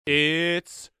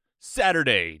It's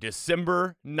Saturday,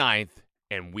 December 9th,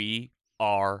 and we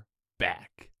are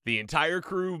back. The entire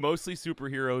crew, mostly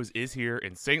superheroes, is here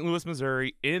in St. Louis,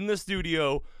 Missouri, in the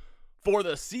studio for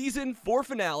the Season 4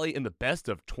 finale in the Best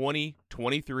of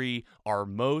 2023, our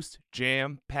most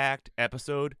jam-packed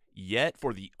episode yet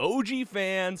for the OG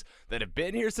fans that have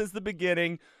been here since the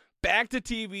beginning. Back to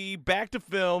TV, back to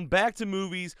film, back to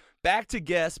movies, back to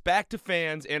guests, back to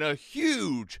fans, and a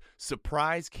huge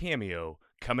surprise cameo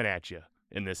coming at you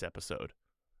in this episode.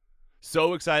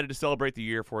 So excited to celebrate the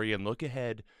year for you and look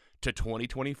ahead to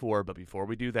 2024. But before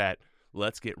we do that,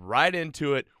 let's get right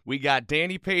into it. We got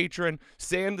Danny Patron,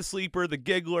 Sam the Sleeper, the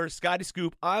Giggler, Scotty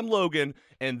Scoop. I'm Logan,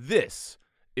 and this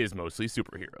is Mostly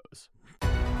Superheroes.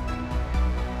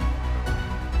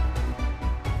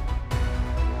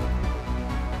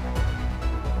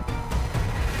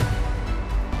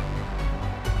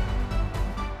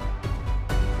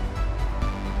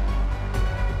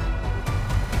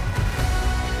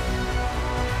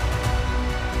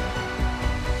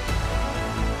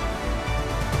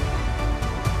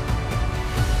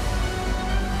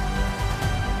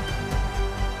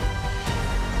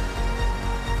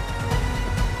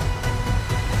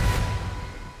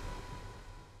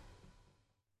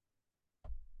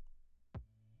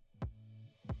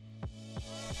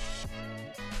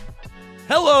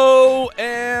 Hello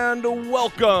and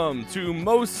welcome to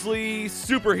Mostly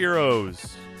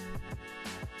Superheroes.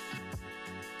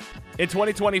 In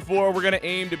 2024, we're going to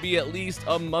aim to be at least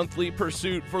a monthly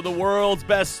pursuit for the world's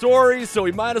best stories, so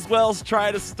we might as well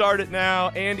try to start it now.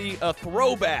 Andy, a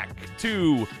throwback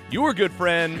to your good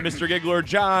friend, Mr. Giggler,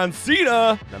 John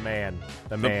Cena. The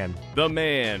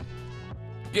man.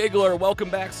 Giggler, welcome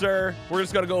back, sir. We're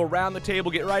just going to go around the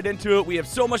table, get right into it. We have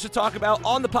so much to talk about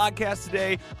on the podcast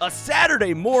today. A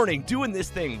Saturday morning, doing this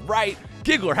thing right.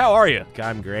 Giggler, how are you?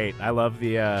 I'm great. I love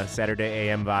the Saturday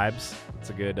AM vibes. It's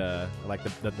a good. I like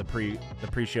the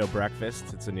pre-show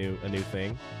breakfast. It's a new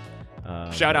thing.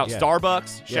 Shout out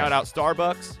Starbucks. Yeah. Shout out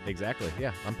Starbucks. Exactly.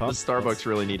 Yeah, I'm The pumped. Starbucks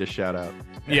really need a shout out.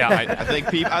 Yeah, I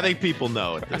think people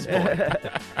know at this point.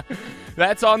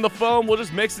 that's on the phone. We'll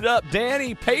just mix it up.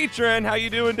 Danny Patron, how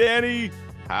you doing, Danny?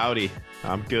 Howdy.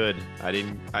 I'm good. I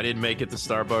didn't make it to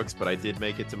Starbucks, but I did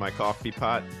make it to my coffee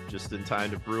pot just in time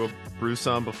to brew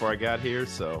some before I got here,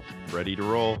 so ready to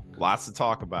roll. Lots to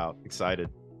talk about. Excited.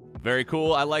 Very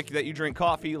cool. I like that you drink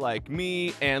coffee like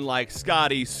me and like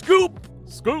Scotty. Scoop.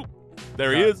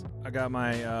 There he is. I got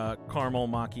my caramel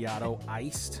macchiato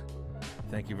iced.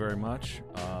 Thank you very much.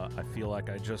 I feel like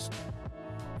I just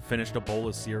finished a bowl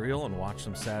of cereal and watched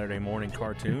some Saturday morning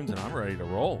cartoons, and I'm ready to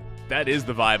roll. That is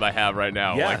the vibe I have right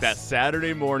now. Yes. Like that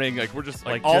Saturday morning, like we're just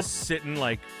Like all just sitting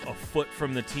like a foot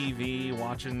from the TV,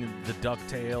 watching the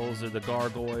DuckTales or the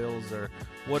Gargoyles or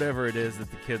whatever it is that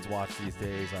the kids watch these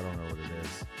days. I don't know what it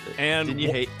is. and Didn't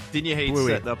you hate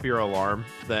Bluey. setting up your alarm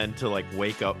then to like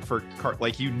wake up for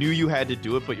like you knew you had to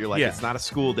do it, but you're like, Yeah. it's not a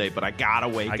school day, but I gotta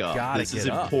wake I up. gotta This is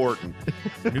get up. important.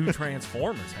 New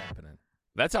Transformers happening.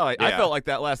 That's how I Yeah. felt like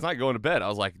that last night going to bed. I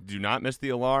was like, do not miss the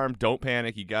alarm. Don't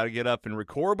panic. You got to get up and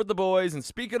record with the boys. And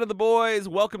speaking of the boys,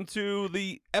 welcome to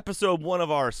the episode, one of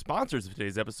our sponsors of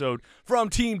today's episode from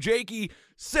Team Jakey,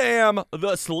 Sam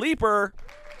the Sleeper.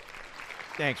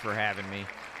 Thanks for having me.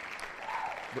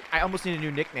 I almost need a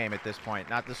new nickname at this point.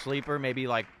 Not the sleeper, maybe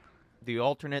like the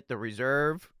alternate, the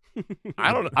reserve.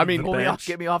 I don't know. I mean,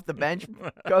 Get me off the bench,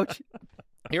 coach.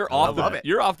 you're I off love the it.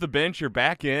 you're off the bench. You're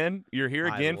back in. You're here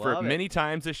I again for love it. many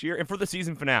times this year and for the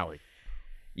season finale.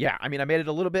 Yeah, I mean, I made it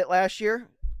a little bit last year,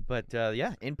 but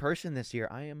yeah, in person this year,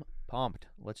 I am pumped.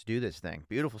 Let's do this thing.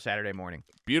 Beautiful Saturday morning.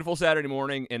 Beautiful Saturday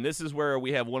morning, and this is where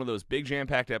we have one of those big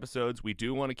jam-packed episodes. We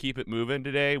do want to keep it moving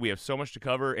today. We have so much to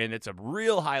cover, and it's a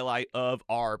real highlight of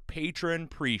our patron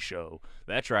pre-show.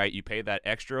 That's right. You pay that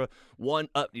extra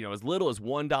as little as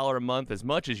 $1 a month, as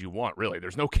much as you want, really.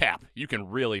 There's no cap. You can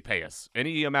really pay us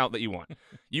any amount that you want.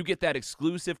 You get that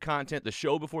exclusive content, the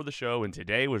show before the show, and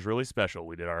today was really special.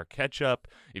 We did our catch-up.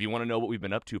 If you want to know what we've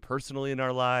been up to personally in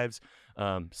our lives,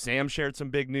 Sam shared some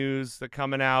big news that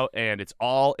coming out, and it's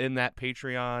all in that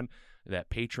Patreon, that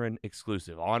patron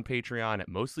exclusive on Patreon at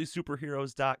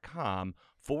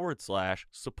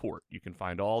mostlysuperheroes.com/support. You can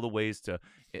find all the ways to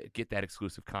get that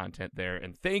exclusive content there.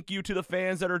 And thank you to the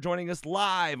fans that are joining us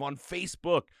live on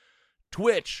Facebook,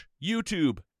 Twitch,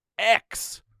 YouTube,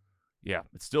 X. Yeah,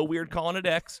 it's still weird calling it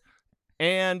X.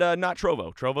 And not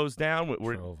Trovo. Trovo's down.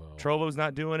 Trovo's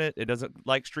not doing it. It doesn't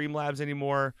like Streamlabs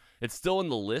anymore. It's still in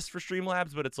the list for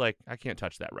Streamlabs, but it's like, I can't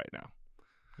touch that right now.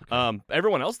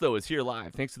 Everyone else, though, is here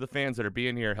live. Thanks to the fans that are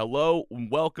being here. Hello,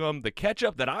 welcome. The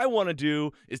catch-up that I want to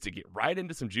do is to get right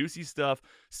into some juicy stuff.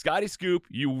 Scotty Scoop,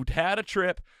 you had a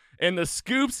trip, and the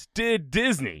Scoops did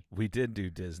Disney. We did do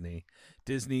Disney.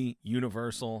 Disney,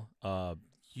 Universal,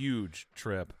 huge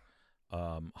trip.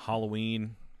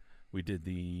 Halloween, we did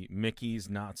the Mickey's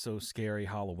Not So Scary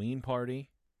Halloween Party.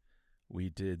 We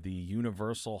did the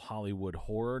Universal Hollywood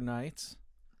Horror Nights.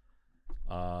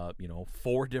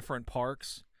 4 different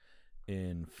parks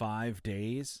in 5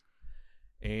 days.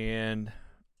 And,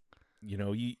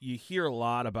 you hear a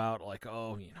lot about like,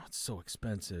 it's so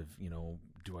expensive.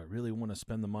 Do I really want to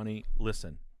spend the money?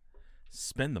 Listen,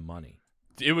 spend the money.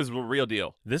 It was a real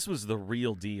deal. This was the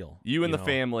real deal. You and the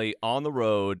family on the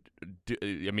road.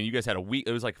 You guys had a week.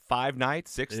 It was like 5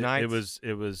 nights, 6 nights.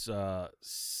 It was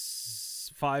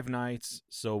 5 nights.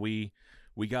 So we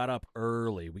got up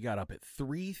early. We got up at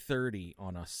 3:30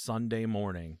 on a Sunday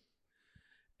morning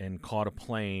and caught a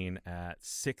plane at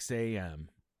 6 a.m.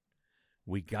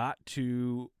 We got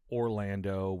to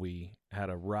Orlando. We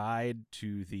had a ride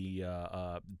to the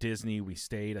Disney. We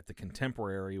stayed at the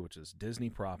Contemporary, which is Disney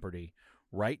property,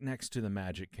 right next to the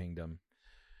Magic Kingdom.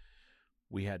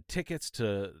 We had tickets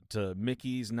to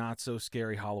Mickey's Not So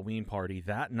Scary Halloween Party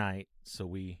that night, so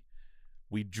we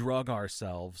drug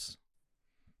ourselves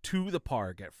to the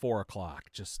park at 4 o'clock,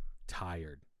 just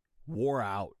tired, wore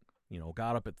out.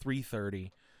 Got up at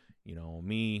 3:30.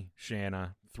 Me,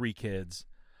 Shanna, 3 kids.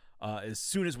 As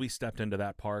soon as we stepped into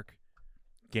that park,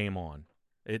 game on.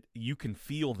 You can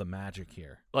feel the magic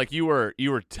here. Like you were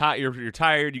tired. You're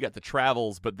tired. You got the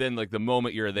travels, but then like the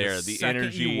moment you're there, the second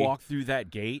energy. You walk through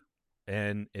that gate,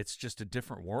 and it's just a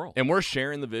different world. And we're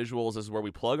sharing the visuals. This is where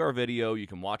we plug our video. You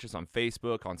can watch us on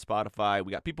Facebook, on Spotify.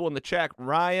 We got people in the chat.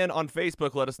 Ryan on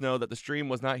Facebook let us know that the stream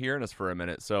was not hearing us for a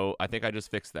minute. So I think I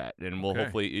just fixed that. And we'll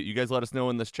hopefully, you guys let us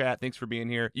know in this chat. Thanks for being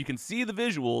here. You can see the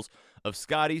visuals of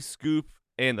Scotty, Scoop,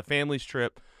 and the family's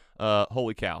trip.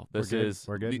 Holy cow.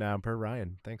 We're good now per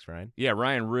Ryan. Thanks, Ryan. Yeah,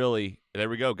 Ryan really, there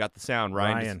we go. Got the sound.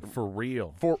 Ryan for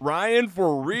real. Ryan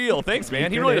for real. Thanks,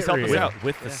 man. He really just helped us out.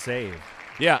 With the save.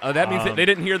 Yeah, that means they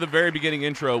didn't hear the very beginning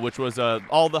intro, which was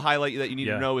all the highlight that you need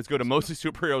to know is go to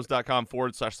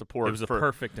mostlysuperheroes.com/support. It was a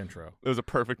perfect intro. It was a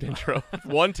perfect intro.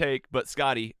 One take, but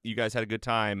Scotty, you guys had a good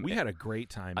time. We had a great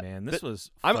time, man. This was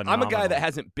I'm phenomenal. a guy that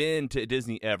hasn't been to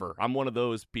Disney ever. I'm one of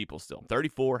those people still. I'm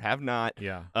 34, have not.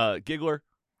 Yeah. Giggler,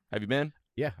 have you been?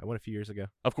 Yeah, I went a few years ago.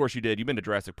 Of course you did. You've been to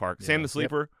Jurassic Park. Yeah. Sam the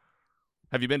Sleeper,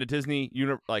 have you been to Disney?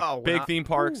 Big theme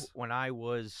parks? When I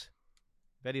was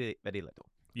very, very little.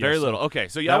 Very little. Okay,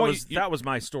 so yeah, that was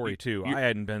my story too. I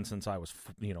hadn't been since I was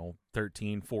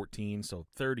 13, 14, so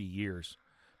 30 years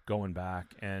going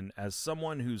back. And as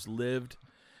someone who's lived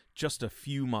just a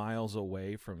few miles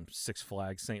away from Six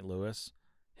Flags St. Louis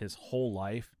his whole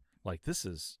life, like, this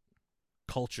is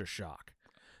culture shock.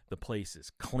 The place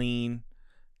is clean.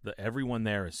 Everyone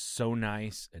there is so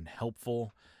nice and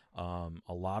helpful.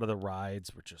 A lot of the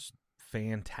rides were just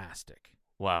fantastic.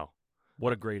 Wow.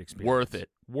 What a great experience.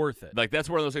 Worth it. Like, that's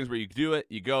one of those things where you do it,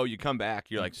 you go, you come back,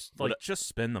 you're like just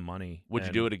spend the money. Would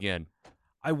you do it again?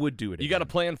 I would do it again. You got to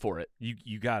plan for it.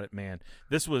 You got it, man.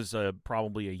 This was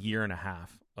probably a year and a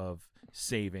half of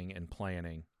saving and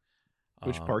planning.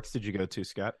 Which parks did you go to,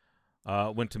 Scott?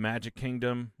 Went to Magic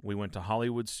Kingdom. We went to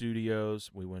Hollywood Studios.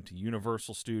 We went to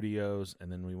Universal Studios.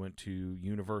 And then we went to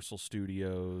Universal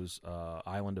Studios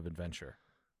Island of Adventure.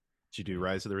 Did you do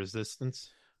Rise of the Resistance?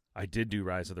 I did do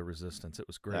Rise of the Resistance. It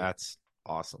was great. That's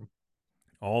awesome.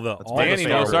 Danny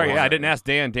knows. Sorry, yeah, I didn't ask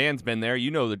Dan. Dan's been there. You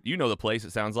know the place.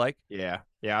 It sounds like. Yeah,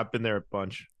 I've been there a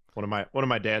bunch. One of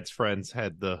my dad's friends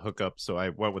had the hookup, so I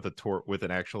went with a tour with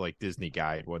an actual Disney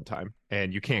guide one time,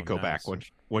 and you can't go back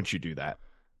once you do that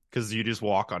because you just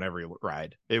walk on every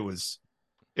ride. It was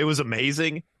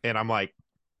amazing, and I'm like,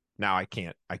 now I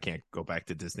can't go back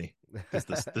to Disney.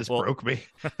 This broke me.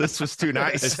 This was too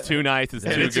nice. It's too nice. It's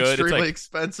too it's good. Extremely it's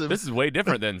expensive. This is way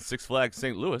different than Six Flags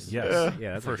St. Louis. Yes.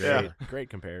 Yeah, that's for a sure. Great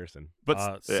comparison.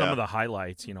 But some of the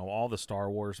highlights, all the Star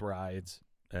Wars rides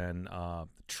and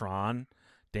Tron.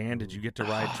 Dan, did you get to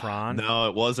ride Tron? No,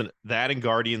 it wasn't. That and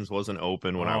Guardians wasn't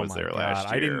open when I was there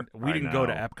last year. We didn't go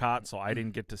to Epcot, so I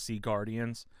didn't get to see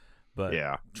Guardians. But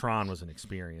Tron was an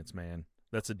experience, man.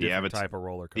 That's a different type of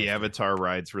roller coaster. The Avatar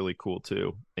ride's really cool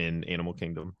too in Animal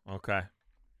Kingdom. Okay.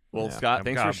 Well, Scott,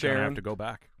 thanks for sharing. I have to go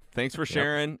back. Thanks for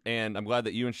sharing, and I'm glad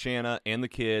that you and Shanna and the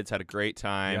kids had a great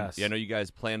time. Yes. Yeah, I know you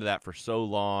guys planned that for so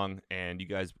long, and you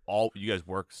guys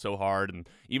work so hard, and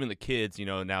even the kids,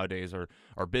 nowadays are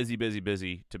busy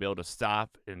to be able to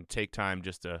stop and take time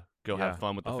just to go have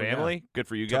fun with the family. Yeah. Good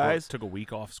for you guys. Took a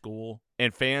week off school.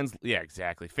 And fans, yeah,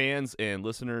 exactly. Fans and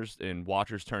listeners and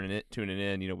watchers tuning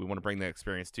in. You know, we want to bring that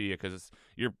experience to you because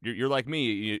you're like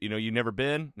me. You know, you've never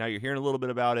been. Now you're hearing a little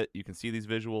bit about it. You can see these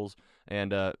visuals,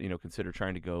 and you know, consider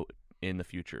trying to go in the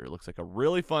future. It looks like a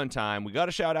really fun time. We got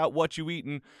to shout out What You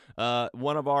Eatin',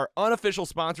 one of our unofficial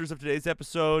sponsors of today's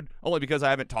episode, only because I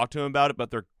haven't talked to them about it,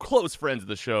 but they're close friends of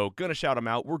the show. Gonna shout them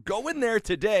out. We're going there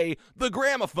today. The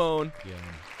Gramophone. Yeah.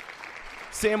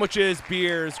 Sandwiches,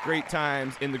 beers, great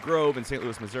times in the Grove in St.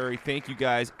 Louis, Missouri. Thank you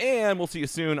guys, and we'll see you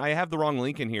soon. I have the wrong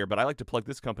link in here, but I like to plug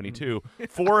this company too.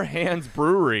 Four Hands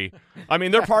Brewery. I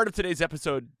mean, they're part of today's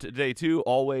episode today too,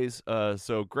 always.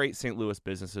 So great St. Louis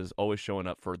businesses always showing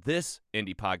up for this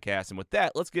indie podcast. And with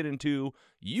that, let's get into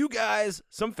you guys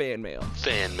some fan mail.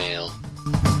 Fan mail.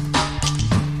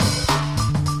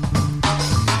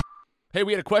 Hey,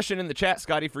 we had a question in the chat,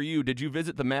 Scotty, for you. Did you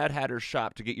visit the Mad Hatter's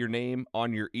shop to get your name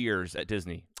on your ears at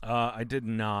Disney? I did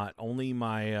not. Only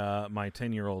my my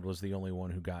 10-year-old was the only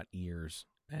one who got ears,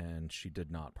 and she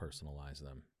did not personalize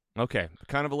them. Okay,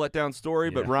 kind of a letdown story,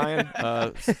 but Yeah. Ryan,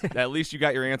 at least you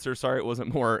got your answer. Sorry it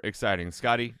wasn't more exciting.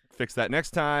 Scotty, fix that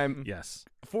next time. Yes.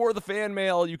 For the fan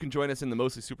mail, you can join us in the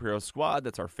Mostly Superhero Squad.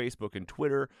 That's our Facebook and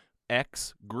Twitter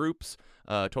X groups.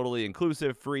 Totally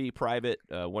inclusive, free, private.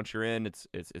 Once you're in,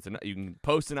 you can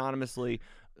post anonymously.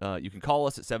 You can call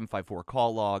us at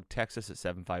 754-CALL-LOG. Text us at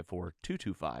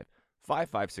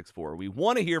 754-225-5564. We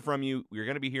want to hear from you. We're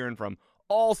going to be hearing from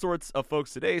all sorts of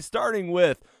folks today, starting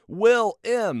with Will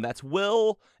M. That's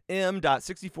Will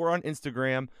M.64 on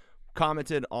Instagram.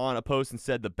 Commented on a post and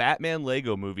said the Batman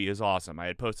Lego movie is awesome. I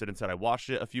had posted and said I watched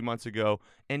it a few months ago,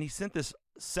 and he sent this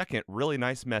second really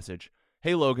nice message.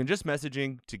 Hey, Logan, just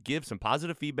messaging to give some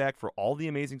positive feedback for all the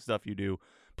amazing stuff you do.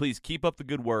 Please keep up the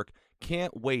good work.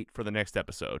 Can't wait for the next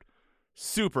episode.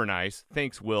 Super nice.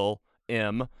 Thanks, Will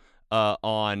M.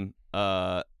 On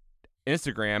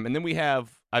Instagram. And then we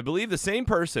have, I believe, the same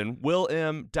person,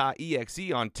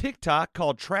 willm.exe on TikTok,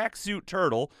 called Tracksuit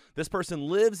Turtle. This person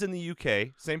lives in the UK.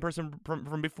 Same person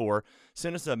from before.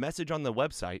 Sent us a message on the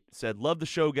website. Said, love the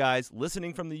show, guys.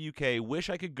 Listening from the UK. Wish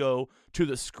I could go to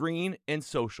the Screen and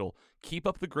Social. Keep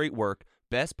up the great work.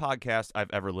 Best podcast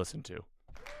I've ever listened to.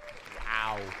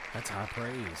 Wow. That's high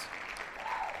praise.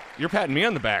 You're patting me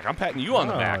on the back. I'm patting you on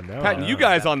the No, back. no, patting no. you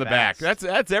guys on the That's back.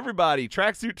 That's everybody.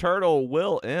 Tracksuit Turtle,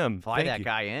 Will M. Fly Thank that you.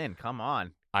 guy in. Come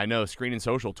on. I know. Screen and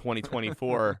Social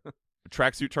 2024.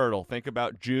 Tracksuit Turtle. Think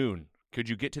about June. Could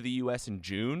you get to the U.S. in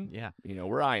June? Yeah. You know,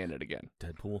 we're eyeing it again.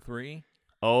 Deadpool 3.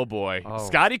 Oh, boy. Oh.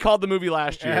 Scotty called the movie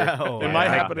last year. Oh, it I might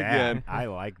like happen that. again. I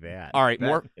like that. All right.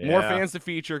 More Yeah. fans to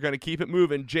feature. Going to keep it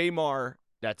moving. Jmar.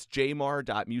 That's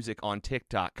jmar.music on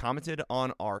TikTok. Commented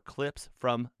on our clips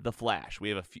from The Flash. We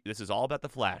have a few. This is all about The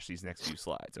Flash, these next few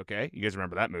slides, okay? You guys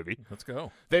remember that movie. Let's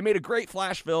go. They made a great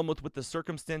Flash film with the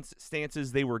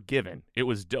circumstances they were given. It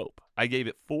was dope. I gave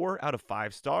it 4 out of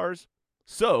 5 stars.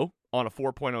 So, on a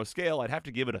 4.0 scale, I'd have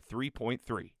to give it a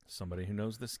 3.3. Somebody who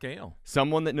knows the scale.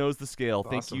 Someone that knows the scale.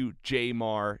 Thank Awesome. you,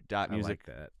 jmar.music I like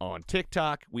that. on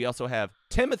TikTok. We also have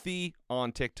Timothy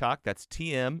on TikTok. That's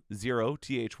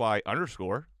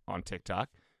TM0THY_ on TikTok.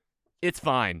 It's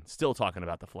fine. Still talking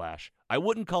about The Flash. I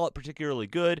wouldn't call it particularly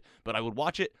good, but I would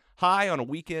watch it high on a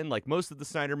weekend like most of the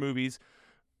Snyder movies,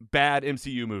 bad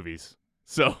MCU movies.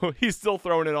 So he's still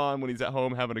throwing it on when he's at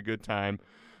home having a good time.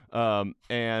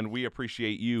 And we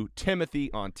appreciate you,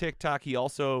 Timothy, on TikTok. He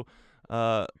also,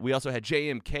 we also had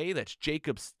JMK. That's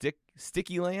Jacob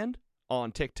Stickyland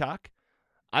on TikTok.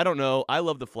 I don't know. I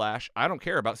love The Flash. I don't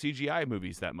care about CGI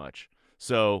movies that much.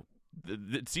 So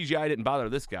the CGI didn't bother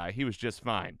this guy. He was just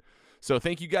fine. So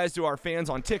thank you guys to our fans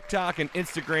on TikTok and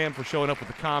Instagram for showing up with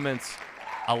the comments.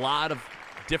 A lot of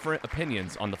different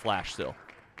opinions on The Flash still.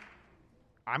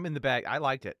 I'm in the bag. I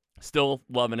liked it. Still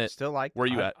loving it. Still like Where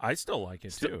you at? I still like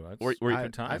it Still- too. That's where you- I,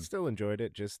 good time. I still enjoyed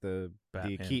it. Just the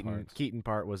Batman parts. Keaton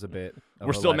part was a bit. of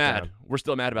We're a still letdown. mad. We're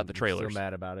still mad about the I'm trailers. Still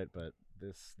mad about it, but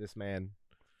this man,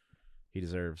 he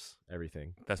deserves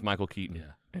everything. That's Michael Keaton. Yeah.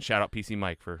 And shout out PC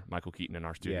Mike for Michael Keaton in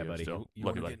our studio. buddy. Still. You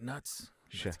Love want you, to buddy. get nuts?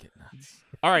 Sure. Let's get nuts.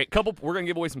 All right, we're going to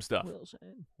give away some stuff. We're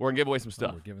going to give away some Oh,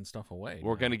 stuff. we're giving stuff away.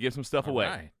 We're going to give some stuff All away.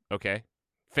 right. Okay.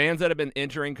 Fans that have been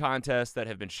entering contests that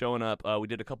have been showing up. We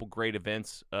did a couple great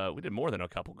events. We did more than a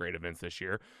couple great events this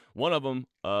year. One of them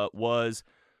was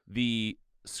the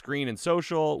Screen and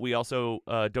Social. We also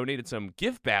donated some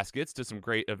gift baskets to some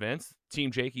great events. Team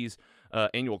Jakey's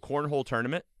annual cornhole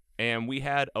tournament. And we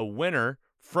had a winner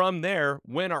from there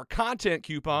win our content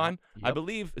coupon. I Yep.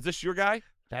 believe, is this your guy?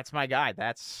 That's my guy.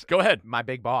 That's Go ahead. my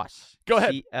big boss. Go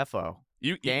ahead. CFO.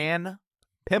 You Dan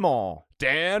Pimmel.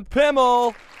 Dan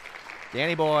Pimmel.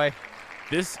 Danny boy.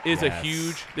 This is Yes.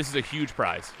 a huge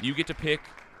prize. You get to pick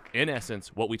in essence,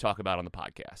 what we talk about on the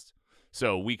podcast.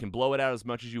 So we can blow it out as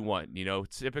much as you want. You know,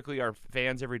 typically our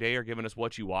fans every day are giving us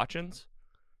what you watchins.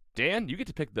 Dan, you get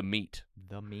to pick the meat.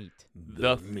 The meat.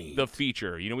 The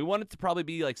feature. You know, we want it to probably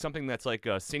be like something that's like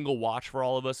a single watch for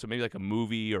all of us. So maybe like a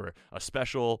movie or a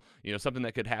special, you know, something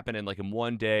that could happen in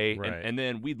one day. Right. And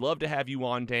then we'd love to have you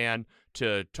on, Dan,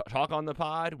 to talk on the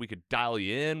pod. We could dial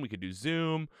you in. We could do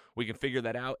Zoom. We can figure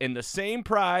that out. And the same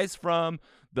prize from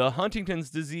the Huntington's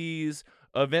disease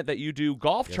event that you do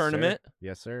golf Yes, tournament, Sir.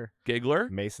 Yes, sir. Giggler,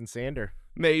 Mason Sander.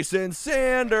 Mason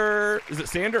Sander. Is it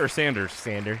Sander or Sanders?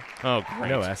 Sander. Oh, great.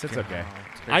 No S. It's okay.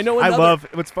 I know I another. love.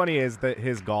 What's funny is that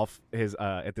his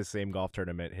at the same golf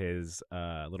tournament, his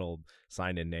little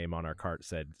sign-in name on our cart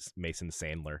said Mason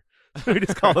Sandler. We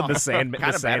just call him the Kinda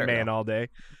better, Sandman though. all day.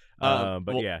 But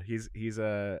well- yeah, he's he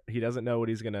doesn't know what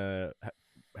he's gonna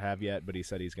have yet, but he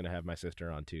said he's gonna have my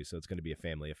sister on too, so it's gonna be a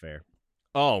family affair.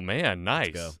 Oh man,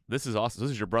 nice. go. This is awesome.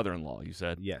 This is your brother-in-law. You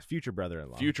said Yes, future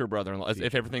brother-in-law. future brother-in-law. If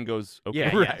Future. everything goes okay.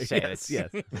 Yeah, Right. say it. Yes. Yes.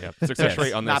 Yeah, success Yes.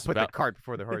 rate on this Not put the about, cart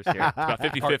before the horse here. about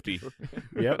 50-50.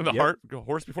 Yep. The yep.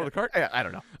 horse before the cart. I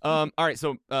don't know. All right,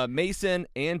 so Mason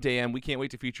and Dan, we can't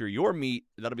wait to feature your meat.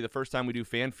 That'll be the first time we do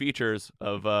fan features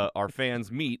of our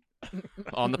fans' meat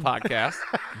on the podcast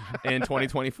in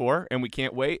 2024, and we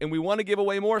can't wait. And we want to give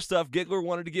away more stuff. Giggler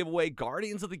wanted to give away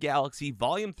Guardians of the Galaxy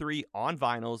Volume 3 on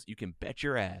vinyls. You can bet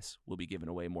your ass we'll be giving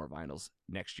away more vinyls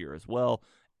next year as well.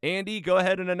 Andy, go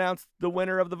ahead and announce the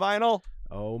winner of the vinyl.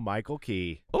 Oh, Michael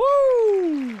Key,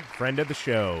 Ooh! friend of the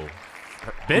show.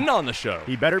 Been on the show.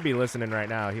 He better be listening right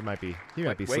now. He might be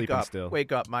Wake sleeping up. still.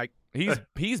 Wake up, Mike.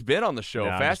 He's been on the show.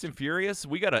 No, I'm Fast just- and Furious.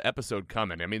 We got an episode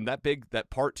coming. I mean, that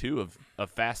part 2 of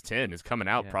Fast 10 is coming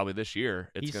out Yeah. probably this year.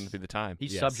 It's He's- going to be the time.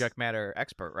 He's Yes. subject matter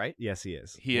expert, right? Yes, he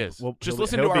is. He is. Well, Just he'll-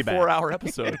 listen to he'll our be back. 4-hour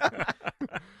episode.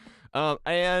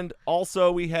 And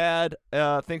also we had,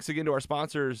 thanks again to our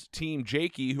sponsors, Team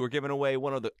Jakey, who are giving away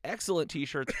one of the excellent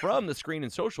T-shirts from the Screen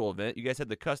and Social event. You guys had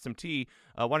the custom tee.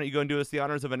 Why don't you go and do us the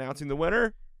honors of announcing the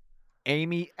winner?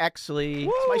 Amy Exley.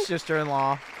 It's my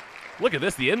sister-in-law. Look at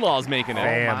this. The in-laws making it.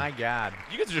 Bam. Oh, my God.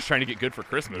 You guys are just trying to get good for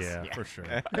Christmas. Yeah. for sure.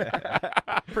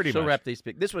 Pretty She'll much. rep these.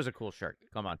 This was a cool shirt.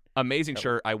 Come on. Amazing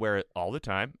shirt. I wear it all the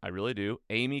time. I really do.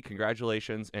 Amy,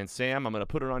 congratulations. And Sam, I'm going to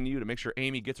put it on you to make sure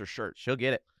Amy gets her shirt. She'll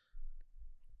get it.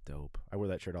 Dope. I wear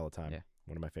that shirt all the time. Yeah.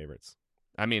 One of my favorites.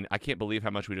 I mean, I can't believe how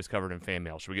much we just covered in fan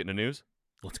mail. Should we get into news?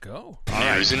 Let's go.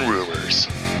 News and rumors.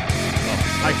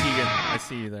 Hi, Keegan. I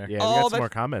see you there. Yeah, Oh, we got some that's- more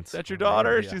comments. That's your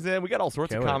daughter. Yeah. She's in. We got all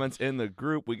sorts of Killing it. comments in the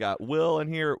group. We got Will in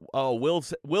here. Oh,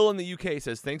 Will in the UK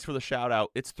says, thanks for the shout out.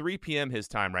 It's 3 p.m. his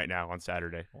time right now on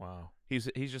Saturday. Wow. He's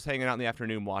just hanging out in the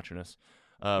afternoon watching us.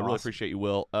 Really Awesome. appreciate you,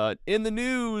 Will. In the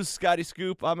news, Scotty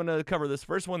Scoop, I'm going to cover this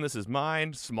first one. This is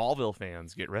mine. Smallville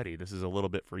fans, get ready. This is a little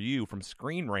bit for you from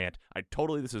Screen Rant.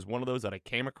 This is one of those that I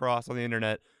came across on the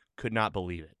internet. Could not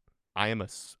believe it. I am a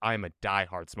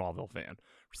diehard Smallville fan.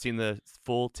 Seen the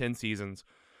full 10 seasons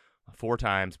 4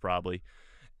 times probably.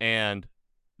 And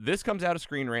this comes out of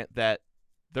Screen Rant that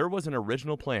there was an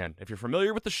original plan. If you're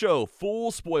familiar with the show, full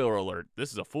spoiler alert.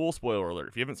 This is a full spoiler alert.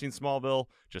 If you haven't seen Smallville,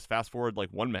 just fast forward like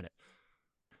 1 minute.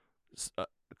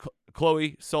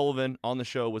 Chloe Sullivan on the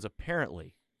show was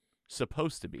apparently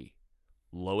supposed to be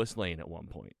Lois Lane at one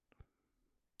point.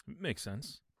 Makes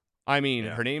sense. I mean,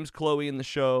 Yeah. her name's Chloe in the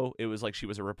show. It was like she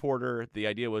was a reporter. The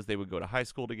idea was they would go to high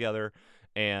school together,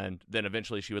 and then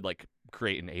eventually she would like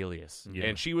create an alias. Yeah.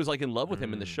 And she was like in love with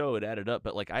him in the Mm. show. It added up,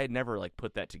 but like I had never like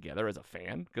put that together as a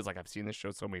fan because like I've seen this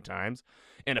show so many times.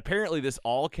 And apparently this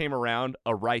all came around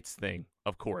a rights thing,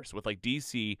 of course, with like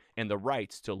DC and the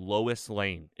rights to Lois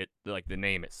Lane, like the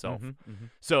name itself. Mhm.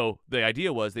 So the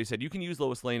idea was they said you can use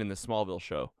Lois Lane in the Smallville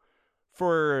show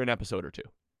for an episode or 2.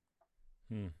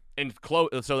 And Chloe,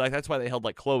 so that's why they held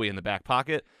like Chloe in the back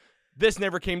pocket. This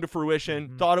never came to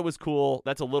fruition. Thought it was cool.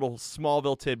 That's a little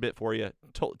Smallville tidbit for you.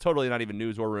 Totally not even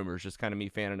news or rumors. Just kind of me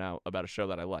fanning out about a show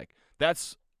that I like.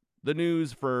 That's the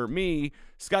news for me.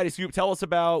 Scotty Scoop, tell us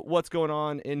about what's going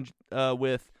on in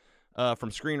with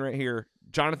from Screen right here.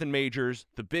 Jonathan Majors,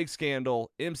 the big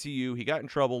scandal, MCU. He got in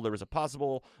trouble. There was a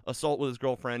possible assault with his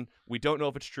girlfriend. We don't know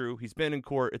if it's true. He's been in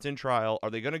court. It's in trial. Are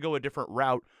they going to go a different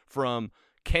route from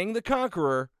Kang the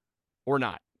Conqueror or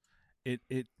not?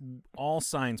 It all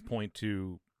signs point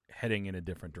to heading in a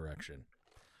different direction.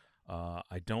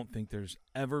 I don't think there's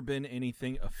ever been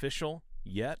anything official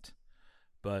yet,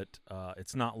 but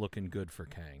it's not looking good for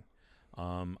Kang.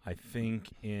 I think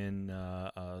in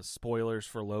spoilers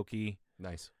for Loki,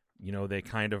 Nice. you know, they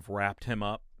kind of wrapped him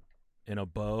up in a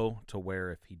bow to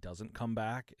where if he doesn't come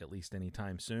back, at least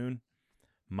anytime soon,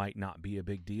 might not be a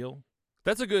big deal.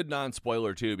 That's a good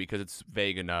non-spoiler too, because it's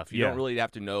vague enough. You Yeah. don't really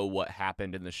have to know what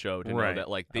happened in the show to know Right. that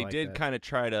like I they like did that. kind of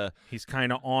try to. He's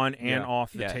kind of on and Yeah.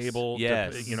 off the Yes. table.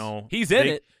 Yes. You know, He's in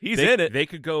they- it. He's they, in it. They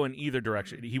could go in either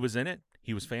direction. He was in it.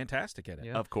 He was fantastic at it.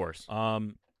 Yeah. Of course.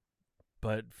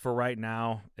 But for right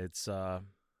now, it's I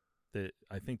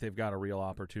think they've got a real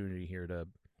opportunity here to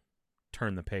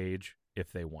turn the page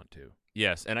if they want to.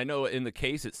 Yes, and I know in the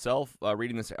case itself,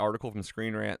 reading this article from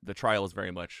Screen Rant, the trial is very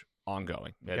much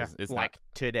ongoing. It's like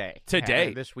today.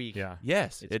 Today. This week. Yeah.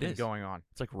 yes, It's it been is going on.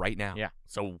 It's like right now. Yeah.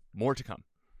 So more to come.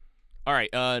 All right.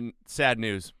 Sad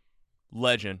news.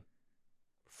 Legend.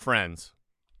 Friends.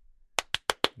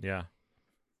 Yeah.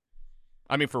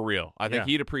 I mean, for real. I think Yeah.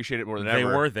 he'd appreciate it more than They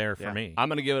ever. were there for Yeah. me. I'm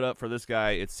gonna give it up for this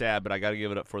guy. It's sad, but I got to give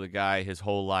it up for the guy. His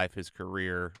whole life, his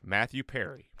career, Matthew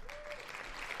Perry.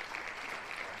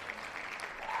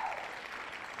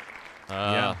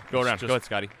 Yeah, Go it's around. just- Go ahead,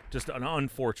 Scotty. Just an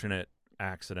unfortunate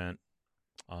accident.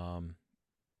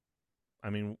 I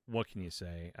mean, what can you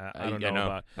say? I don't know no,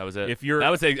 about that was it. if you're.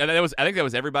 I think that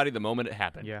was everybody the moment it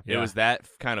happened. Yeah. It was that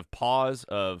kind of pause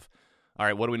of, all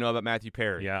right, what do we know about Matthew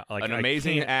Perry? yeah, like an I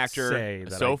amazing can't actor, Say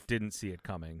that so I didn't see it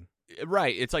coming.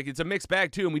 Right. It's like it's a mixed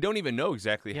bag too, and we don't even know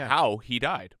exactly Yeah. how he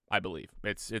died. I believe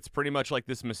it's pretty much like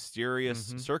this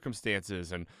mysterious Mhm.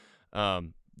 circumstances, and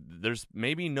there's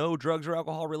maybe no drugs or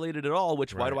alcohol related at all.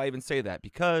 Which why do Right. I even say that?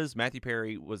 Because Matthew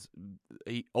Perry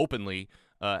he openly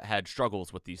had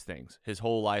struggles with these things his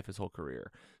whole life, his whole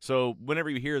career. So whenever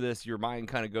you hear this, your mind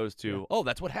kind of goes to, oh,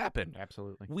 that's what happened.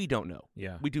 Absolutely. We don't know.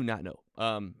 Yeah. We do not know.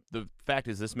 The fact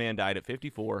is, this man died at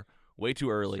 54, way too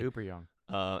early. Super young.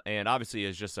 And obviously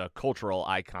is just a cultural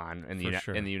icon in the For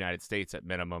sure. in the United States at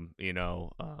minimum,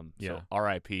 So Yeah.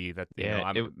 R.I.P. That Yeah,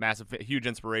 I'm a massive, huge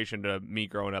inspiration to me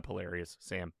growing up. Hilarious,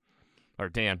 Sam or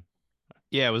Dan.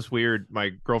 Yeah, it was weird. My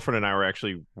girlfriend and I were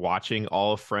actually watching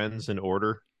all of Friends in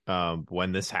order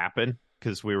when this happened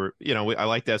because we were, I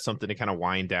like to have something to kind of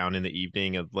wind down in the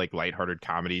evening of like lighthearted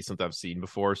comedy, something I've seen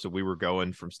before. So we were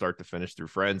going from start to finish through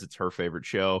Friends. It's her favorite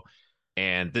show.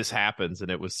 And this happens,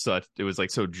 and it was like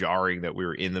so jarring that we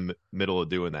were in the middle of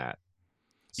doing that.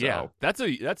 So, Yeah, that's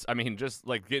I mean, just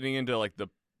like getting into like the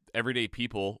everyday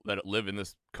people that live in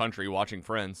this country watching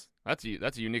Friends. That's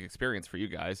a unique experience for you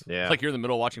guys. Yeah. It's like you're in the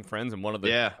middle watching Friends, and one of the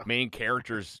yeah, main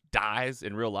characters dies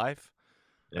in real life.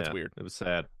 That's yeah, weird. It was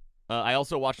sad. I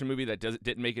also watched a movie that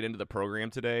didn't make it into the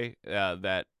program today.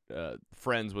 That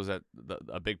Friends was a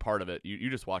big part of it. You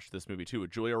just watched this movie too with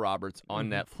Julia Roberts on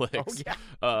Netflix.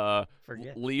 Oh, yeah.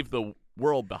 Forget. Leave the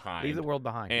World Behind. Leave the world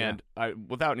behind. And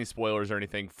without any spoilers or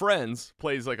anything, Friends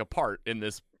plays like a part in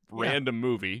this random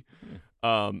movie.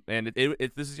 And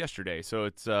this is yesterday, so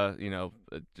it's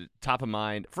top of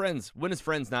mind. Friends. When is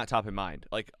Friends not top of mind?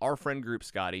 Like our friend group,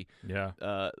 Scotty. Yeah.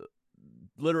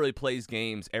 Literally plays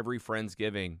games every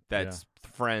Friendsgiving that's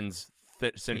Friends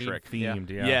centric. Themed.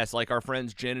 Yeah. Yes, like our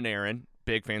friends Jen and Aaron,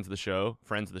 big fans of the show,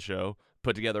 friends of the show,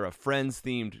 put together a Friends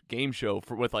themed game show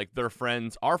with like their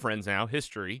friends, our friends now,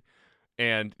 history.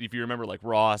 And if you remember, like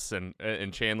Ross and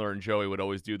Chandler and Joey would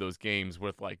always do those games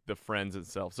with like the Friends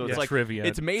itself. So it's like trivia.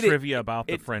 It's made trivia about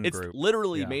the friend it's group.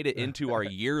 literally Yeah. made it into our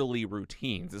yearly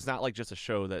routines. It's not like just a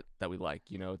show that we like.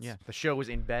 It's, yeah, the show was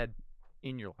embedded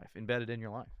in your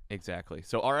life. Exactly.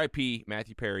 So R.I.P.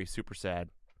 Matthew Perry, super sad.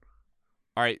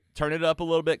 All right, turn it up a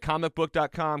little bit.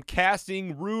 Comicbook.com,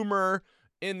 casting rumor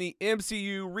in the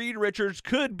MCU. Reed Richards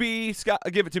could be Scott.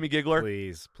 Give it to me, Giggler.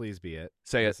 Please be it.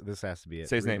 Say it. This has to be it.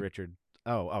 Say his Reed name. Richard.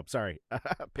 Oh, sorry.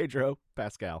 Pedro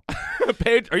Pascal.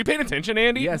 Paige, are you paying attention,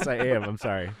 Andy? Yes, I am. I'm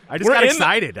sorry. I just We're got in the-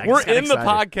 excited. We're in the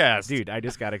podcast. Dude, I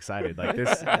just got excited. Like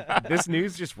this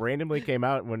news just randomly came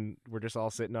out when we're just all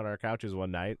sitting on our couches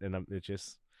one night, and it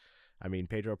just, I mean,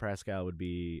 Pedro Pascal would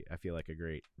be, I feel like, a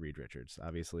great Reed Richards.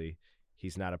 Obviously,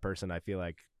 he's not a person I feel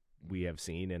like we have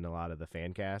seen in a lot of the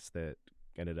fan casts that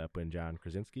ended up in John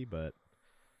Krasinski, but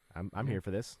I'm here for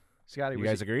this. Scotty, You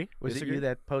guys agree? was it Disagree? you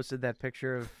that posted that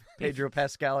picture of Pedro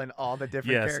Pascal and all the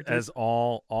different Yes, characters? as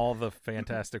all the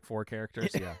Fantastic Four characters.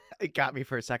 Yeah. It got me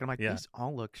for a second. I'm like, Yeah. these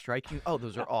all look striking. Oh,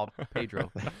 those are all Pedro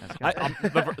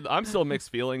Pascal. I'm still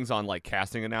mixed feelings on like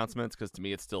casting announcements because to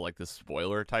me it's still like this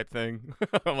spoiler type thing.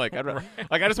 I'm like, I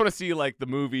just want to see like the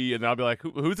movie and I'll be like,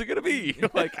 who's it gonna be?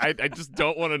 Like, I just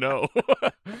don't want to know.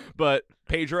 But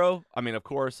Pedro, I mean, of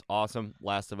course, awesome.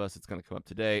 Last of Us, it's gonna come up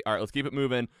today. All right, let's keep it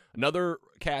moving. Another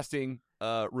casting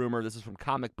rumor. This is from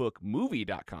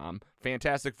comicbookmovie.com.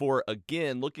 Fantastic Four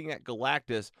again, looking at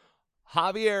Galactus.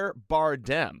 Javier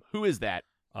Bardem. Who is that?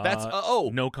 That's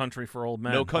No Country for Old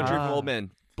Men. No Country for Ah. Old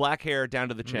Men. Black hair down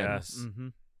to the chin. Yes. Mm-hmm.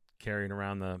 Carrying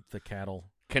around the cattle.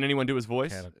 Can anyone do his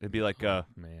voice? Cattle. It'd be like,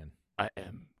 Man. I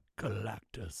am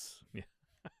Galactus. Yeah.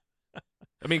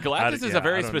 I mean, Galactus is yeah, a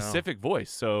very I don't know. specific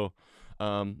voice, so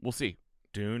we'll see.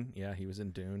 Dune. Yeah, he was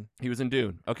in Dune. He was in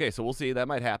Dune. Okay, so we'll see. That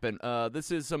might happen.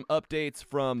 This is some updates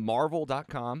from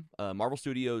Marvel.com. Marvel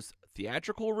Studios'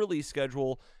 theatrical release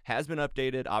schedule has been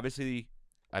updated. Obviously,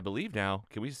 I believe now,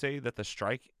 can we say that the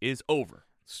strike is over?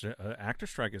 Actor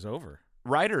strike is over.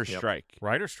 Writer's Yep. strike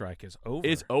Writer strike is over.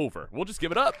 is over. We'll just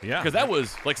give it up. Yeah. Because that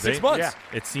was like 6 They- months.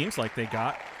 yeah. It seems like they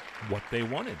got what they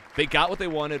wanted. They got what they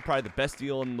wanted, probably the best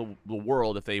deal in the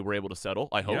world if they were able to settle,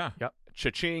 I hope. Yeah. Yep.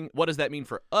 Cha-ching. What does that mean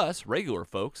for us, regular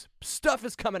folks? Stuff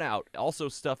is coming out. Also,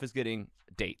 stuff is getting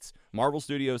dates. Marvel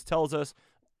Studios tells us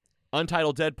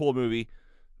untitled Deadpool movie,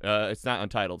 it's not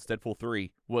untitled, it's Deadpool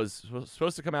 3, was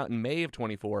supposed to come out in May of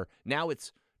 24. Now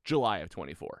it's July of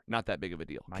 24. Not that big of a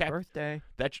deal. My birthday.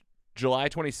 That's July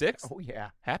 26th? Oh yeah.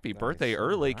 Happy Nice. birthday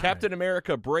early. All right. Captain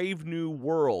America Brave New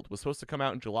World was supposed to come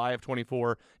out in July of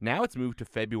 24. Now it's moved to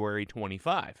February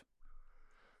 25.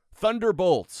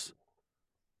 Thunderbolts.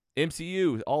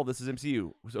 MCU. All this is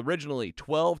MCU. Was originally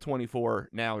 12/24,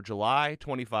 now July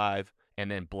 25,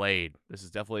 and then Blade. This is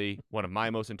definitely one of my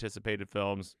most anticipated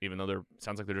films, even though they're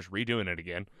sounds like they're just redoing it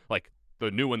again. Like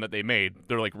the new one that they made,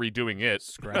 they're like redoing it.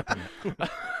 Scrapping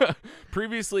it.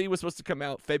 Previously was supposed to come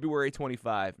out February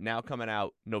 25, now coming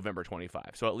out November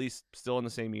 25. So at least still in the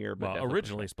same year, but Well, definitely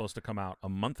originally supposed to come out a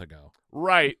month ago.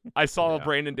 right. I saw Yeah.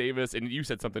 Brandon Davis, and you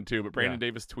said something too, but Brandon Yeah.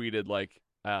 Davis tweeted like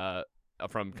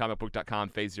from comicbook.com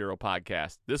Phase Zero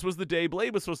podcast. This was the day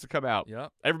Blade was supposed to come out.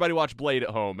 Yep. Everybody watched Blade at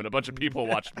home, and a bunch of people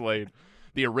watched Blade,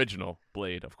 the original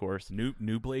Blade, of course.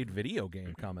 New Blade video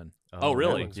game coming. Oh,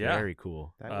 really? That looks Yeah. very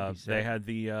cool. That would be sick. They had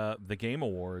the Game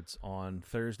Awards on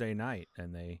Thursday night,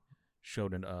 and they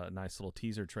showed a nice little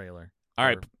teaser trailer. All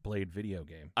right. for Blade video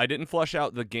game. I didn't flush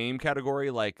out the game category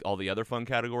like all the other fun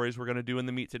categories we're going to do in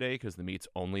the meet today because the meet's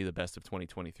only the best of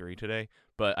 2023 today.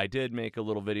 But I did make a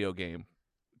little video game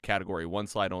category, one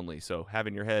slide only. So have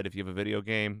in your head if you have a video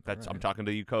game. That's I'm Alright. talking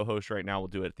to you co-host right now. We'll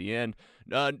do it at the end.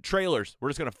 Trailers. We're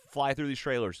just going to fly through these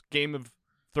trailers. Game of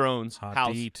Thrones. Hot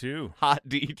House. D2. Hot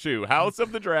D2. House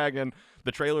of the Dragon.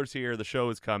 The trailer's here. The show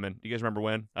is coming. You guys remember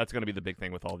when? That's going to be the big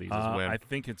thing with all these is when. I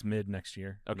think it's mid next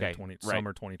year. Okay, Mid-20 right.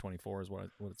 Summer 2024 is what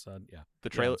it said. Yeah. The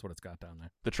Yeah, trailer. that's what it's got down there.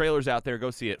 The trailer's out there. Go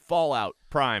see it. Fallout.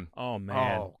 Prime. Oh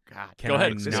man. Oh God. Can Go I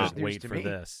ahead. This is not news wait to for me.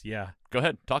 this? Yeah. Go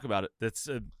ahead. Talk about it. That's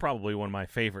probably one of my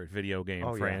favorite video game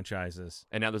Oh, yeah. franchises.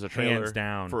 And now there's a trailer Hands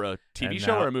down. for a TV And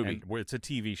show now- or a movie? and it's a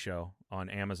TV show on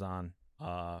Amazon.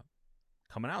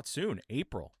 Coming out soon,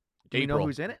 April. Do you know April.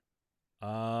 who's in it?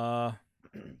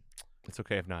 It's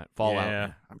okay if not. Fallout.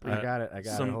 Yeah. I got it. I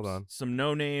got some, it. Hold on. Some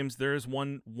no names. There's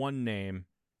one name.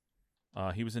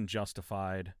 He was in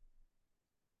Justified.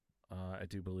 I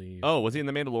do believe. Oh, was he in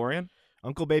The Mandalorian?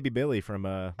 Uncle Baby Billy from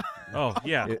Oh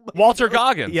yeah. It- Walter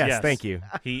Goggins. yes, Yes. thank you.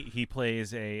 he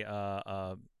plays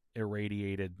a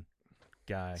irradiated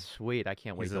guy. Sweet. I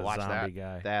can't wait He's to a watch zombie that.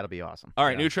 guy. That'll be awesome. All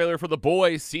right, Yeah. new trailer for The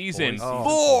Boys season Boys season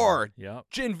 4. Yep.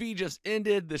 Gen V just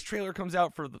ended. This trailer comes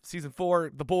out for season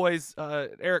 4. The Boys,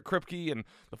 Eric Kripke and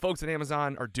the folks at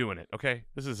Amazon are doing it, okay?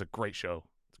 This is a great show.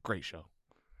 It's a great show.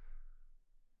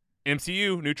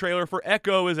 MCU, new trailer for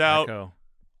Echo is out. Echo.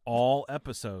 All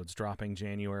episodes dropping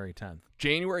January 10th.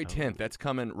 January 10th. That's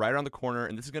coming right around the corner,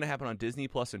 and this is going to happen on Disney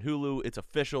Plus and Hulu. It's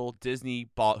official. Disney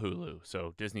bought Hulu,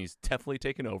 so Disney's definitely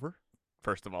taken over.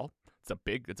 First of all, it's a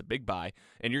big buy,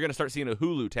 and you're going to start seeing a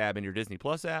Hulu tab in your Disney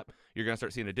Plus app. You're going to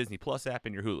start seeing a Disney Plus app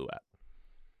in your Hulu app.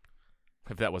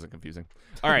 If that wasn't confusing.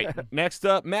 All right, next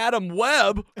up, Madam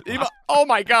Web. Oh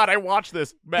my God, I watched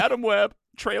this. Madam Web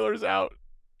trailer's out.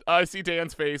 I see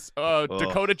Dan's face.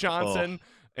 Dakota Johnson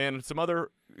and some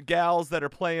other gals that are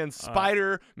playing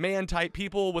Spider-Man type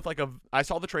people with I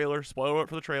saw the trailer, spoiler alert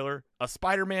for the trailer, a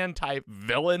Spider-Man type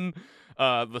villain.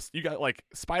 You got like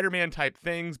Spider-Man type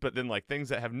things, but then like things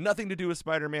that have nothing to do with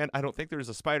Spider-Man. I don't think there's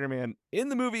a Spider-Man in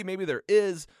the movie. Maybe there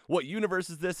is. What universe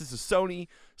is this? This is Sony.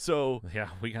 So Yeah,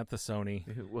 we got the Sony.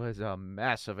 It was a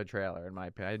mess of a trailer, in my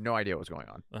opinion. I had no idea what was going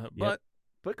on, But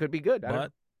but it could be good. I don't-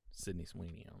 but Sydney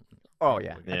Sweeney. oh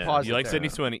yeah. I Yeah. paused you it like there. Sydney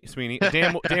Sweeney?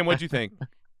 Dan, what'd you think?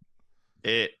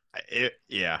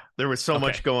 Yeah, there was so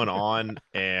much Okay. going on,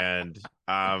 and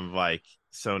I'm like,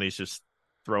 Sony's just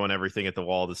throwing everything at the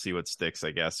wall to see what sticks,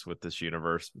 I guess, with this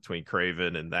universe between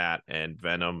Craven and that and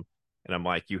Venom. And I'm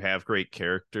like, you have great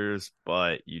characters,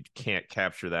 but you can't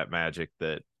capture that magic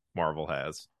that Marvel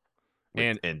has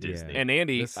and Disney. And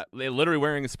Andy, This- literally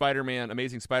wearing a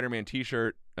Amazing Spider-Man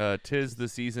T-shirt. 'Tis the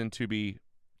season to be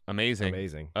amazing.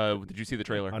 Amazing. Did you see the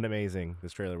trailer? Unamazing.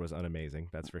 This trailer was unamazing.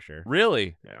 That's for sure.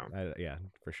 Really? Yeah. Yeah,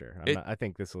 for sure. It- I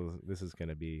think this is going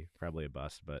to be probably a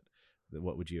bust. But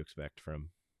what would you expect from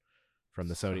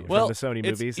the Sony Well, from the Sony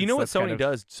It's- movies? you know what That's kind Sony of-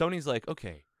 does? Sony's like,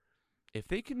 okay, if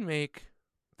they can make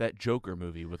that Joker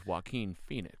movie with Joaquin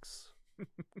Phoenix,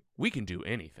 we can do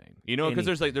anything. You know,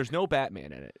 because there's no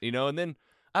Batman in it. You know, and then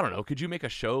I don't know. Could you make a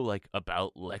show like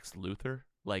about Lex Luthor?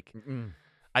 Like,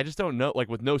 I just don't know. Like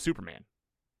with no Superman.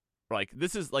 Like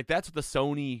this is like that's the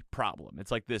Sony problem.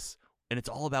 It's like this, and it's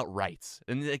all about rights,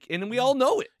 and we all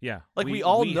know it. Yeah, like we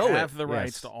all know it. have the Yes.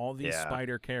 rights to all these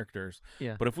Spider characters.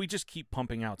 Yeah. But if we just keep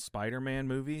pumping out Spider-Man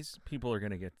movies, people are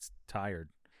gonna get tired.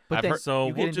 But then So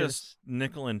you get we'll into just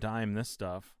nickel and dime this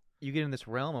stuff. you get in this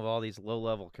realm of all these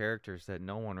low-level characters that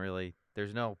no one really.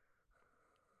 There's no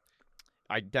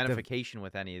identification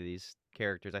with any of these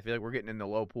characters. I feel like we're getting in the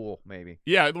low pool, maybe.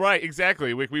 Yeah, right,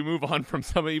 exactly. We move on from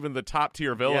some of even the top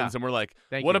tier villains, and we're like,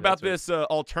 Thank what you, about that's this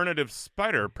alternative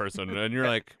spider person? And you're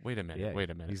like, wait a minute, Yeah, wait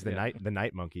a minute. He's the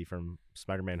night monkey from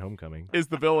Spider-Man: Homecoming. Is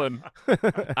the villain?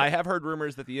 I have heard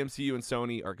rumors that the MCU and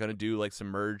Sony are going to do like some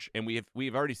merge, and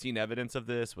we've already seen evidence of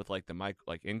this with like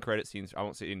in credit scenes. I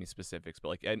won't say any specifics, but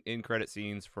like in credit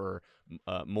scenes for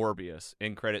Morbius,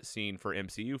 in credit scene for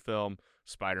MCU film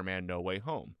Spider-Man: No Way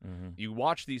Home. Mm-hmm. You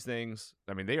watch these things.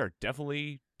 I mean, they are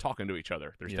definitely talking to each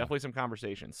other. There's Yeah. definitely some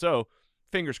conversation. So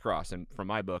fingers crossed, and from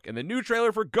my book. And the new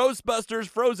trailer for Ghostbusters: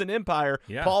 Frozen Empire.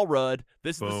 Yeah. Paul Rudd.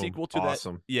 This is the Boom. sequel to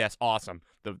Awesome. that. Yes, awesome.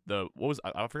 The what was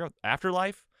I forgot?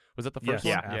 Afterlife. Was that the first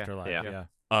Yes, one? Afterlife. Yeah. Yeah.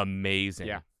 Amazing.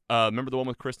 Yeah. Remember the one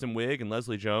with Kristen Wiig and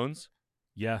Leslie Jones?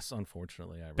 Yes,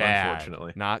 unfortunately, I read. Bad.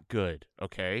 Unfortunately. Not good.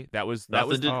 Okay, that was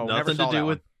Nothing to, never nothing saw to that do one.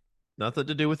 with nothing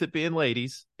to do with it being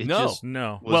ladies. It No. just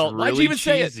No. was well, really why'd you even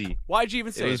say cheesy. it? Why'd you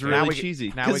even say It was it? Now really we- cheesy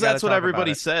now we because gotta that's what talk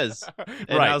everybody about it. says.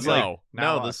 And Right, I was no. like, Now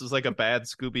no, what? this is like a bad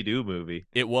Scooby Doo movie.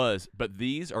 It was, but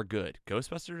these are good.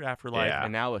 Ghostbusters Afterlife, Yeah.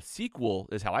 and now a sequel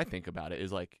is how I think about it.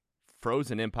 Is like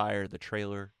Frozen Empire. The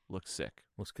trailer looks sick.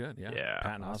 Looks good. Yeah. Yeah,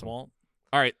 Patton awesome. Oswalt.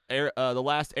 All right, the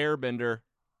Last Airbender.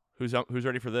 Who's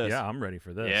ready for this? Yeah, I'm ready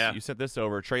for this. Yeah. You sent this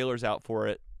over. Trailer's out for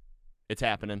it. It's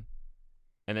happening.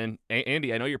 And then,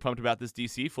 Andy, I know you're pumped about this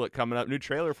DC flick coming up. New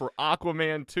trailer for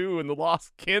Aquaman 2 and the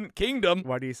Lost Kingdom.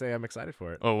 Why do you say I'm excited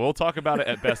for it? Oh, we'll talk about it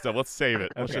at best of. Let's save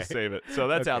it. Let's Okay. just save it. So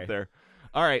that's out Okay. there.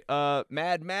 All right,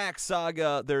 Mad Max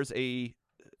saga. There's a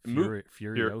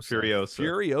Furiosa.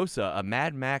 Furiosa. a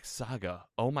Mad Max saga.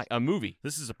 Oh my, a movie.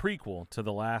 This is a prequel to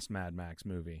the last Mad Max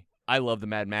movie. I love the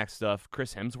Mad Max stuff.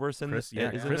 Chris Hemsworth's in Chris, this.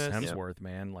 yeah, is in Chris this? Hemsworth,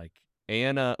 man, like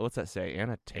Anna, what's that say?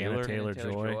 Anna Taylor.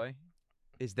 Taylor-Joy.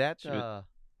 Is that She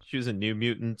She was in New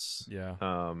Mutants. Yeah.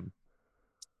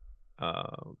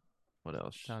 What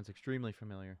else? sounds extremely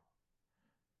familiar?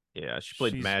 Yeah, she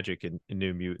played She's- Magic in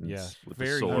New Mutants Yeah, with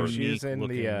very the Oh, sword. unique. she's in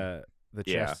looking- the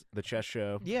Yeah. chess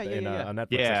show. Yeah, yeah, in, yeah. on Netflix.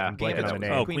 Yeah. I'm blanking Gambit. on the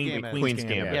name. Oh, Queen's Gambit. Queen's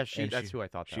Gambit. Yeah, And that's who I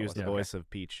thought that She was the Yeah. voice of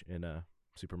Peach in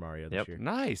Super Mario this Yep. year.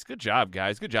 Nice. Good job,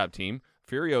 guys. Good job, team.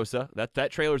 Furiosa.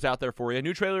 That trailer's out there for you.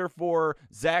 New trailer for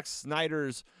Zack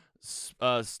Snyder's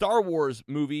Star Wars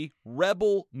movie,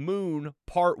 Rebel Moon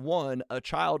Part 1, A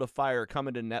Child of Fire,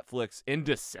 coming to Netflix in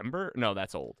December. No,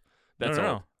 that's old. That's no,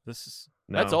 old. no. This is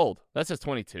That's No. old. That says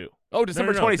 22. Oh,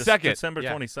 December no, no, no, 22nd. December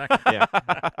Yeah. 22nd. Yeah.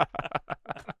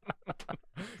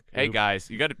 Hey, guys,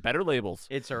 you got better labels.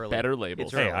 It's early. Better labels.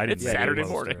 It's early. Hey, I didn't It's say Saturday it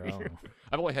was morning. their own.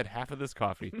 I've only had half of this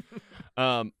coffee.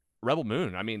 Rebel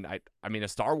Moon. I mean, a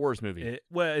Star Wars movie.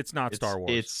 Well, it's not Star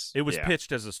Wars. It was yeah.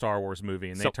 pitched as a Star Wars movie,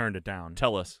 and So- they turned it down.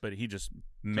 Tell us. But he just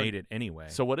made it anyway.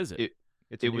 So what is it?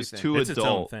 It's a It new was thing. too it's its own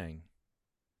adult. thing.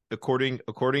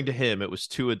 According to him, it was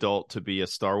too adult to be a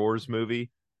Star Wars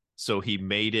movie, so he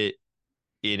made it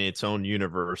in its own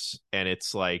universe. And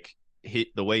it's like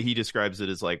the way he describes it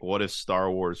is like, what if Star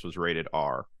Wars was rated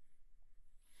R?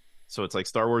 So it's like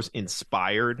Star Wars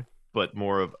inspired, but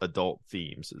more of adult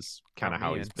themes is kind of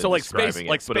how he's been So like describing space- it.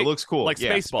 like but it spa- looks cool, like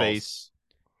yeah, Spaceballs. Space.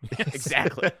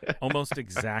 Exactly. Almost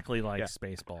exactly like Yeah.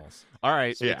 Spaceballs. All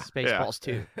right. Yeah. Spaceballs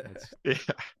too. It's-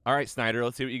 Yeah. All right, Snyder,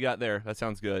 let's see what you got there. That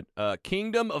sounds good.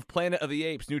 Kingdom of Planet of the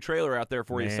Apes, new trailer out there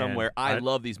for you Man, somewhere. I I-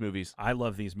 love these movies. I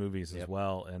love these movies as Yep.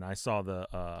 well, and I saw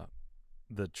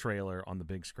the trailer on the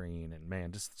big screen, and man,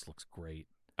 this looks great.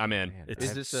 I'm in. Man, It's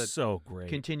Is this a so great.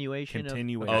 continuation.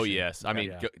 Continuation. Oh, yes. I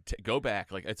mean, Yeah. go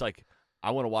back. Like, it's like,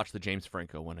 I want to watch the James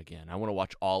Franco one again. I want to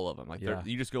watch all of them. Like, Yeah.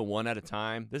 you just go one at a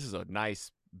time. This is a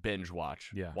nice binge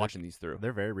watch. Yeah. Watching these through.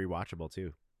 They're very rewatchable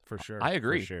too. For sure. I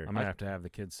agree. For sure. I'm gonna have to have the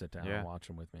kids sit down Yeah. and watch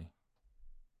them with me.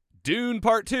 Dune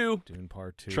Part 2. Dune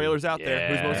Part 2. Trailers out there.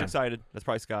 Who's most Yeah. excited? That's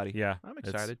probably Scotty. Yeah, I'm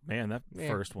it's- excited. Man, that Yeah.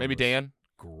 first one. Maybe was Dan.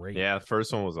 Great. Yeah, the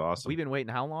first one was awesome. We've been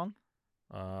waiting how long?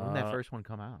 When did that Uh, first one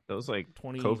come out? That was like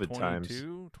 2022, COVID times.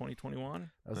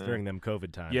 2021. That was Yeah. during them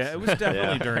COVID times. Yeah, it was definitely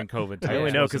Yeah. during COVID times. I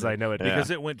only know wasn't because it? I know it Yeah. because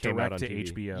it went Came out direct on to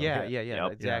TV. HBO. Yeah,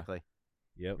 Yep. exactly.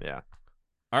 Yep. Yeah.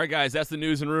 All right, guys, that's the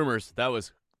news and rumors. That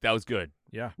was good.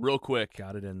 Yeah, Real quick.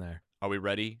 got it in there. Are we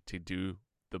ready to do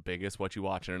the biggest what you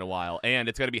watching in a while, and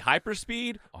it's going to be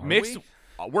hyperspeed Are mixed.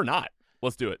 we? We're not.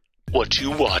 Let's do it. What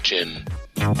you watching?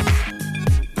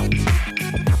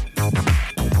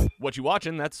 What you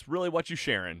watching? That's really what you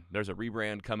sharing. There's a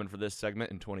rebrand coming for this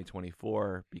segment in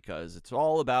 2024 because it's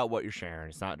all about what you're sharing.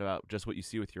 It's not about just what you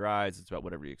see with your eyes. It's about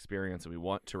whatever you experience, and we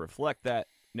want to reflect that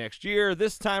next year.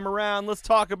 This time around, let's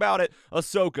talk about it.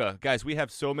 Ahsoka. Guys, we have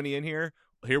so many in here.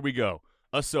 Here we go.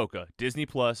 Ahsoka, Disney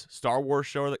Plus, Star Wars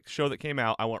show that came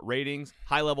out. I want ratings,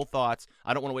 high-level thoughts.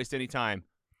 I don't want to waste any time.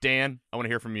 Dan, I want to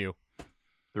hear from you.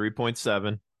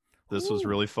 3.7. This was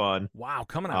really fun. Wow,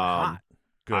 coming out hot.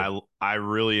 Good. I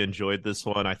really enjoyed this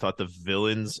one. I thought the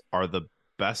villains are the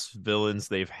best villains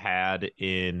they've had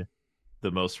in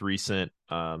the most recent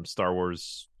Star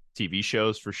Wars TV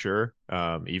shows for sure.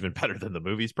 Even better than the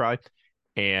movies, probably.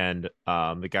 And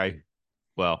the guy,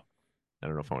 well, I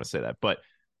don't know if I want to say that, but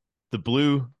the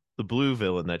blue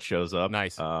villain that shows up,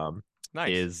 Nice. Nice.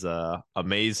 is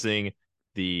amazing.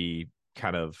 The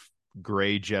kind of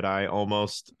gray Jedi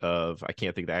almost of, I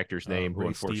can't think of the actor's name, who Ray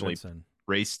unfortunately Stevenson.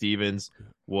 Ray Stevens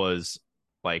was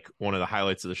like one of the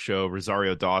highlights of the show.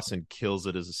 Rosario Dawson kills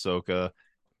it as Ahsoka.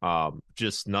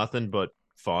 Just nothing but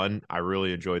fun. I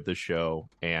really enjoyed this show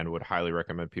and would highly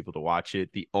recommend people to watch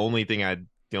it. The only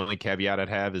caveat I'd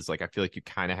have is like I feel like you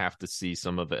kind of have to see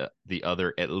some of the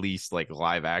other at least like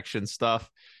live action stuff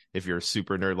if you're a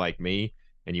super nerd like me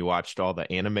and you watched all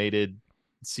the animated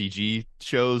CG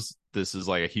shows. This is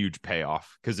like a huge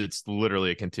payoff because it's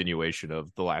literally a continuation of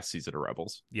the last season of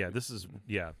Rebels. Yeah, this is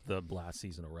the last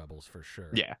season of Rebels for sure.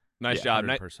 Yeah. Nice job.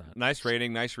 100%. Nice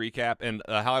rating, nice recap. And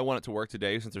how I want it to work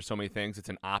today, since there's so many things, it's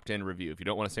an opt-in review. If you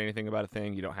don't want to say anything about a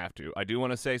thing, you don't have to. I do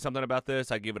want to say something about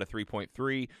this. I give it a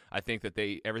 3.3. I think that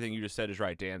everything you just said is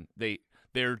right, Dan.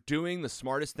 They're doing the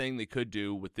smartest thing they could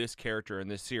do with this character in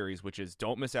this series, which is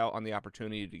don't miss out on the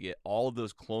opportunity to get all of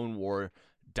those Clone War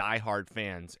diehard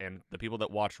fans and the people that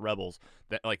watch Rebels,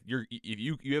 that like you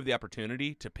have the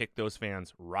opportunity to pick those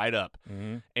fans right up.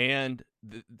 Mm-hmm. And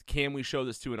can we show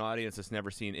this to an audience that's never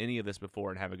seen any of this before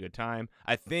and have a good time?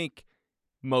 I think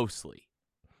mostly.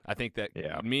 I think that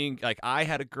I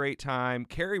had a great time.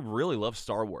 Carrie really loves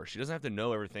Star Wars. She doesn't have to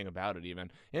know everything about it even.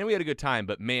 And we had a good time,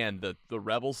 but man, the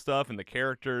Rebel stuff and the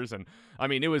characters, and I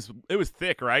mean it was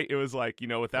thick, right? It was like,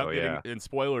 without getting in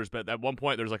spoilers, but at one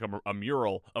point there's like a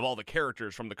mural of all the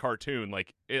characters from the cartoon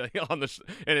like on the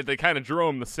and they kind of drew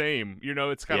them the same.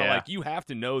 It's kind of like you have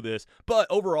to know this. But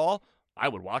overall, I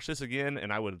would watch this again,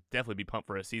 and I would definitely be pumped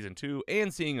for a season 2.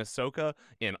 And seeing Ahsoka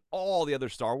and all the other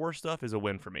Star Wars stuff is a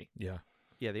win for me. Yeah.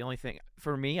 Yeah, the only thing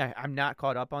for me, I'm not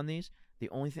caught up on these. The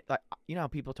only thing, like, how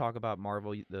people talk about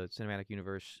Marvel, the cinematic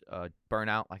universe,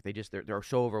 burnout, like they're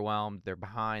so overwhelmed, they're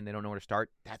behind, they don't know where to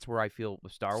start. That's where I feel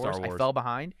with Star Wars. I fell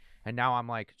behind, and now I'm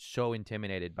like so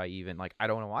intimidated by even like I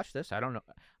don't want to watch this. I don't know.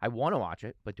 I want to watch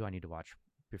it, but do I need to watch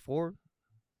before?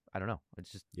 I don't know.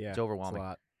 It's just it's overwhelming. It's a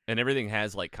lot. And everything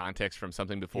has like context from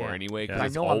something before anyway, because Yeah.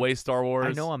 it's always Star Wars.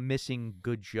 I know I'm missing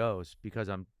good shows because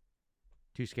I'm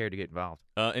too scared to get involved.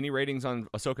 Any ratings on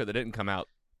Ahsoka that didn't come out?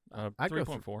 I'd go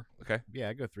 3.4. Okay, Yeah,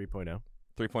 I go 3.0.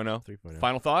 3.0. 3.0.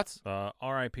 Final thoughts?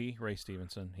 R.I.P. Ray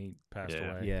Stevenson. He passed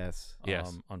away. Yes.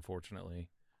 Yes. Unfortunately.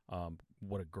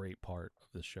 What a great part of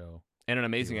the show. And an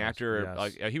amazing He was, actor.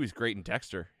 yes. He was great in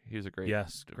Dexter. He was a great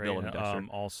Great. villain in Dexter.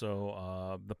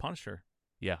 Also, the Punisher.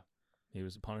 Yeah. He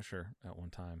was a Punisher at one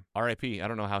time. R.I.P. I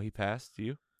don't know how he passed. Do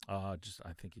you? I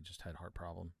think he just had heart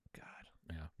problem.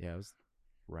 God. Yeah, it was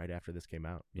right after this came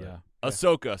out. but- Yeah.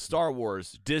 Ahsoka, Star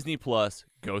Wars, Disney Plus.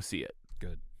 Go see it.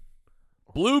 Good.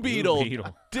 Blue Beetle.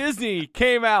 Beetle. Disney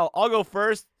came out. I'll go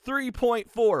first.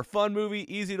 3.4. Fun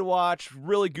movie, easy to watch,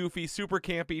 really goofy, super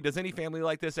campy. Does any family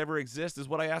like this ever exist is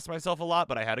what I ask myself a lot,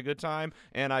 but I had a good time,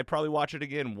 and I'd probably watch it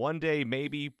again one day,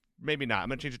 maybe not. I'm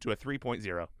going to change it to a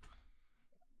 3.0.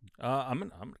 I'm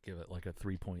gonna give it like a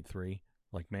 3.3.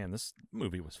 Like, man, this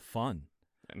movie was fun.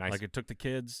 Nice. Like, it took the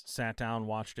kids, sat down,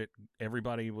 watched it.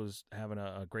 Everybody was having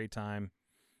a great time.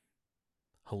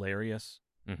 Hilarious.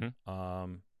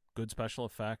 Mm-hmm. Good special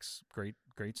effects. Great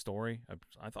story.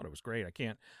 I thought it was great.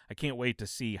 I can't wait to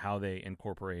see how they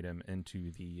incorporate him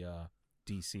into the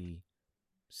DC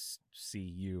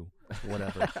CU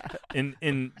whatever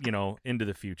into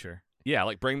the future. Yeah,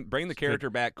 like bring the character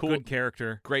back. Cool. Good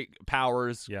character. Great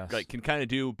powers. Yes. Like can kind of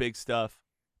do big stuff.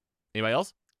 Anybody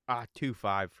else?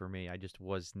 2.5 for me. I just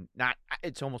was not.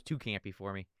 It's almost too campy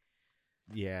for me.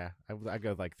 Yeah, I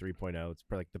go like 3.0. It's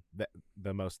probably like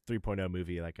the most 3.0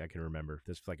 movie like I can remember.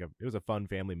 This it was a fun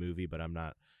family movie, but I'm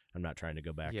not trying to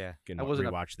go back Yeah, and I wasn't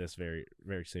rewatch this very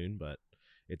very soon. But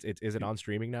Is it on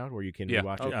streaming now where you can Yeah.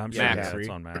 rewatch Oh, it? I'm sure Max. it's It's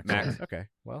on Max. Max. Okay.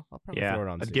 Well, I'll probably Yeah, throw it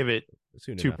on. I'd give it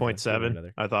soon enough, then. Give it 2.7.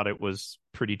 another. I thought it was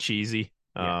pretty cheesy.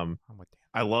 Yeah, I'm with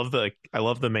Dan. I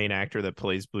love the main actor that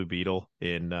plays Blue Beetle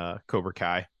in Cobra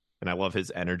Kai, and I love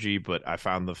his energy. But I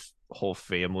found the whole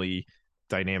family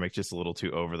dynamic just a little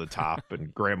too over the top.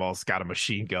 And Grandma's got a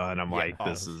machine gun. I'm like,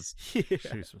 this is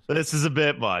a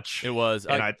bit much. It was.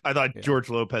 And I thought yeah. George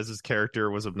Lopez's character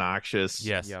was obnoxious.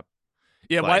 Yes. Yep.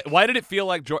 Yeah. Like- why did it feel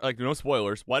like no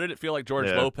spoilers? Why did it feel like George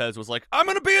Yeah. Lopez was like, I'm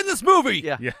gonna be in this movie?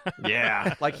 Yeah.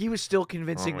 Yeah. Like he was still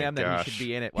convincing Oh my them that he gosh. should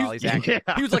be in it while he's acting.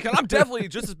 Yeah. He was like, I'm definitely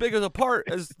just as big as a part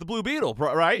as the Blue Beetle,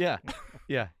 right? Yeah.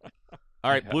 Yeah.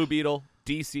 All right, Blue Beetle,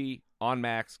 DC on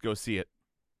Max. Go see it.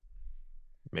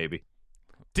 Maybe.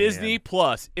 Disney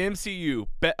Plus, MCU.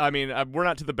 We're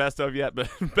not to the best of yet, but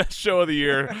best show of the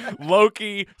year.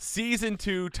 Loki, season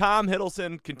 2. Tom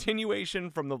Hiddleston,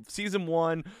 continuation from the season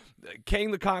 1.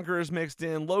 Kang the Conqueror's mixed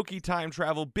in. Loki time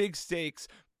travel. Big stakes.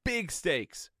 Big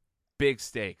stakes. Big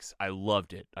stakes. I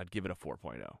loved it. I'd give it a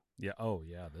 4.0. Yeah. Oh,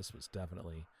 yeah. This was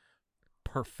definitely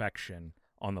perfection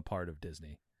on the part of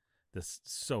Disney. This is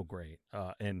so great.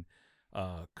 And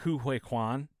Ku Hui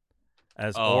Kwan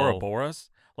as Oh. Ouroboros.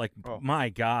 Like, Oh. my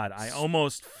God, I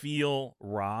almost feel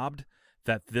robbed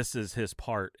that this is his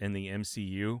part in the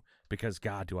MCU because,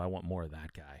 God, do I want more of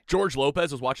that guy. George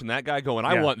Lopez was watching that guy going,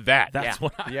 I Yeah. want that. That's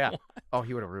what I Yeah. want. Oh,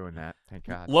 he would have ruined that. Thank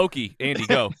God. Loki, Andy,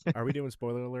 go. Are we doing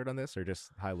spoiler alert on this or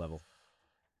just high level?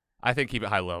 I think keep it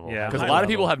high level. Yeah, because a high lot of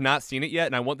people level. have not seen it yet,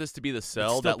 and I want this to be the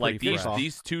sell still that like pretty these fresh.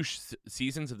 these two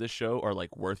seasons of this show are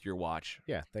like worth your watch.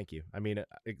 Yeah, thank you. I mean,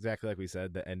 exactly like we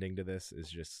said, the ending to this is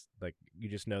just like you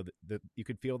just know that you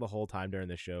could feel the whole time during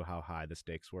the show how high the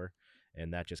stakes were,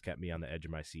 and that just kept me on the edge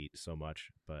of my seat so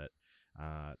much. But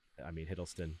I mean,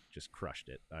 Hiddleston just crushed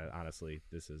it. Honestly,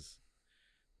 this is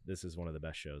one of the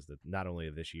best shows that not only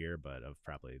of this year but of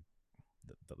probably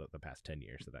the past 10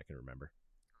 years that I can remember.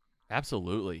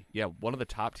 Absolutely, yeah, one of the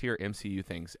top tier MCU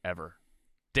things ever.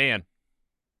 Dan,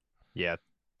 Yeah,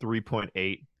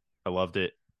 3.8. I loved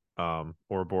it.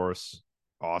 Ouroboros,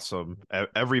 awesome.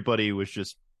 Everybody was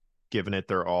just giving it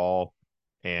their all,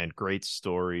 and great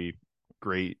story,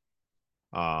 great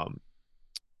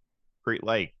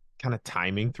like kind of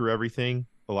timing through everything.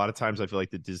 A lot of times I feel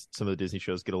like some of the Disney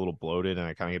shows get a little bloated, and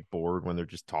I kind of get bored when they're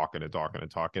just talking and talking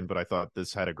and talking. But I thought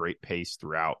this had a great pace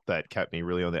throughout that kept me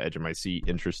really on the edge of my seat,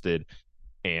 interested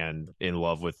and in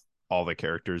love with all the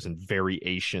characters and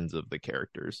variations of the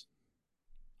characters.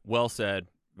 well said,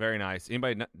 very nice. Did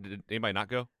anybody not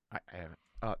go? I haven't.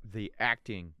 The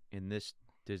acting in this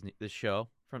show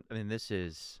this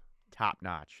is top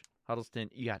notch. Huddleston,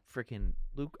 you got freaking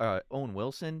Owen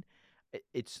Wilson.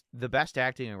 It's the best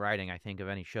acting and writing I think of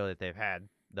any show that they've had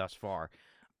thus far.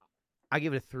 I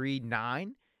give it a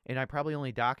 3.9, and I probably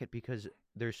only dock it because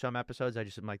there's some episodes I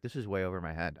just am like, this is way over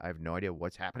my head. I have no idea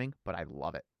what's happening, but I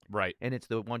love it. Right. And it's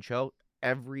the one show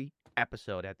every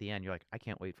episode at the end you're like, I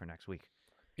can't wait for next week.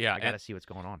 Yeah, I got to see what's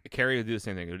going on. Carrie would do the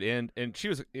same thing. And she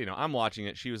was, I'm watching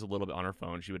it. She was a little bit on her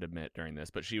phone, she would admit during this,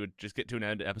 but she would just get to an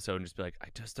end episode and just be like, I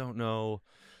just don't know,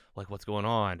 like, what's going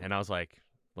on. And I was like,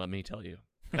 let me tell you.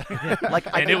 Like,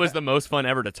 It was the most fun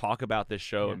ever to talk about this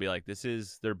show Yeah. and be like,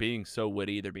 they're being so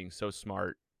witty, they're being so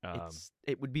smart.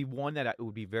 It would be one that it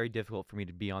would be very difficult for me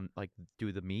to be on, like,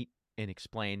 do the meet and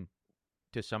explain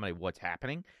to somebody what's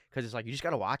happening, because it's like you just got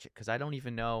to watch it, because I don't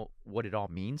even know what it all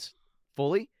means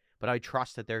fully, but I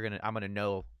trust that I'm gonna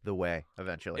know the way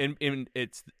eventually. And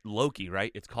it's Loki,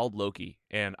 right? It's called Loki,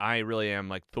 and I really am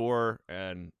like Thor,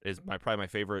 and is probably my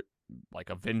favorite like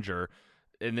Avenger,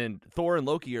 and then Thor and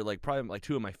Loki are like probably like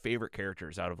two of my favorite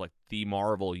characters out of like the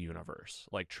Marvel universe.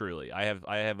 Like truly, I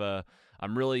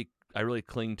really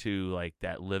cling to like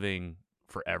that living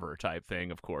forever type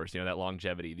thing. Of course, that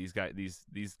longevity.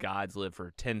 These gods live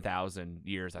for 10,000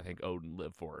 years. I think Odin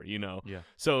lived for. Yeah.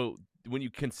 So when you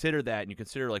consider that, and you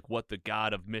consider like what the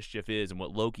god of mischief is and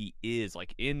what Loki is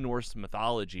like in Norse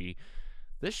mythology,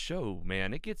 this show,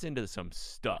 man, it gets into some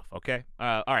stuff. Okay.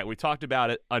 All right, we talked about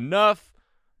it enough.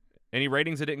 Any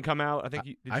ratings that didn't come out? I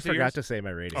think I forgot to say my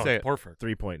rating. Say it. Perfect.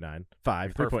 3.95.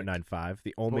 Perfect. 3.95.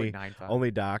 The only 0.95.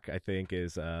 only dock I think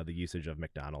is the usage of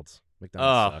McDonald's. Oh,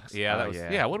 McDonald's sucks. yeah, that Oh, was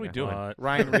yeah. What are we Yeah. doing?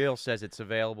 Ryan Reel says it's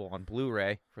available on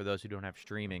Blu-ray for those who don't have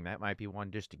streaming. That might be one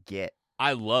just to get.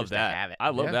 I love Just to that. have it. I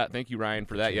love Yeah. that. Thank you, Ryan,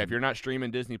 for that. Yeah, if Appreciate you're not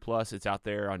streaming Disney Plus, it's out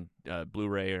there on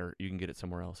Blu-ray, or you can get it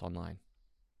somewhere else online.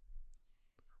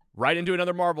 Right into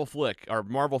another Marvel flick, or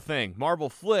Marvel thing. Marvel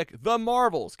flick, The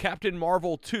Marvels, Captain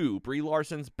Marvel 2, Brie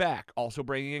Larson's back, also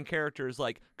bringing in characters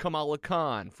like Kamala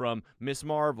Khan from Miss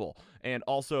Marvel, and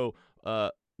also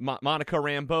Monica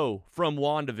Rambeau from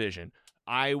WandaVision.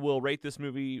 I will rate this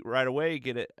movie right away,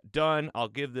 get it done. I'll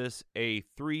give this a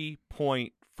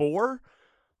 3.4.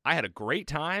 I had a great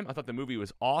time. I thought the movie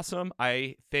was awesome.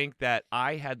 I think that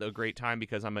I had a great time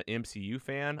because I'm an MCU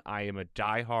fan. I am a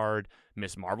diehard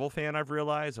Ms. Marvel fan, I've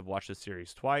realized. I've watched this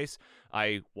series twice.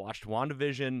 I watched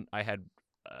WandaVision. I had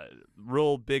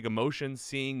real big emotions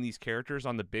seeing these characters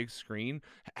on the big screen,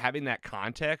 having that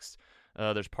context.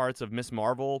 There's parts of Ms.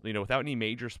 Marvel, without any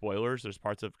major spoilers, there's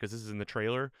parts of, because this is in the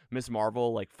trailer, Ms.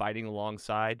 Marvel, like, fighting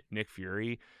alongside Nick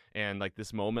Fury. And, like,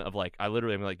 this moment of, like, I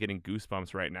literally am, like, getting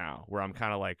goosebumps right now where I'm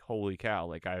kind of like, holy cow.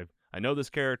 Like, I know this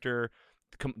character.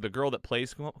 The girl that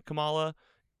plays Kamala,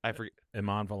 I forget.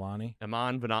 Iman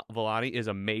Vellani is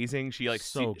amazing. She, like,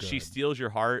 So she good. steals your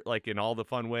heart, like, in all the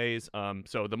fun ways.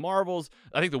 So the Marvels,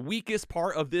 I think the weakest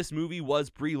part of this movie was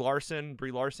Brie Larson.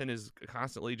 Brie Larson is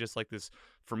constantly just, like, this,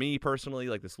 for me personally,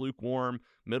 like, this lukewarm,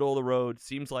 middle of the road.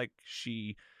 Seems like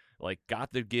she, like,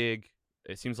 got the gig.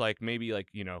 It seems like maybe, like,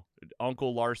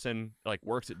 Uncle Larson, like,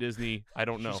 works at Disney. I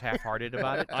don't know. She's half-hearted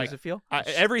about it. Does it feel?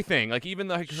 Everything, like, even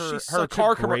like her She's such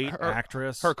car a great her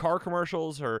actress. her car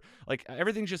commercials, her, like,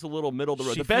 everything's just a little middle of the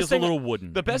road. She The best feels thing, a little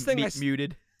wooden. the best thing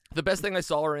Muted. the best thing I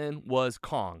saw her in was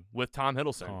Kong with Tom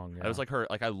Hiddleston. Kong, I was yeah. like her,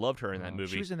 like, I loved her in that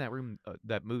movie. She was in that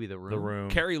movie, The Room. The Room.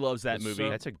 Carrie loves that It's movie.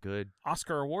 That's a good.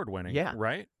 Oscar award winning. Yeah.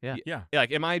 Right? Yeah. Yeah.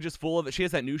 Like, am I just full of it? She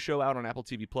has that new show out on Apple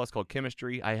TV Plus called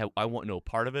Chemistry. I want no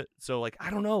part of it. So, like, I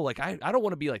don't know. Like, I don't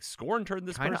want to be like scorn toward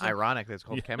this Kind of person. ironic that it's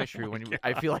called Yeah. chemistry when Yeah.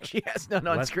 I feel like she has none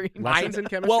on Less- screen. lessons in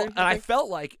chemistry. Well, you and I think? felt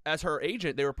like as her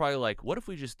agent, they were probably like, "What if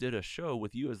we just did a show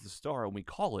with you as the star and we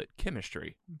call it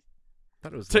Chemistry?"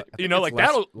 Thought it was To, I think it's like,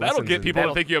 that'll lessons get in- people to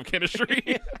that'll- think you have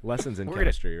chemistry. lessons in We're gonna-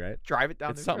 chemistry, right? Drive it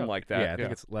down. It's the something road. like that. Yeah, I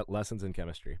think it's lessons in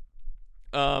chemistry.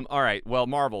 All right. Well,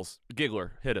 Marvels,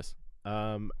 Giggler, hit us.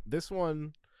 This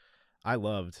one I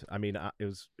loved. I mean, it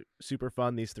was super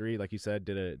fun. These three, like you said,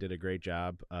 did a great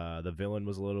job. The villain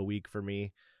was a little weak for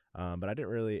me, but I didn't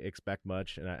really expect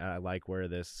much, and I like where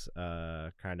this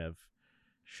kind of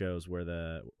shows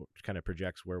kind of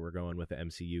projects where we're going with the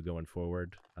MCU going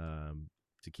forward.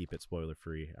 To keep it spoiler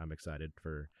free, I'm excited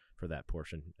for that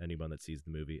portion. Anyone that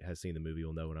has seen the movie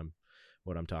will know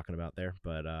what I'm talking about there.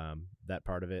 But that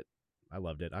part of it, I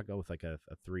loved it. I'll go with like a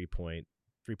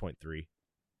 3.3.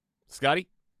 Scotty?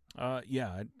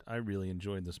 Yeah, I really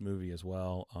enjoyed this movie as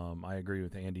well. I agree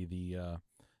with Andy. The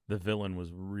villain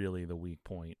was really the weak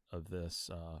point of this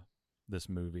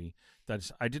movie.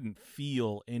 I didn't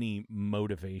feel any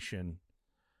motivation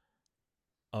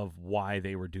of why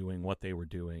they were doing what they were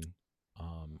doing.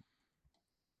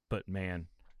 But man,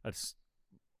 that's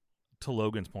to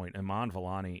Logan's point. Iman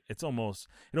Vellani, it almost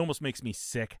makes me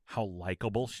sick how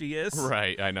likable she is.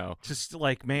 Right, I know. Just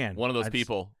like, man, One of those I just-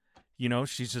 people.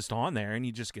 she's just on there and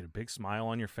you just get a big smile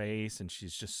on your face, and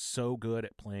she's just so good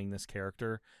at playing this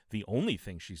character. The only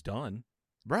thing she's done,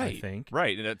 Right. I think.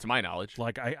 Right, to my knowledge.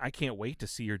 Like, I can't wait to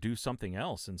see her do something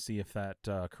else and see if that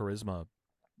charisma,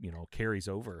 carries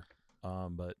over.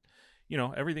 But,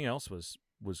 everything else was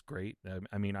great.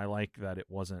 I mean, I like that it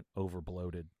wasn't over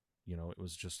bloated. It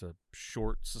was just a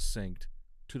short, succinct,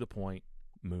 to the point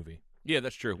movie. Yeah,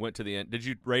 that's true. Went to the end. Did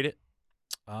you rate it?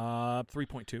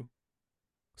 3.2.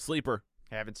 Sleeper.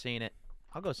 Haven't seen it.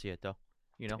 I'll go see it though.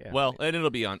 Yeah. Well, and it'll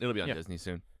be on Yeah. Disney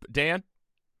soon. Dan?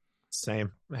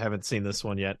 Same. I haven't seen this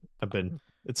one yet.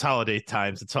 It's holiday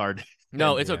times. It's hard.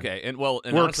 No, And, it's yeah. okay. And work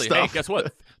Honestly, hey, stuff. guess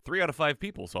what? 3 out of 5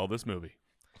 people saw this movie.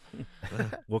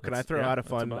 Well, can I That's- throw yeah, out a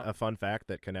that's fun fact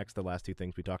that connects the last two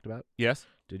things we talked about? Yes.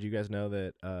 Did you guys know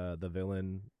that the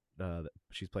villain,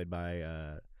 she's played by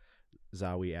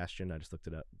Zawe Ashton? I just looked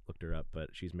her up, but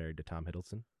she's married to Tom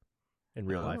Hiddleston in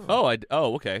real life. Oh,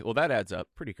 okay. Well, that adds up.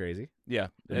 Pretty crazy. Yeah.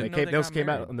 And didn't know they those got came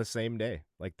out married. on the same day.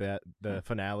 Like the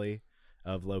finale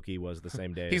of Loki was the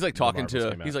same day. He's like the talking Marvels to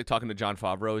came out. John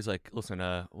Favreau. He's like, "Listen,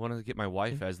 I want to get my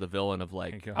wife as the villain of,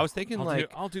 like." There you go. I was thinking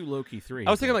I'll do Loki 3. I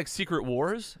was thinking like Secret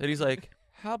Wars, and he's like,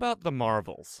 "How about the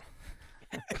Marvels?"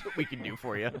 That's what we can do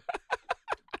for you.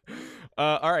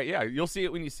 All right, yeah, you'll see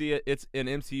it when you see it. It's an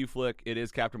MCU flick. It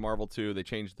is Captain Marvel 2. They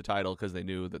changed the title because they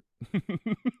knew that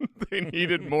they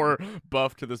needed more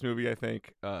buff to this movie, I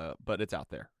think. But it's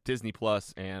out there, Disney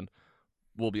Plus, and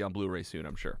will be on Blu-ray soon,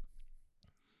 I'm sure.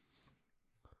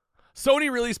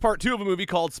 Sony released part 2 of a movie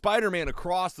called Spider-Man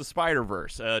Across the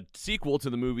Spider-Verse, a sequel to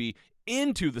the movie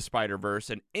Into the Spider-Verse,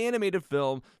 an animated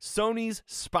film, Sony's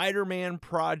Spider-Man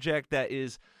project that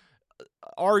is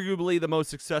arguably the most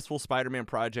successful Spider-Man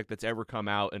project that's ever come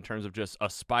out in terms of just a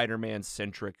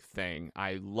Spider-Man-centric thing.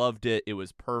 I loved it. It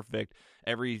was perfect.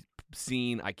 Every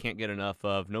scene I can't get enough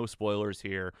of. No spoilers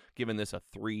here. Giving this a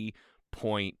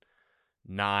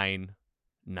 3.99.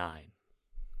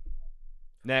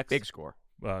 Next. Big score.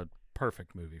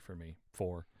 perfect movie for me.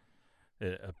 4,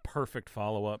 a perfect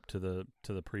follow up to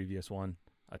the previous one.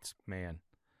 That's man.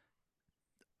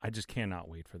 I just cannot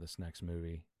wait for this next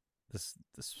movie. This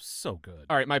was so good.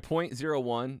 All right, my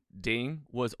 .01 ding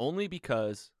was only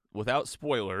because, without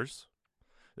spoilers,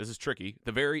 this is tricky.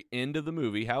 The very end of the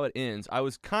movie, how it ends, I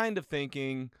was kind of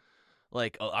thinking,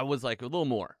 like, I was like a little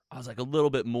more. I was like a little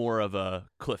bit more of a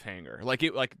cliffhanger. Like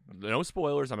no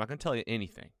spoilers. I'm not going to tell you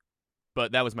anything,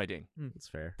 but that was my ding. That's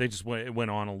fair. They just it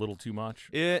went on a little too much.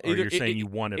 Or Either, you're saying you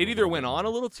wanted it a either little went bit on a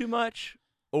more. little too much,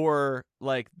 or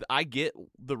like I get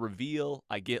the reveal.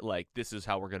 I get like this is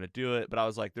how we're gonna do it, but I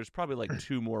was like, there's probably like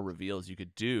 2 more reveals you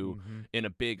could do in a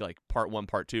big like part 1,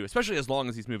 part 2, especially as long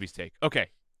as these movies take. Okay,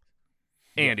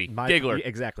 Andy Giggler.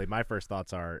 Exactly. My first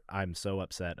thoughts are I'm so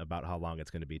upset about how long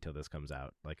it's going to be till this comes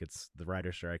out. Like it's the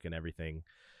writer's strike and everything.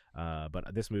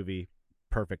 But this movie,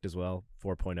 perfect as well.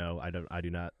 4.0. I do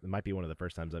not. It might be one of the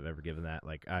first times I've ever given that.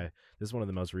 Like this is one of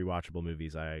the most rewatchable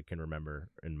movies I can remember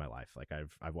in my life. Like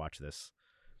I've watched this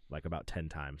like about 10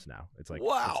 times now. It's like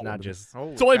Wow. It's not just.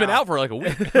 It's only been out for like a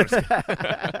week.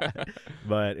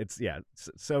 But it's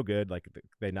so good. Like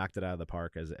they knocked it out of the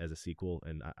park as a sequel,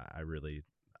 and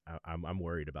I'm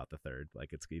worried about the third.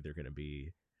 Like it's either going to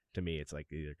be, to me, it's like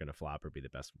either going to flop or be the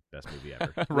best movie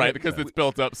ever. Right, because it's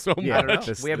built up so Yeah, I don't know.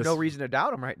 much. we have no reason to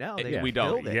doubt them right now. They we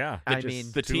don't. killed it. Yeah. I It just-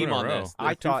 mean, The 2 team in a on row. this. I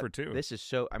They're 2 thought for 2. this is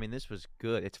so. I mean, this was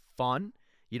good. It's fun.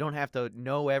 You don't have to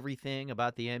know everything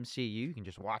about the MCU. You can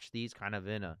just watch these kind of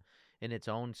in its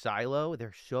own silo.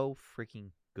 They're so freaking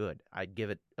good. I'd give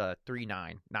it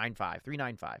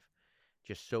 3.95.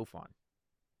 Just so fun.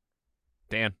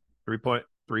 Dan.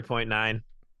 3.9.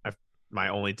 My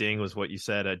only ding was what you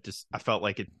said. I felt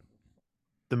like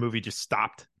the movie just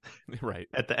stopped Right.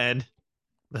 at the end.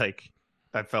 Like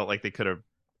I felt like they could have,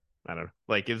 I don't know,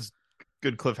 like it was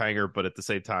good cliffhanger, but at the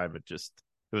same time it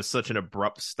was such an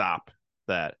abrupt stop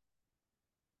that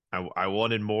I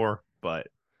wanted more, but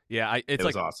Yeah, it's it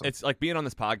was like awesome. It's like being on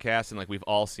this podcast and like we've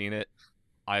all seen it.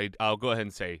 I'll go ahead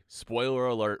and say spoiler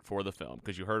alert for the film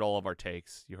because you heard all of our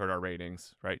takes, you heard our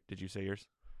ratings, right? Did you say yours?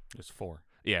 It's 4.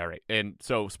 Yeah, right. And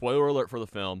so spoiler alert for the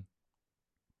film.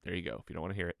 There you go. If you don't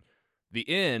want to hear it, the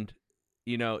end.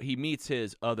 He meets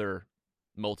his other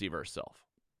multiverse self,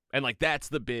 and like that's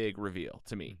the big reveal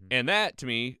to me. And that to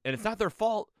me, and it's not their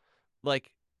fault.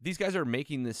 Like these guys are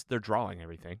making this, they're drawing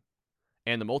everything.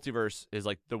 And the multiverse is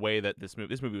like the way that this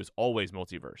movie was always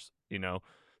multiverse,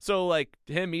 So like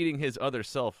him meeting his other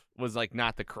self was like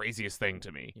not the craziest thing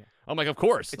to me. Yeah. I'm like, of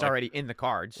course. It's like, already in the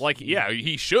cards. like, yeah,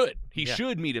 he should. He Yeah.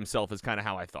 should meet himself is kind of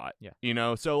how I thought.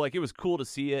 Yeah. So like it was cool to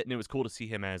see it, and it was cool to see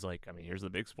him as like, I mean, here's the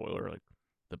big spoiler, like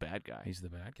the bad guy. He's the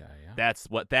bad guy, yeah.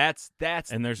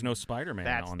 That's And there's no Spider-Man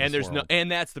That's- on and this there's world.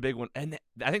 and that's the big one. And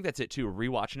I think that's it too.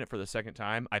 Rewatching it for the second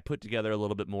time, I put together a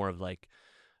little bit more of like,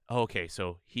 okay,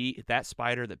 so that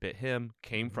spider that bit him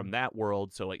came from that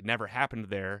world, so like never happened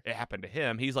there. It happened to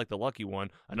him. He's like the lucky one.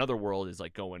 Another world is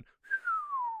like going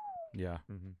Yeah,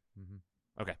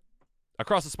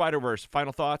 across the Spider-Verse.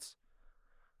 Final thoughts?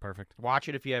 perfect. Watch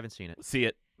it if you haven't seen it. See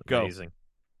it. Go. Amazing.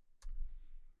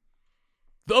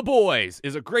 The Boys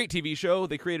is a great TV show.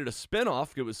 They created a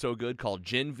spinoff. It was so good called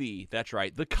Gen V. That's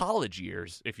right. The college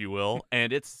years, if you will.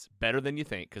 And it's better than you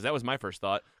think because that was my first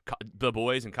thought. The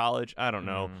Boys in college. I don't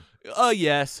know.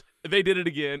 Yes. They did it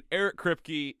again. Eric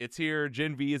Kripke. It's here.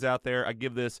 Gen V is out there. I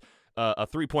give this a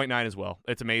 3.9 as well.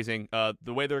 It's amazing. The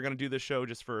way they're going to do this show,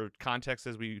 just for context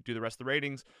as we do the rest of the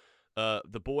ratings,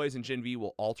 The Boys and Gen V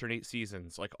will alternate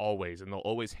seasons like always, and they'll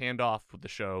always hand off with the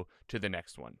show to the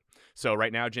next one. So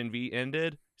right now Gen V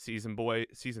ended, season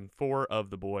 4 of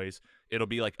The Boys. It'll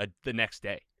be like the next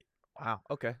day. Wow.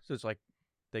 Okay. So it's like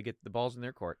they get the balls in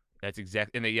their court. That's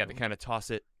exact, and they kind of toss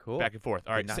it Cool. back and forth.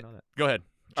 All right, Did not know that. go ahead.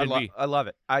 Gen V. I love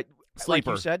it.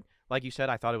 Sleeper. Like you said,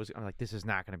 I thought it was. I'm like, this is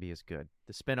not going to be as good.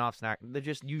 The spinoffs they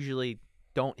just usually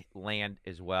don't land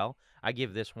as well. I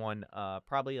give this one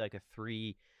probably like a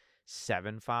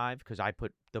 3.75 because I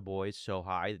put The Boys so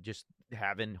high. Just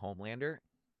having Homelander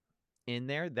in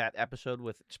there, that episode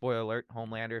with spoiler alert,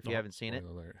 Homelander. If you haven't seen it,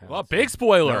 Spoiler alert, Well, haven't big seen it.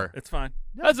 spoiler. No, it's fine.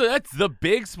 That's the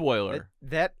big spoiler.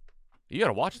 that You got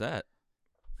to watch that.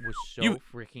 was so You-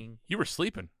 freaking. You were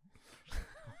sleeping.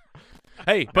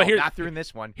 Hey, but No, here, not through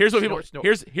this one. here's what Snort, people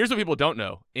snort. here's what people don't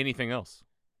know. Anything else?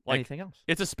 Like Anything else.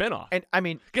 it's a spinoff. And I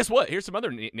mean, Guess what? Here's some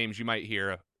other names you might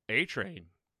hear. A-Train.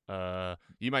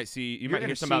 You might hear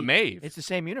gonna some about see- Maeve. it's the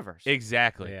same universe.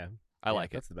 Exactly. Yeah. I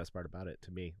like it. That's the best part about it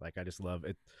to me. Like I just love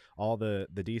it. All the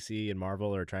DC and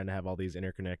Marvel are trying to have all these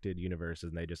interconnected universes,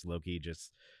 and they just low-key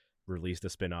just released a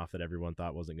spin-off that everyone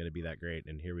thought wasn't going to be that great,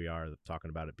 and here we are talking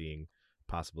about it being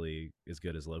possibly as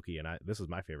good as Loki, and this was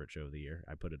my favorite show of the year.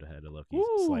 I put it ahead of Loki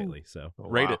Ooh. slightly, so Oh,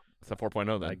 Rate wow. it. It's a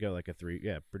 4.0 then. I go like a 3.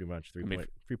 Yeah, pretty much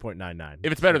 3.99.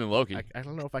 If it's better than Loki. I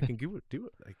don't know if I can do it.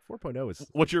 Like 4.0 is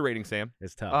What's your rating, Sam?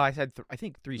 it's tough. I said I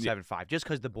think 375, just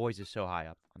because The Boys is so high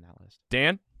up on that list.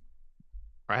 Dan?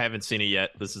 I haven't seen it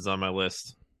yet. This is on my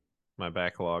list, my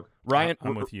backlog. Ryan?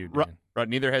 I'm with you, Ru- Dan.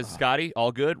 neither has Scotty.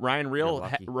 All good. Ryan Real.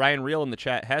 lucky. Ryan Real in the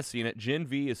chat has seen it. Gen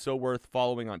V is so worth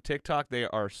following on TikTok. They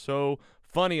are so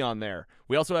funny on there.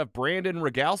 We also have Brandon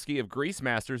Rogalski of Grease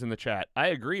Masters in the chat. I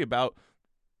agree about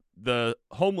the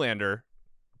Homelander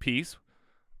piece.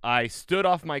 I stood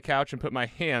off my couch and put my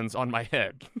hands on my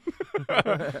head.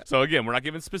 So again, we're not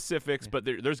giving specifics, but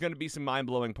there's going to be some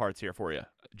mind-blowing parts here for you.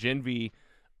 Gen V,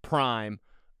 Prime,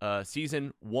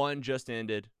 season 1 just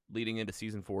ended, leading into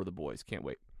season 4 of The Boys. Can't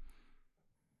wait.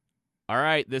 All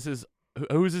right, this is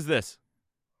whose is this?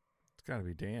 It's got to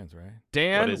be Dan's, right?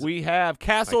 Dan, What is it? we have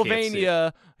can't see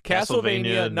Castlevania,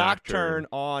 Castlevania Nocturne Nocturne.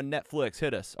 on Netflix.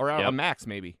 Hit us. Or on Yep. Max,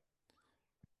 maybe.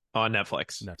 On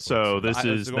Netflix. Netflix. So this I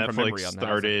was is going from memory Netflix on that.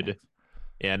 I was like, started. Max.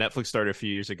 Yeah, Netflix started a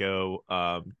few years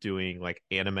ago, doing like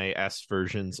anime-esque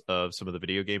versions of some of the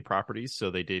video game properties.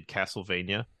 So they did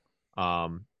Castlevania,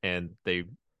 and they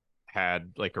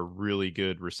had like a really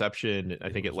good reception. I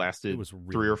think it lasted was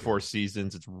really 3 or 4 good.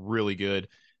 seasons. It's really good.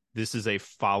 This is a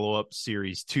follow-up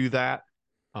series to that.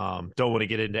 Don't want to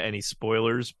get into any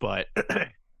spoilers, but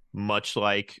much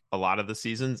like a lot of the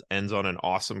seasons, ends on an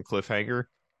awesome cliffhanger.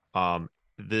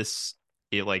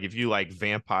 If you like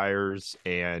vampires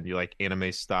and you like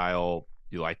anime style,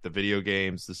 you like the video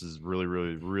games, this is really,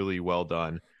 really, really well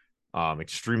done.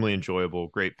 Extremely enjoyable,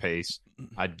 great pace.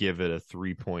 I'd give it a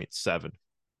 3.7.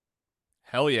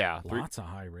 Hell yeah. Lots of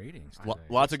high ratings. Today.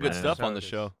 Lots of good Yeah. stuff So on the it is.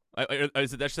 show.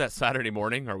 Is it that's that Saturday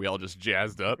morning? Are we all just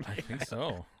jazzed up? I think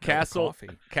so. Castle- Coffee.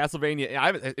 Castlevania. I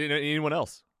haven't. Anyone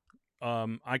else?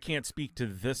 I can't speak to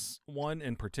this one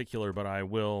in particular, but I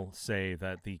will say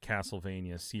that the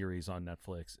Castlevania series on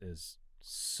Netflix is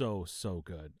so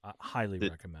good. I highly The-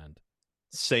 recommend.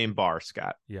 Same bar,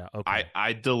 Scott. Yeah. Okay.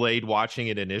 I delayed watching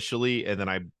it initially, and then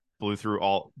I blew through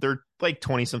all. They're like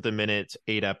 20-something minutes,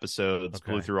 8 episodes.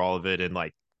 Okay. Blew through all of it in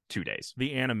like 2 days.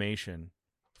 The animation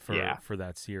Yeah. for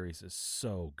that series is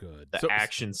so good. The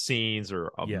action scenes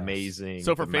are Yes. amazing.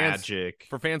 So for the fans- magic.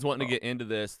 For fans wanting to get into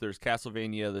this, there's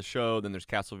Castlevania the show, then there's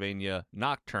Castlevania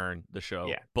Nocturne the show.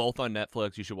 Yeah. Both on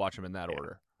Netflix. You should watch them in that Yeah.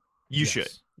 order. You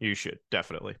Yes. should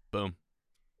definitely. Boom.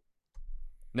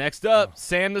 Next up, Oh.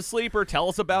 Sam the Sleeper. Tell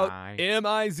us about My-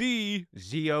 MIZ.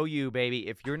 ZOU, baby.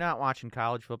 If you're not watching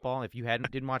college football, if you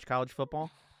didn't watch college football,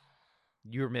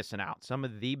 you're missing out. Some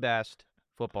of the best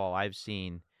football I've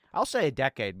seen. I'll say a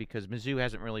decade because Mizzou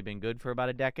hasn't really been good for about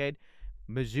a decade.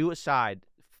 Mizzou aside,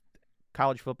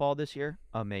 college football this year,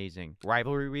 amazing.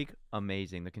 Rivalry week,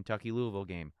 amazing. The Kentucky-Louisville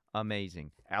game,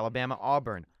 amazing.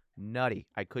 Alabama-Auburn, nutty.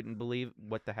 I couldn't believe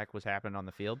what the heck was happening on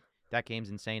the field. That game's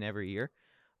insane every year.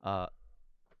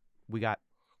 We got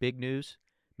big news.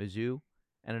 Mizzou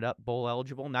ended up bowl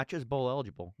eligible. Not just bowl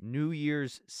eligible, New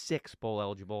Year's 6 bowl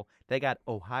eligible. They got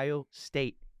Ohio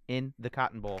State in the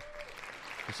Cotton Bowl,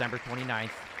 December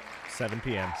 29th, 7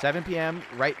 p.m. 7 p.m.,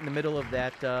 right in the middle of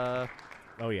that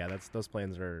Oh yeah, those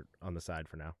plans are on the side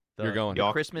for now. the, You're going. the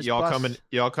Y'all, Christmas y'all bus. coming?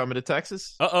 Y'all coming to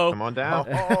Texas? Uh-oh. Come on down.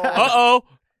 Uh-oh.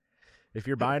 If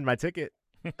you're buying my ticket,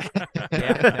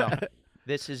 Yeah, no.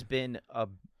 This has been a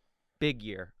big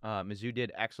year. Mizzou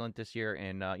did excellent this year,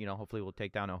 and hopefully we'll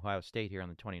take down Ohio State here on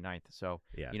the 29th. So,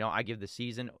 yeah, I give the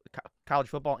season college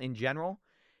football in general.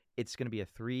 It's going to be a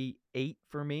 3-8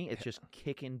 for me. It's just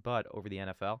kicking butt over the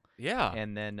NFL. Yeah.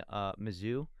 And then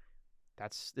Mizzou,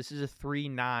 this is a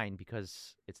 3-9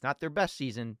 because it's not their best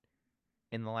season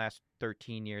in the last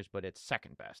 13 years, but it's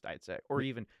second best, I'd say, or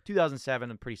even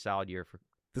 2007, a pretty solid year for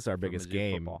this is our for biggest Mizzou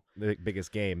game, football. the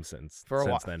biggest game since For a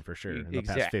while. then for sure. In the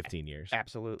Exact- past 15 years,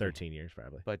 absolutely 13 years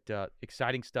probably. But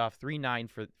exciting stuff. 3-9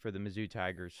 for the Mizzou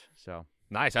Tigers. So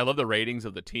Nice. I love the ratings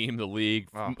of the team, the league.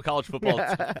 Oh. College football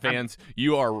fans,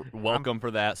 you are welcome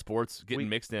for that. Sports getting We-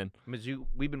 mixed in. Mizzou,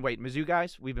 Mizzou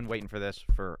guys, we've been waiting for this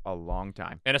for a long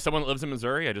time. And as someone that lives in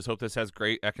Missouri, I just hope this has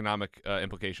great economic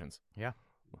implications.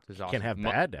 This is awesome. Can't have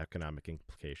bad economic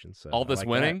implications. So All I this like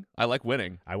winning, that. I like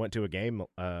winning. I went to a game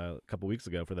a couple weeks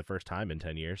ago for the first time in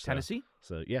 10 years. So, Tennessee.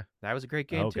 So yeah. That was a great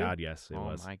game Oh too. God, yes, it oh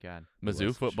was. my God. Mizzou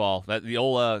was. football.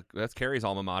 That's Carrie's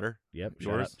alma mater. Yep.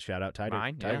 Yours? Shout out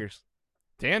Mine, yeah. Tigers.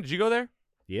 Dan, did you go there?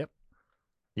 Yep.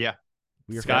 Yeah.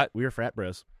 We were Scott? we were frat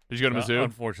bros. Did you go to Mizzou?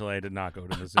 Unfortunately, I did not go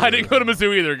to Mizzou. I didn't go to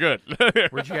Mizzou either. Good.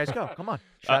 Where'd you guys go? Come on,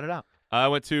 shout it out. I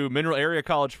went to Mineral Area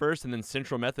College first, and then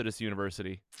Central Methodist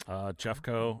University.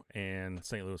 Jeffco and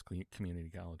St. Louis Community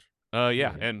College.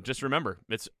 Yeah, and just remember,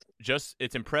 it's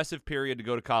impressive period to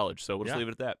go to college. So we'll just leave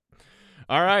it at that.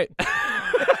 All right.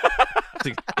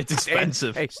 It's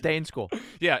expensive. Hey, stay in school.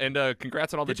 Yeah, and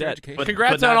congrats on all the Get your debt. education.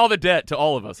 Congrats but on not- all the debt to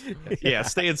all of us. Yeah,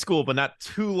 stay in school, but not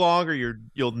too long, or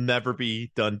you'll never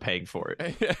be done paying for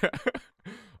it.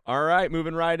 All right,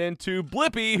 moving right into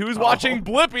Blippi. Who's watching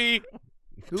Blippi?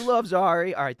 Who loves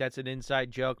Ari? All right, that's an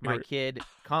inside joke. My Right. kid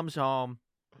comes home,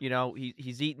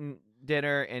 he's eating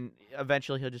dinner, and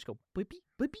eventually he'll just go, Blippi,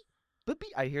 Blippi, Blippi.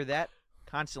 I hear that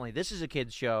constantly. This is a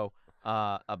kid's show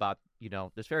about,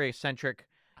 this very eccentric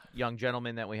young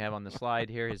gentleman that we have on the slide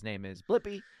here. His name is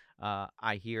Blippi.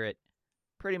 I hear it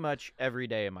pretty much every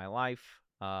day of my life.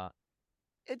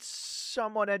 It's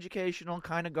somewhat educational,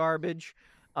 kind of garbage.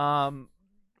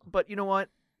 But you know what?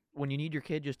 When you need your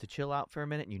kid just to chill out for a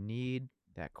minute, and you need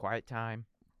that quiet time.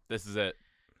 This is it.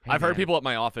 Hey, I've heard man. people at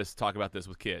my office talk about this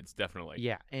with kids, definitely.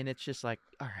 Yeah, and it's just like,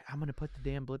 all right, I'm going to put the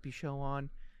damn Blippi show on.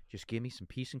 Just give me some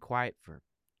peace and quiet for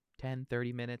 10,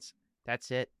 30 minutes. That's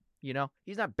it.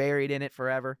 He's not buried in it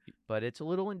forever, but it's a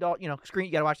little screen.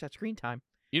 You got to watch that screen time.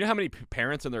 You know how many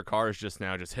parents in their cars just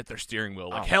hit their steering wheel?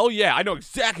 Like, Oh. hell yeah, I know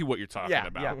exactly what you're talking Yeah,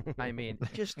 about. yeah. I mean,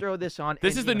 just throw this on.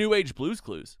 This and, is the new age Blues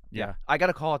Clues. Yeah. I got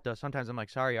to call it, though. Sometimes I'm like,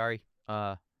 sorry, Ari.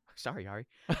 Sorry, Ari.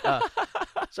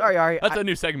 Sorry, Ari. That's a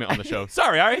new segment on the show.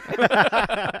 Sorry, Ari.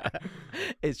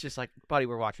 It's just like, buddy,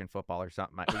 we're watching football or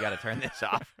something. We got to turn this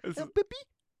off.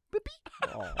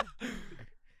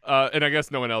 And I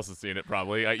guess no one else has seen it,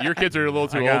 probably. Your kids are a little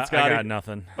too I got, old, Scotty. I got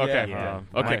nothing. Okay. Yeah.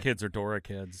 Okay. My kids are Dora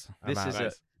kids. This I'm is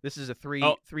out. this is a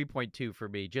 3.2 for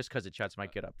me, just because it shuts my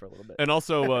kid up for a little bit. And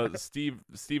also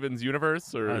Steven's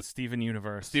Universe or Steven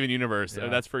Universe. Steven Universe. Yeah.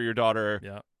 That's for your daughter,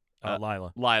 Yeah. Uh,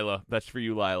 Lila. Lila. That's for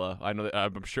you, Lila. I know.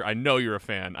 I'm sure. I know you're a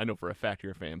fan. I know for a fact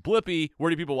you're a fan. Blippi.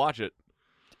 Where do people watch it?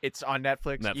 It's on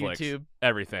Netflix, Netflix. YouTube.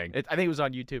 Everything. I think it was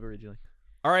on YouTube originally.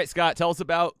 All right, Scott, tell us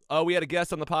about, we had a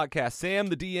guest on the podcast, Sam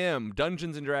the DM,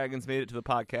 Dungeons & Dragons made it to the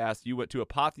podcast. You went to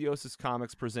Apotheosis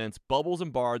Comics Presents Bubbles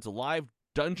and Bards, a live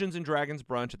Dungeons & Dragons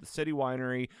brunch at the City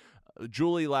Winery.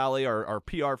 Julie Lally, our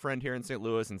PR friend here in St.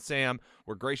 Louis, and Sam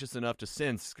were gracious enough to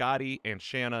send Scotty and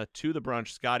Shanna to the brunch.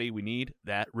 Scotty, we need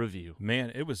that review.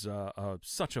 Man, it was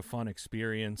such a fun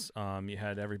experience. You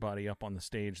had everybody up on the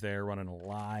stage there running a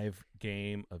live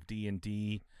game of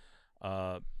D&D.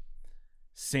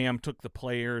 Sam took the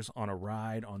players on a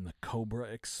ride on the Cobra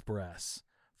Express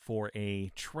for a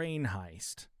train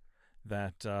heist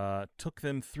that took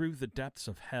them through the depths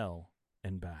of hell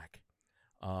and back.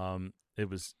 It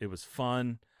was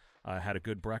fun. I had a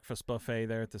good breakfast buffet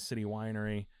there at the City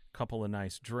Winery, couple of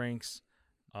nice drinks.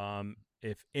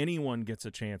 If anyone gets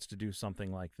a chance to do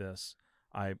something like this,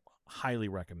 I highly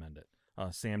recommend it.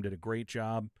 Sam did a great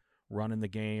job running the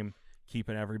game,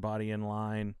 keeping everybody in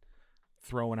line,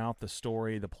 throwing out the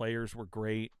story. The players were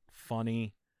great,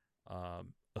 funny,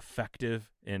 effective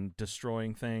in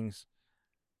destroying things.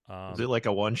 Was it like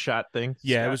a one-shot thing?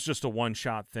 Yeah, it Scott? was just a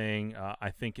one-shot thing. I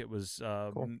think it was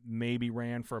Cool. maybe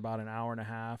ran for about an hour and a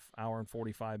half, hour and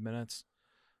 45 minutes.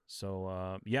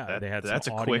 So yeah, they had that's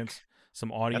some a audience, quick-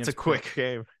 some audience. That's a quick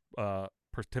game.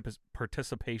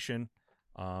 Participation,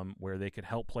 where they could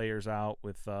help players out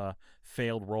with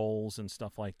failed rolls and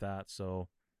stuff like that. So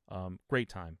great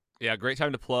time. Yeah, great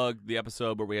time to plug the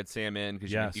episode where we had Sam in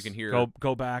because Yes, you can hear.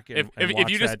 Go back and, if watch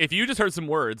you that. just heard some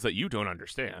words that you don't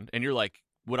understand and you're like,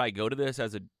 would I go to this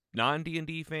as a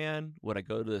non-D&D fan? Would I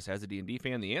go to this as a D&D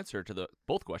fan? The answer to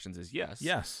both questions is yes.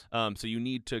 Yes. So you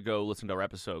need to go listen to our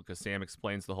episode because Sam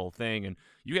explains the whole thing, and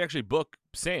you can actually book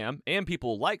Sam and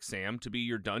people like Sam to be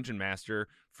your dungeon master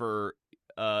for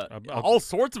all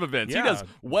sorts of events. He yeah. does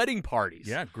wedding parties.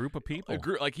 Yeah, group of people.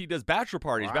 Like he does bachelor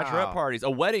parties, bachelorette parties. A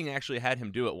wedding actually had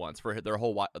him do it once for their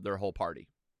whole party.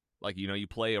 Like, you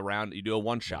play around, you do a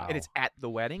one shot. And it's at the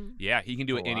wedding? Yeah, he can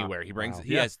do it Oh, wow. anywhere. He brings Wow.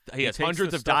 he Yeah. has He has takes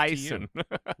hundreds the of stuff to dice you. and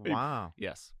Wow.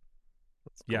 yes.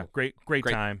 Yeah, great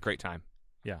time. Great time.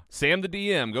 Yeah. Sam the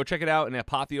DM, go check it out in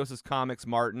Apotheosis Comics.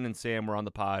 Martin and Sam were on the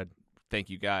pod.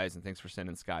 Thank you guys, and thanks for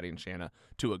sending Scotty and Shanna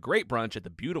to a great brunch at the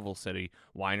beautiful City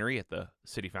Winery at the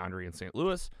City Foundry in St.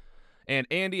 Louis. And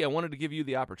Andy, I wanted to give you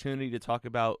the opportunity to talk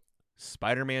about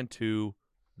Spider-Man 2,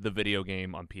 the video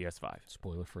game on PS5.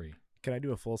 Spoiler free. Can I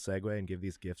do a full segue and give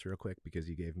these gifts real quick because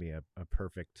you gave me a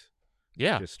perfect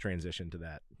Yeah. just transition to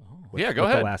that. Oh. with- Yeah, go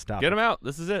with ahead. The last topic. Get them out.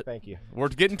 This is it. Thank you. We're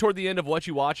getting toward the end of what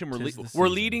you watch, and Tis the we're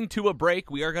season. leading to a break.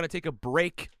 We are going to take a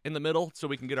break in the middle so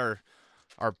we can get our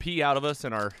pee out of us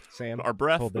and our Sam,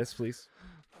 breath. hold this, please.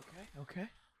 Okay.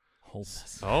 Hold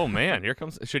this. Oh man, here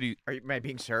comes. Should he? Am I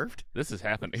being served? This is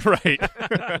happening, right?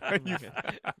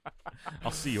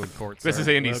 I'll see you in court. This sir. is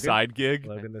Andy's Logan? side gig.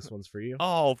 Logan, this one's for you.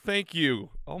 Oh, thank you.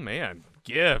 Oh man,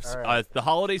 gifts. All right. The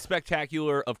holiday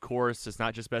spectacular, of course. It's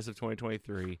not just best of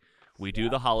 2023. We do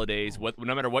the holidays.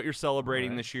 No matter what you're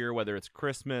celebrating this year, whether it's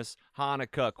Christmas,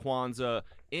 Hanukkah, Kwanzaa,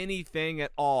 anything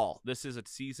at all. This is a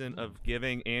season of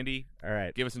giving. Andy, All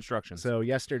right. give us instructions. So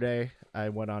yesterday, I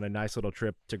went on a nice little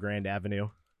trip to Grand Avenue.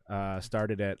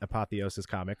 Started at Apotheosis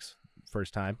Comics,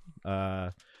 first time.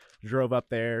 Drove up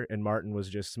there, and Martin was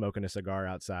just smoking a cigar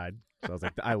outside. So I was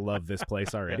like, I love this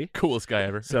place already. Coolest guy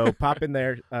ever. So pop in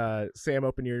there. Sam,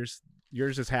 open yours.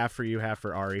 Yours is half for you, half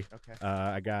for Ari. Okay.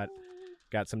 I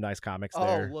got some nice comics Oh,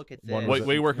 there. look at One this. was What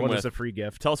are you working one with? was a free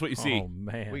gift. Tell us what you see. Oh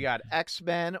man. We got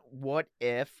X-Men What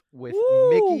If with Woo!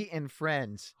 Mickey and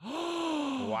Friends.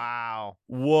 Wow.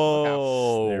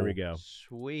 Whoa. There we go.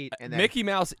 Sweet. And then, Mickey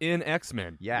Mouse in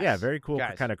X-Men. Yes. Yeah, very cool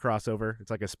Guys. kind of crossover.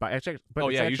 It's like a spy. But Oh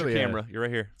it's yeah, use your actually camera. You're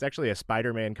right here. It's actually a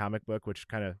Spider-Man comic book, which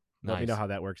kind of let me Nice. know how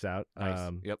that works out.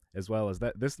 Nice. Yep. As well as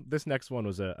that, this next one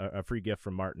was a free gift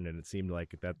from Martin, and it seemed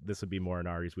like that this would be more in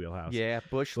Ari's wheelhouse. Yeah,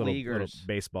 Bush little Leaguers.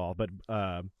 baseball. But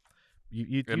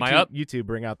you Am I up? You two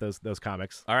bring out those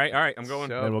comics, All right. I'm going.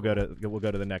 So- and we'll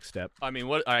go to the next step. I mean,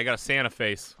 what? I got a Santa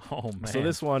face. Oh man. So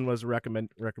this one was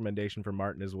recommendation from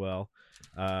Martin as well.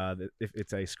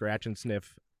 It's a scratch and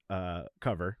sniff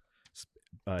cover.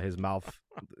 His mouth,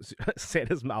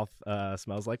 Santa's mouth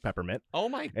smells like peppermint. Oh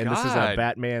my god. And this is a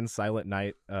Batman Silent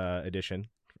Night edition.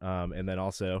 And then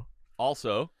also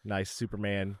nice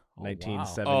Superman Oh, wow.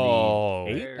 1978, Oh,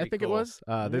 I very think it cool. was.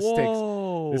 This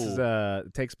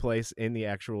takes in the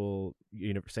actual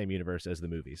same universe as the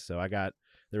movies. So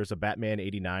there was a Batman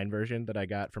 89 version that I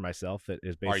got for myself that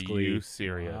is Are basically you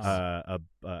serious? Wow.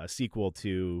 a sequel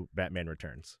to Batman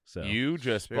Returns. So You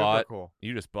just Super bought. cool.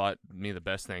 You just bought me the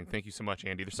best thing. Thank you so much,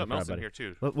 Andy. There's No something else in problem, here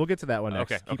too. we'll get to that one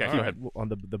next. Okay, Keep okay, go ahead. on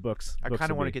the books. I Books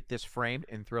kind of will want to be- get this framed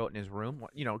and throw it in his room.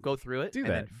 Go through it. Do and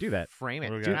that, then do that. Frame it.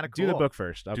 What do we do, Kind of do cool. the book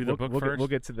first. Do the book we'll first? We'll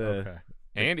get to the. Okay.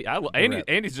 Andy, rep.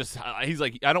 Andy's just. He's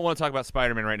like, I don't want to talk about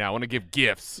Spider-Man right now. I want to give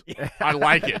gifts. I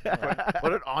like it.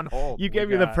 Put it on hold. You gave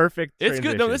me the got- perfect. It's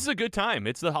good. No, transition. this is a good time.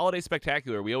 It's the holiday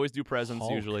spectacular. We always do presents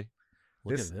Hulk. usually.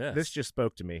 Look this, at this. This just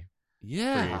spoke to me.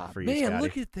 Yeah, for you, man, Scotty.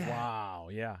 look at that. Wow.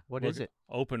 Yeah. What Look is at- it?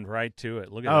 Opened right to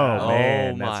it. Look at Oh that.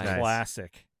 man, Oh, that's my. nice.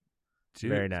 Classic. Dude.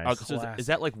 Very nice. So is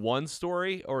that like one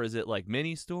story, or is it like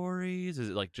mini stories? Is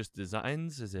it like just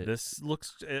designs? Is it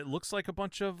It looks like a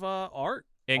bunch of art.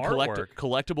 and artwork.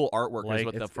 collectible artwork is Like,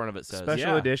 what the it's front of it says. Special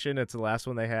Yeah. edition. It's the last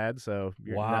one they had, so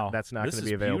Wow. that's not This going to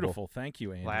is be available. beautiful. Thank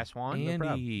you, Andy. Last one. And- No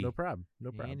problem. Andy. No problem.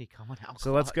 No problem. Andy coming out.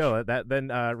 So let's clutch. go. Then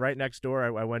right next door,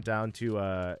 I went down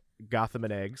to Gotham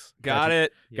and Eggs. Got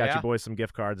it. Got Yeah. you boys some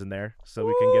gift cards in there, so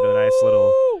we can get a nice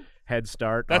little head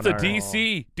start. That's on a our-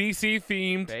 DC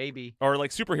themed Baby. or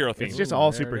like superhero themed. It's just Ooh,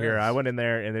 all there it superhero. I is. went in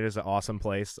there, and it is an awesome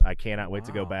place. I cannot wait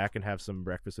to go Wow. back and have some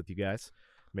breakfast with you guys.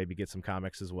 Maybe get some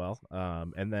comics as well.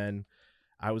 And then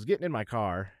I was getting in my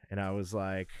car, and I was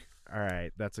like, all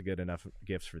right, that's a good enough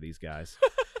gifts for these guys.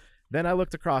 Then I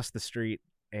looked across the street,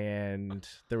 and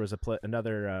there was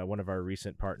another one of our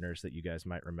recent partners that you guys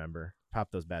might remember.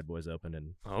 Pop those bad boys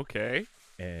open, Okay.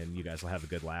 and you guys will have a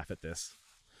good laugh at this.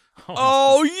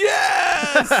 Oh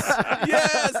yes,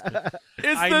 yes.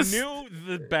 It's I this. knew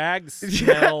the bag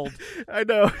smelled. I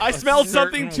know. I a smelled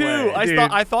something certain too. way. Dude.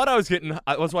 I thought I was getting.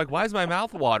 I was like, why is my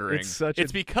mouth watering?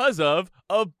 It's because of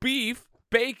a beef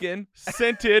bacon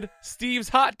scented Steve's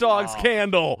hot dogs Oh.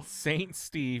 candle. Saint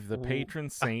Steve, the patron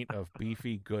saint of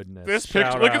beefy goodness. This Shout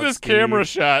picture. Look at out, this Steve. camera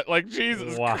shot. Like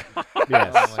Jesus. Wow.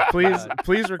 Yes. Oh my please God.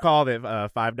 please recall that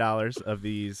 $5 of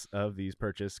these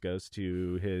purchase goes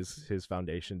to his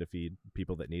foundation to feed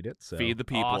people that need it. So Feed the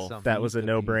people. Awesome. that was a Feed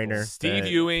the people. no-brainer. Steve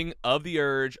that- Ewing of The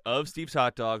Urge of Steve's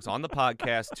Hot Dogs on the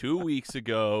podcast 2 weeks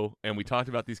ago, and we talked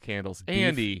about these candles. Beef-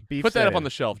 Andy, beef put that up scented- on the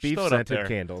shelf. Just beef throw it up scented there.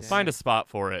 candles. Find a spot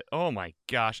for it. Oh my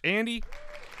gosh, Andy,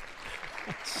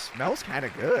 Smells kind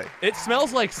of good. it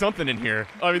smells like something in here.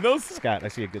 I mean, those. Scott, I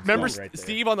see a good Remember, spot right there.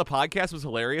 Steve on the podcast was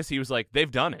hilarious. He was like, "They've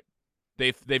done it.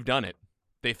 They've done it.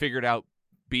 They figured out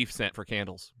beef scent for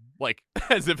candles, like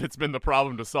as if it's been the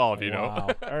problem to solve." You know. Wow.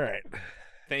 All right.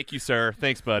 Thank you, sir.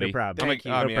 Thanks, buddy. No problem. Thank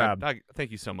you. I No mean, problem.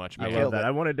 thank you so much, I man. love killed that. it.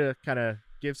 I wanted to kind of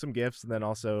give some gifts and then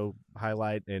also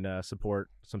highlight and support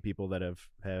some people that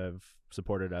have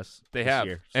supported us. They this have,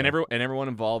 year. and So, everyone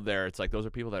involved there. It's like those are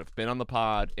people that have been on the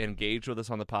pod, engaged with us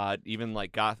on the pod. Even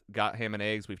like got ham and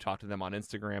eggs. We've talked to them on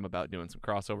Instagram about doing some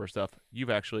crossover stuff. You've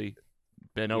actually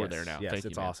been over yes, there now. Yes, Thank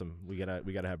it's you, man. awesome. We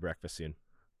gotta have breakfast soon.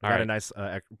 I All got right. a nice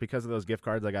because of those gift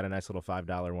cards. I got a nice little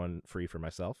 $5 one free for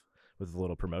myself, with the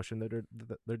little promotion that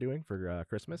they're doing for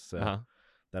Christmas. So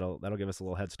that'll give us a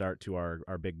little head start to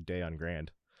our big day on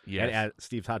Grand. Yes. And at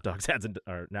Steve's Hot Dogs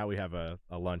now we have a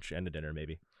lunch and a dinner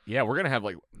maybe. Yeah, we're gonna have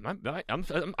like I'm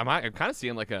kind of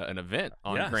seeing like an event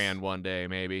on Yes. Grand one day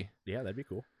maybe. Yeah, that'd be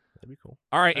cool.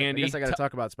 All right, I Andy. guess I got to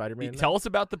talk about Spider-Man. Tell us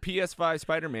about the PS5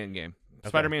 Spider-Man game. Okay.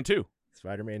 Spider-Man 2.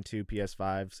 Spider-Man 2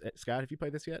 PS5. Scott, have you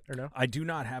played this yet or no? I do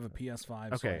not have a PS5,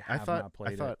 so Okay, I have not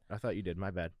played it. I thought you did.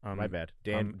 My bad. Um, My bad.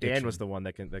 I'm Dan was itching. the one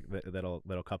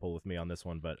that'll couple with me on this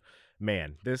one. But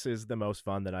man, this is the most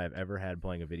fun that I've ever had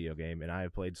playing a video game, and I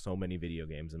have played so many video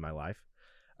games in my life.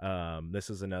 This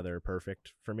is another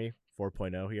perfect for me.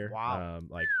 4.0 here. Wow.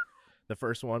 Like the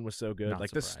first one was so good. Not like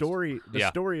surprised. the Yeah.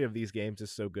 story of these games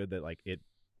is so good that like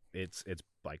it's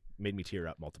like made me tear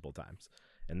up multiple times.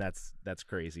 And that's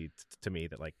crazy to me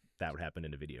that like that would happen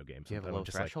in a video game. Do you have a Sometimes low I'm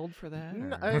just like, threshold for that?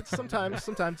 "No, or- it's sometimes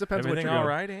depends what Everything you're all going.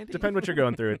 right, Andy? Depend what you're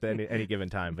going through at any given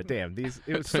time. But damn, it was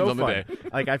Depends so on the fun. day.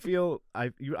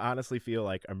 Like you honestly feel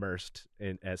like immersed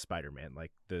as Spider-Man.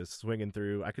 Like the swinging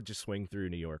through, I could just swing through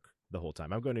New York the whole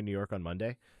time. I'm going to New York on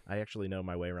Monday. I actually know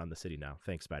my way around the city now.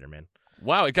 Thanks, Spider-Man.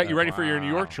 Wow, it got you ready for your New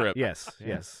York Wow. trip. Yes, Yeah.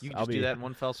 yes. You can I'll just do be- that in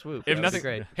one fell swoop. If That'd be nothing,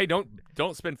 great. hey, don't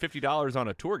spend $50 on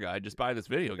a tour guide. Just buy this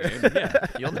video game. Yeah,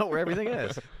 you'll know where everything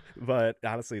is. But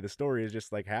honestly, the story is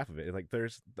just like half of it. Like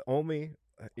there's the only,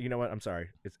 you know what? I'm sorry.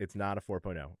 It's not a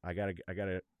 4.0. I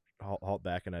gotta halt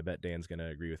back, and I bet Dan's gonna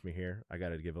agree with me here. I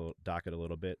gotta give docket a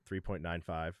little bit.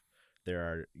 3.95.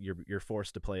 You're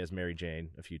forced to play as Mary Jane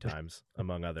a few times,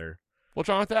 among other. What's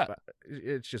wrong with that? But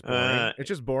it's just boring. It's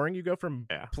just boring. You go from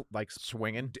Yeah. like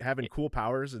Swinging. having cool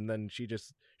powers, and then she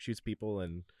just shoots people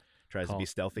and tries to be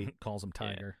stealthy. Calls him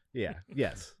Tiger. Yeah.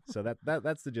 Yes. So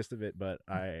that's the gist of it. But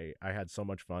I had so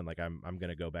much fun. Like I'm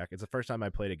gonna go back. It's the first time I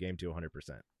played a game to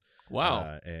 100%.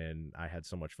 Wow. And I had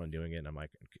so much fun doing it. And I'm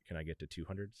like, can I get to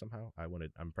 200 somehow?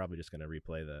 I'm probably just gonna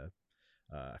replay the.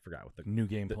 I forgot what the New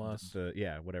Game the- Plus. the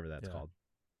yeah, whatever that's Yeah. called.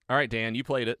 All right, Dan, you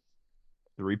played it.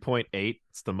 3.8.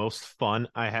 It's the most fun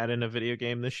I had in a video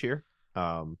game this year.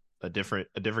 A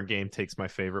different game takes my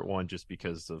favorite one just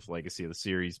because of legacy of the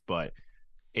series, but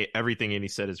everything Andy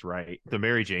said is right. The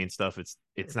Mary Jane stuff,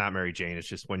 it's not Mary Jane. It's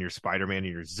just when you're Spider-Man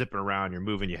and you're zipping around, you're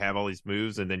moving, you have all these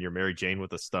moves, and then you're Mary Jane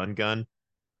with a stun gun.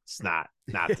 It's not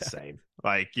the same.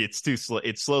 Like it's too slow.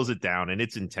 It slows it down, and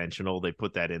it's intentional. They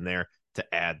put that in there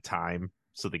to add time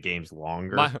so the game's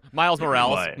longer. Miles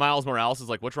Morales. What? Miles Morales is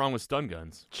like, what's wrong with stun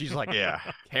guns? She's like, Yeah.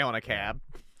 hail in a cab.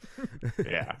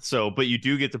 Yeah. So, but you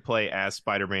do get to play as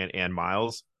Spider-Man and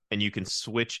Miles, and you can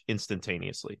switch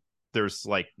instantaneously. There's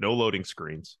like no loading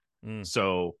screens. Mm.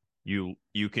 So you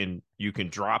can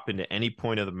drop into any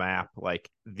point of the map. Like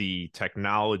the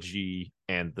technology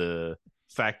and the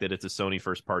fact that it's a Sony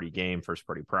first party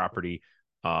property.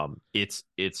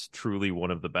 It's truly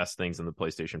one of the best things in the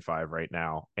PlayStation 5 right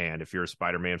now. And if you're a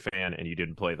Spider-Man fan and you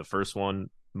didn't play the first one,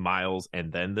 Miles,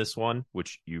 and then this one,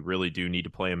 which you really do need to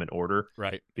play them in order,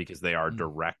 Right. because they are Mm.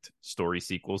 direct story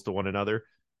sequels to one another.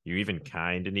 You even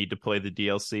kind of need to play the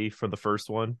DLC for the first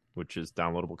one, which is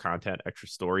downloadable content, extra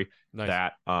story.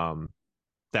 Nice.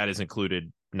 That is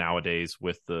included nowadays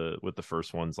with the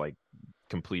first one's like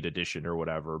complete edition or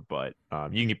whatever. But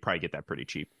you can probably get that pretty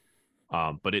cheap.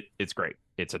 But it's great.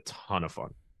 It's a ton of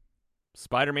fun.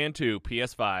 Spider-Man 2,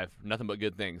 PS5. Nothing but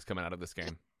good things coming out of this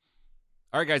game.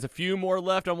 All right, guys, a few more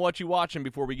left on What You Watching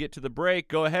before we get to the break.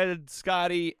 Go ahead,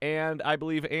 Scotty, and I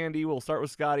believe Andy. We'll start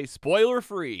with Scotty.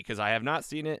 Spoiler-free, because I have not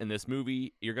seen it in this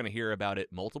movie. You're going to hear about it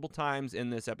multiple times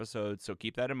in this episode, so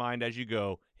keep that in mind as you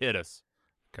go. Hit us.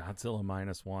 Godzilla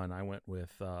 -1. I went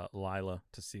with Lila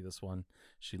to see this one.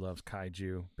 She loves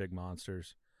kaiju, big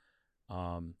monsters.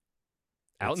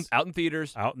 Out in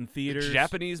theaters. Out in theaters.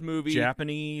 Japanese movie.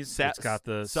 Japanese. Sa- It's got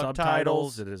the subtitles.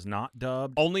 subtitles. It is not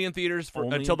dubbed. Only in theaters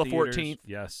Only until in the theaters. 14th.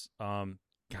 Yes. God,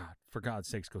 for God's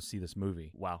sakes, go see this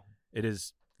movie. Wow. It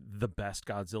is the best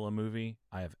Godzilla movie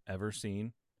I have ever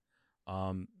seen.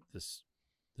 This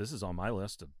is on my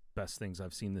list of best things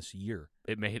I've seen this year.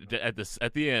 It made it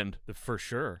at the end. For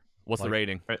sure. What's the Like-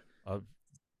 rating?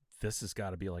 This has got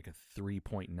to be like a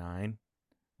 3.9.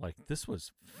 Like, this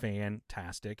was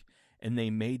fantastic. And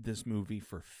they made this movie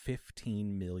for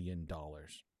 $15 million.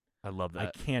 I love I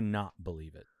that. cannot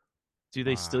believe it. Do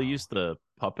they still Wow. use the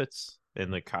puppets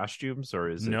and the costumes, or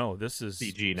is it No, this is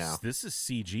CG now? This is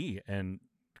CG, and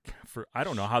I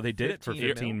don't know how they did it for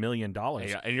 15 $15 million.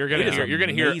 Yeah, and you're gonna It is hear. You're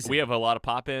gonna hear. amazing. We have a lot of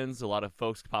pop-ins, a lot of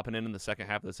folks popping in the second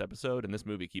half of this episode, and this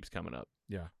movie keeps coming up.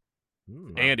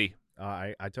 Andy,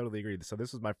 I totally agree. So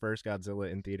this was my first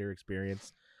Godzilla in theater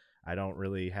experience. I don't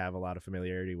really have a lot of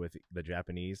familiarity with the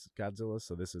Japanese Godzilla,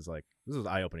 so this was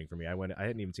eye opening for me. I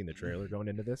hadn't even seen the trailer going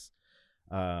into this.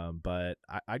 But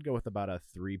I'd go with about a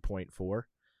 3.4.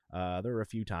 There were a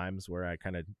few times where I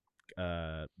kind of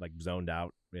like zoned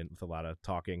out with a lot of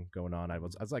talking going on. I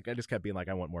was like, I just kept being like,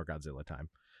 I want more Godzilla time.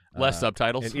 Less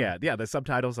subtitles. And yeah, the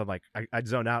subtitles. I'm like, I'd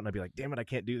zone out and I'd be like, damn it, I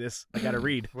can't do this. I gotta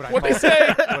read. What'd they say?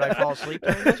 Would I fall asleep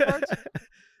during those parts?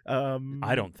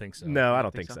 I don't think so. No, I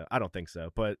don't think think so? so. I don't think so.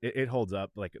 But it holds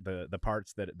up. Like the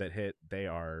parts that hit, they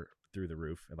are through the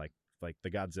roof. And like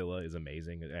the Godzilla is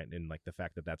amazing, and like the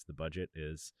fact that that's the budget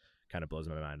is kind of blows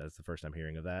my mind. That's the first time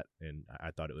hearing of that, and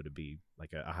I thought it would be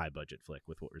like a high budget flick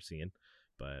with what we're seeing.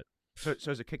 But So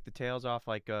does it kick the tails off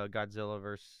like Godzilla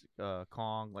versus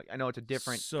Kong? Like I know it's a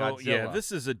different So Godzilla. yeah,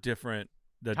 this is a different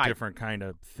Type. different kind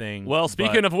of thing. Well, but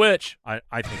speaking of which, I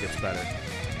think it's better.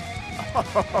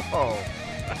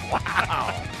 Oh,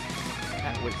 wow.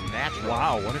 That was natural.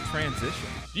 Wow, what a transition.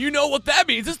 you know what that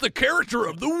means. It's the character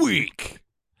of the week.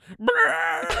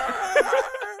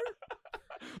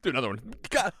 Do another one.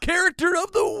 Character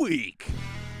of the week.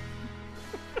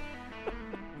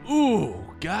 Ooh,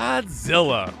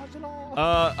 Godzilla.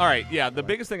 All right, yeah. The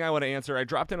biggest thing I want to answer, I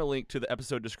dropped in a link to the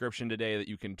episode description today that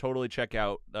you can totally check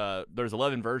out. There's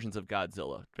 11 versions of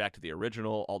Godzilla, back to the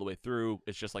original, all the way through.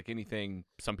 It's just like anything.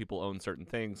 Some people own certain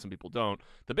things, some people don't.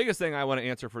 The biggest thing I want to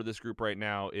answer for this group right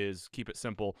now is keep it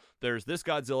simple. There's this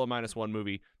Godzilla -1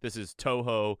 movie. This is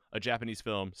Toho, a Japanese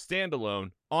film,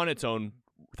 standalone, on its own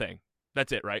thing.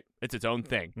 That's it, right? It's its own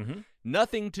thing. Mm-hmm.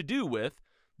 Nothing to do with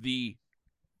the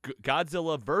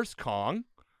Godzilla vs. Kong,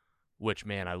 which,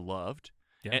 man, I loved.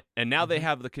 Yeah. And now they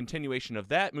have the continuation of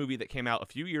that movie that came out a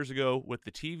few years ago with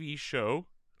the TV show,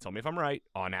 tell me if I'm right,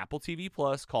 on Apple TV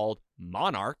Plus called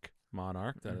Monarch.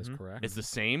 Monarch, that is correct. It's the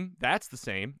same. That's the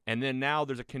same. And then now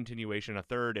there's a continuation, a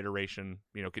third iteration,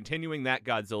 continuing that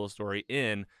Godzilla story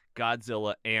in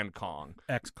Godzilla and Kong.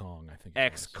 X-Kong, I think.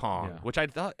 X-Kong, which I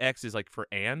thought X is like for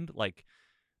and, like,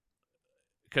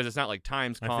 because it's not like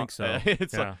times Kong. I think so.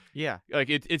 It's yeah. Yeah. like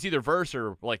it's either verse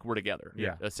or like we're together.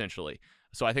 Yeah. Essentially.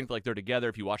 So I think like they're together.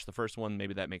 If you watch the first one,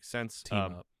 maybe that makes sense. Team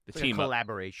up. The It's like a team up.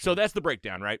 collaboration. So that's the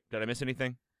breakdown, right? Did I miss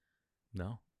anything?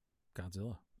 No.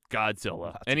 Godzilla. Godzilla.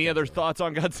 Lots of Any other Godzilla. thoughts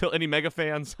on Godzilla? Any mega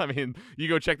fans? I mean, you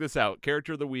go check this out.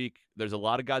 Character of the week. There's a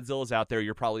lot of Godzillas out there.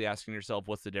 You're probably asking yourself,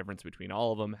 what's the difference between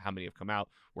all of them? How many have come out?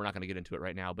 We're not going to get into it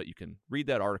right now, but you can read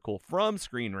that article from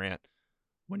Screen Rant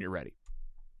when you're ready.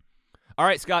 All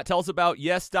right, Scott, tell us about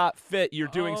Yes.Fit. You're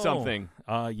doing something.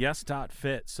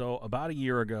 Yes.Fit. So about a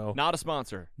year ago, Not a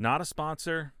sponsor. not a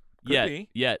sponsor. Could Yet. be.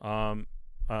 Yet.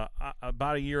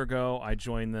 About a year ago, I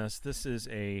joined this. This is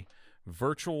a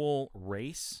virtual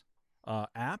race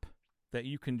app that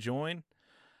you can join.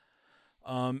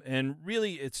 And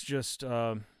really, it's just,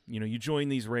 you join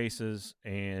these races,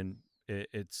 and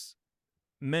it's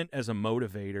meant as a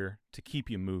motivator to keep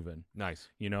you moving. Nice.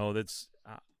 That's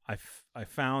I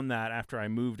found that after I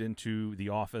moved into the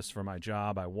office for my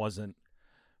job, I wasn't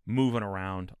moving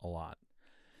around a lot.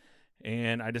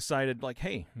 And I decided, like,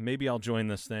 hey, maybe I'll join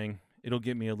this thing. It'll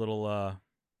give me a little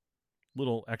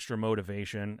extra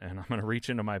motivation, and I'm going to reach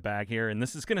into my bag here, and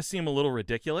this is going to seem a little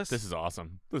ridiculous. This is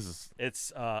awesome. This is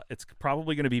It's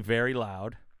probably going to be very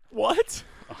loud. what?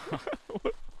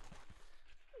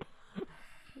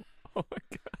 Oh my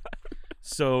god.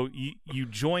 So you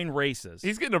join races.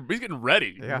 He's getting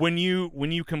ready. Yeah. When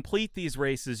you complete these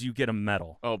races, you get a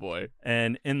medal. Oh boy.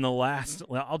 And in the last,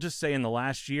 I'll just say in the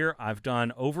last year, I've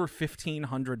done over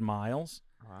 1,500 miles.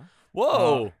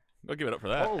 Whoa. I'll give it up for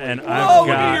that. And Whoa, look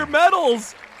at your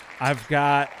medals. I've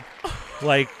got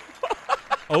like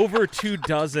over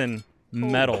 24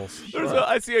 medals.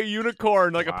 I see a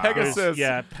unicorn, like a Pegasus.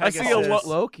 Yeah, I see a Pegasus.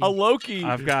 Loki. a Loki.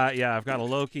 I've got a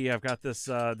Loki. I've got this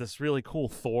really cool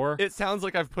Thor. It sounds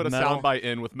like I've put a Medal. soundbite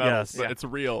in with medals, Yes. but Yeah. it's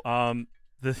real.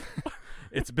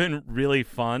 It's been really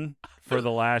fun for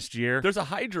the last year. There's a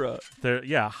Hydra.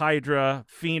 Hydra,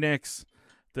 Phoenix.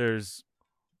 There's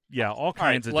all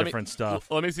kinds of different stuff.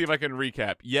 Let me see if I can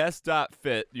recap.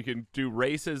 Yes.Fit. You can do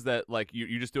races that like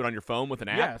you just do it on your phone with an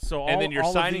app. Yeah, so and all- then you're all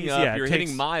of signing these, up, yeah, it you're takes-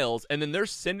 hitting miles, and then they're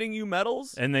sending you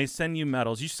medals. And they send you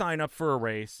medals. You sign up for a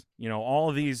race. All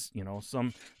of these,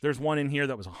 there's one in here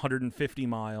that was 150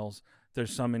 miles.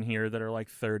 There's some in here that are like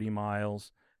 30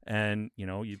 miles. And,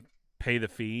 you pay the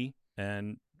fee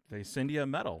and they send you a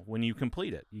medal when you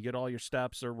complete it. You get all your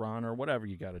steps or run or whatever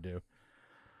you got to do.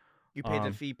 You pay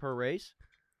the fee per race?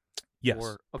 Yes,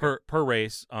 Or- okay. per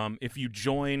race. If you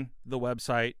join the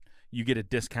website, you get a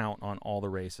discount on all the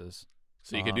races.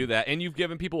 So you can do that, and you've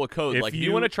given people a code. if Like, you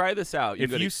you- want to try this out, If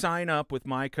go to- you sign up with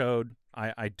my code,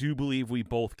 I do believe we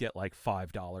both get like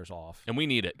 $5 off. and we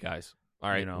need it, guys. All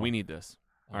right, You know, we need this.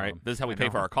 All right, this is how we I pay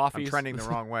know. for our I'm coffees. trending the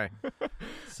wrong way.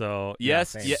 So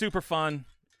Yes, yeah, yeah. super fun.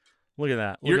 Look at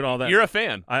that. Look at all that. You're a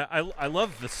fan. I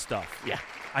love the stuff. Yeah.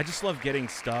 I just love getting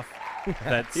stuff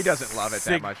that He doesn't love it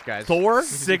that much, guys. Thor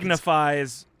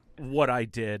signifies what I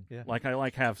did. Yeah. Like I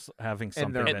like having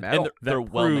something they're that, metal. that They're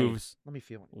well made. proves Let me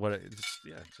feel it. what it just,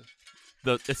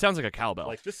 It sounds like a cowbell.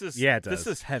 like this is Yeah, it this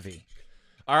does. is heavy.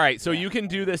 All right, so you can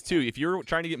do this too. If you're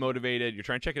trying to get motivated, you're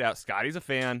trying to check it out. Scotty's a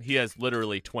fan. He has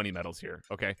literally 20 medals here.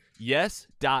 Okay.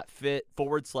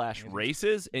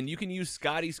 Yes.fit/races. And you can use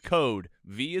Scotty's code.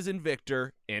 V as in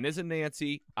Victor, N as in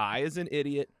Nancy, I as in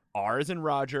idiot, R as in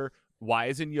Roger, Y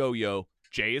as in yo-yo,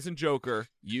 J as in Joker,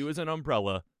 U as in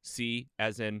umbrella, C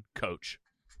as in coach.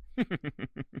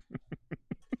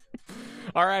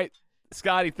 All right.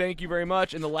 Scotty, thank you very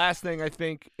much. And the last thing I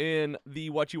think in the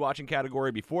What You Watching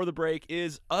category before the break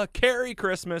is a Carrie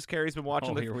Christmas. Carrie's been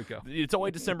watching Here we go. It's only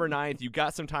December 9th. You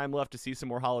got some time left to see some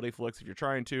more holiday flicks if you're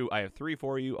trying to. I have 3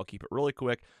 for you. I'll keep it really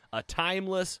quick. A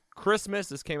Timeless Christmas.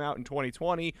 This came out in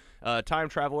 2020. Time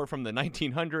traveler from the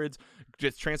 1900s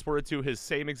gets transported to his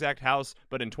same exact house,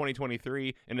 but in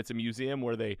 2023, and it's a museum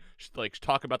where they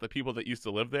talk about the people that used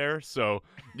to live there. So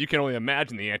you can only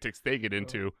imagine the antics they get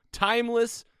into.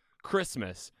 Timeless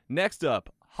Christmas. Next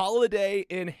up, Holiday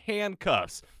in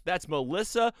Handcuffs. That's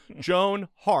Melissa Joan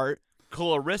Hart.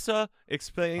 Clarissa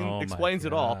explains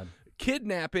it all.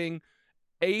 Kidnapping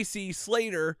AC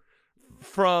Slater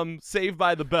from Saved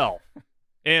by the Bell.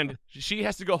 And she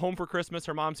has to go home for Christmas.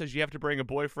 Her mom says you have to bring a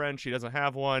boyfriend. She doesn't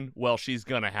have one. Well, she's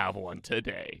going to have one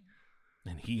today.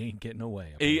 And he ain't getting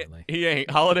away, He apparently. ain't.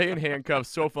 Holiday in Handcuffs,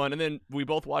 so fun. And then we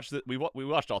both watched we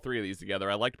watched all 3 of these together.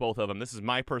 I liked both of them. This is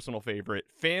my personal favorite.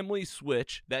 Family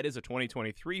Switch. That is a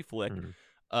 2023 flick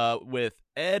with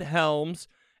Ed Helms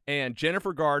and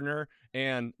Jennifer Gardner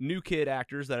and new kid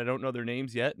actors that I don't know their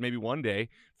names yet. Maybe one day.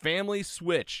 Family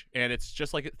Switch, and it's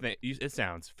just like it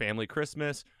sounds. Family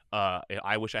Christmas.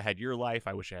 I wish I had your life.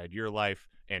 I wish I had your life,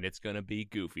 and it's gonna be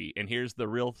goofy. And here's the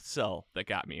real sell that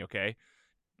got me. Okay.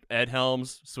 Ed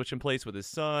Helms switching place with his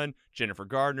son, Jennifer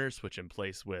Gardner switching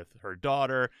place with her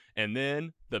daughter, and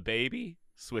then the baby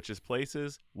switches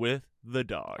places with the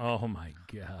dog. Oh my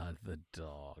God, the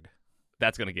dog.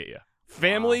 That's going to get you.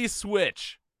 Family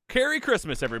Switch. Carrie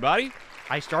Christmas, everybody.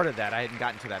 I started that. I hadn't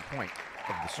gotten to that point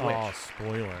of the switch. Oh,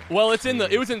 spoiler. Well, it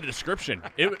was in the description.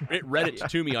 It read it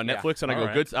to me on Yeah. Netflix, and I All go,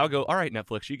 right. good. I'll go, all right,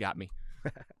 Netflix, you got me.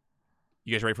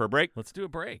 You guys ready for a break? Let's do a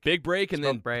break. Big break, and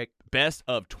Smoke then break. best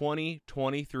of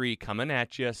 2023 coming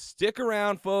at you. Stick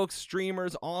around, folks.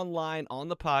 Streamers online on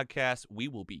the podcast. We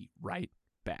will be right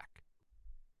back.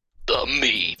 The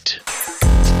meat.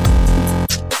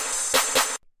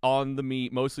 On the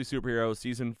meat, Mostly Superheroes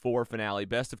Season 4 finale,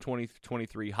 best of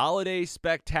 2023 holiday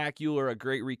spectacular. A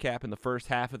great recap in the first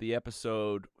half of the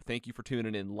episode. Thank you for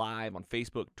tuning in live on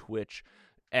Facebook, Twitch,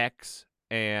 X,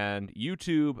 and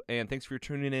YouTube. And thanks for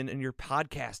tuning in your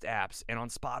podcast apps and on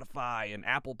Spotify and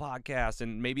Apple Podcasts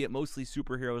and maybe at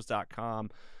mostlysuperheroes.com.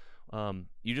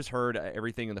 You just heard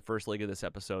everything in the first leg of this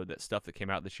episode, that stuff that came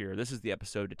out this year. This is the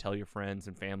episode to tell your friends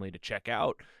and family to check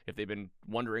out if they've been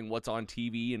wondering what's on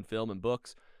TV and film and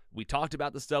books. We talked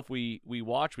about the stuff we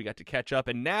watched. We got to catch up,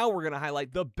 and now we're going to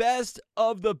highlight the best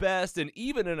of the best, and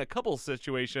even in a couple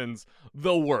situations,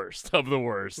 the worst of the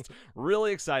worst.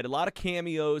 Really excited. A lot of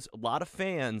cameos, a lot of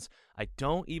fans. I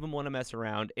don't even want to mess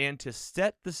around. And to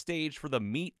set the stage for the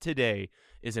meat today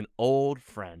is an old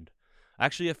friend.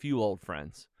 Actually, a few old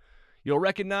friends. You'll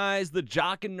recognize the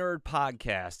Jock and Nerd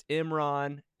podcast.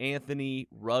 Imran, Anthony,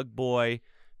 Rug Boy.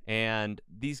 And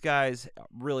these guys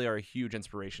really are a huge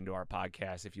inspiration to our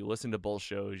podcast. If you listen to both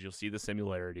shows, you'll see the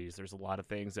similarities. There's a lot of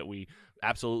things that we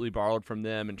absolutely borrowed from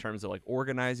them in terms of like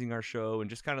organizing our show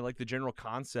and just kind of like the general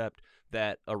concept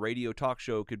that a radio talk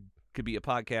show could be a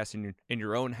podcast in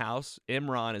your own house.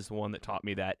 Imran is the one that taught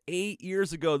me that. 8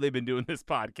 years ago, they've been doing this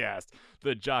podcast,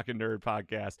 the Jock and Nerd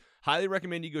podcast. Highly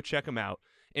recommend you go check them out.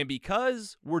 And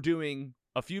because we're doing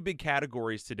a few big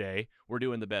categories today, we're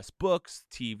doing the best books,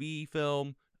 TV,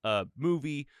 film,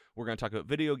 movie. We're going to talk about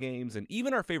video games and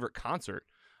even our favorite concert.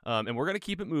 And we're going to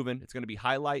keep it moving. It's going to be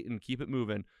highlight and keep it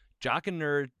moving. Jock and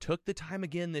Nerd took the time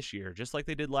again this year, just like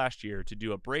they did last year, to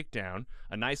do a breakdown,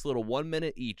 a nice little 1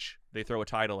 minute each. They throw a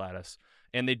title at us,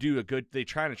 and they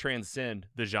try to transcend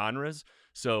the genres.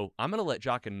 So I'm going to let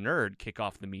Jock and Nerd kick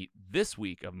off the meat this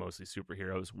week of Mostly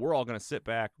Superheroes. We're all going to sit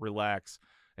back, relax,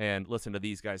 and listen to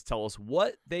these guys tell us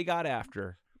what they got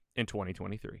after in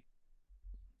 2023.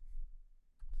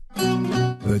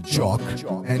 The Jock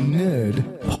and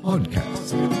Nerd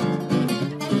Podcast.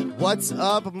 What's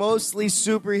up, Mostly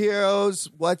Superheroes?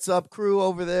 What's up, crew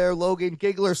over there? Logan,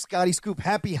 Giggler, Scotty Scoop,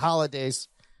 happy holidays.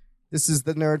 This is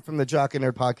the nerd from the Jock and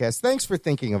Nerd Podcast. Thanks for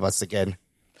thinking of us again.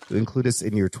 to include us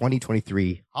in your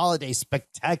 2023 holiday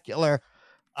spectacular.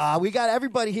 We got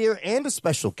everybody here and a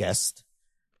special guest.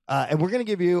 And we're going to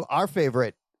give you our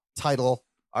favorite title,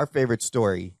 our favorite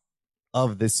story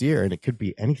of this year. And it could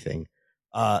be anything.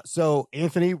 So,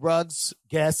 Anthony, Ruggs,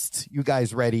 guest, you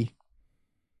guys ready?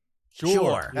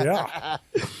 Sure. Yeah.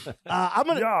 I'm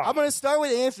gonna start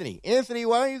with Anthony. Anthony,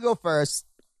 why don't you go first?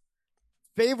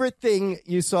 Favorite thing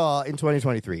you saw in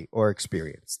 2023 or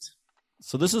experienced?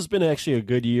 So this has been actually a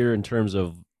good year in terms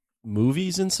of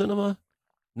movies in cinema.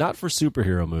 Not for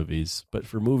superhero movies, but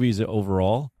for movies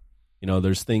overall. You know,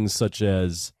 there's things such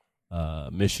as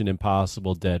Mission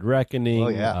Impossible: Dead Reckoning.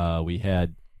 Oh, yeah.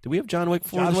 Did we have John Wick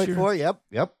 4 John this Wick year? 4,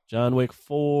 yep. John Wick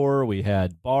 4. We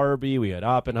had Barbie. We had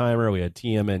Oppenheimer. We had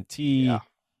TMNT. Yeah.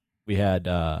 We had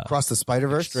Across the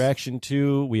Spider-Verse. Extraction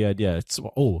 2. We had,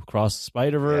 Across the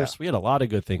Spider-Verse. Yeah. We had a lot of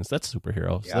good things. That's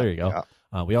superhero. So Yeah, there you go.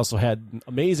 yeah. We also had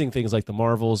amazing things like the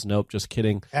Marvels. Nope, just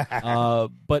kidding.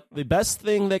 But the best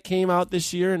thing that came out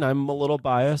this year, and I'm a little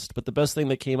biased, but the best thing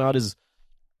that came out is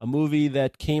a movie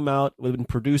that came out, been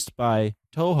produced by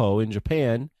Toho in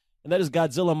Japan, and that is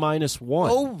Godzilla Minus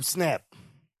One. Oh, snap.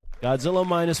 Godzilla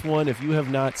Minus One. If you have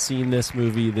not seen this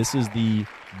movie, this is the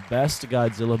best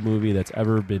Godzilla movie that's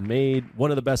ever been made.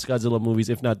 One of the best Godzilla movies,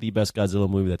 if not the best Godzilla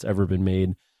movie that's ever been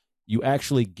made. You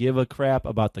actually give a crap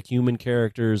about the human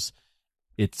characters.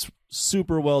 It's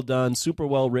super well done, super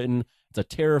well written. It's a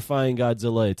terrifying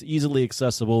Godzilla. It's easily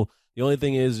accessible. The only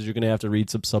thing is you're going to have to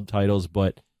read some subtitles,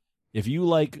 but if you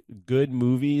like good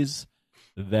movies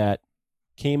that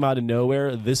came out of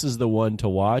nowhere, this is the one to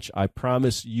watch. I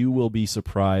promise you will be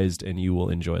surprised and you will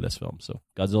enjoy this film. So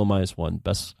Godzilla Minus One,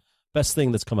 best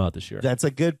thing that's come out this year. That's a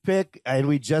good pick, and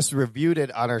we just reviewed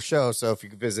it on our show. So if you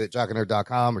can visit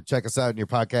jockandnerd.com or check us out in your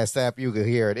podcast app, you can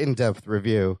hear an in-depth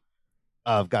review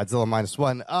of Godzilla Minus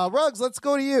One. Ruggs, let's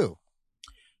go to you.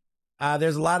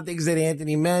 There's a lot of things that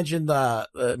Anthony mentioned.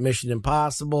 Mission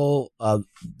Impossible,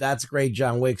 that's great.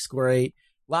 John Wick's great.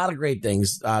 A lot of great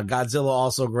things. Godzilla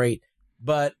also great.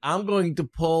 But I'm going to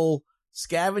pull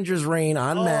Scavenger's Reign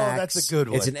on Max. That's a good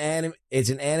one. It's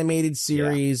an animated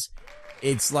series. Yeah.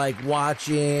 It's like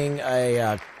watching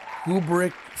a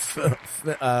Kubrick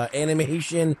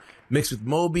animation mixed with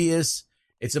Mobius.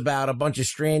 It's about a bunch of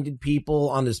stranded people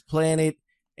on this planet,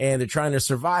 and they're trying to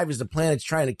survive as the planet's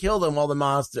trying to kill them. All the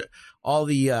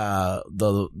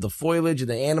foliage and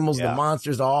the animals, and the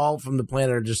monsters, all from the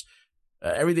planet are just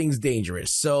everything's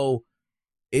dangerous. So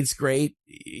it's great.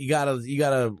 You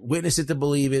gotta witness it to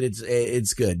believe it.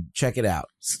 It's good. Check it out.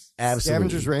 Absolutely.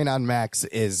 Scavenger's Reign on Max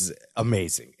is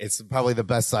amazing. It's probably the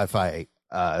best sci-fi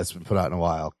that's been put out in a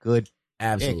while. Good.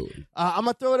 Absolutely. I'm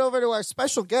going to throw it over to our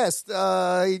special guest.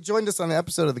 He joined us on an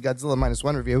episode of the Godzilla Minus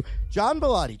One review, John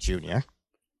Bellotti Jr.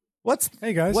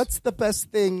 Hey, guys. What's the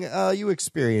best thing you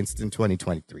experienced in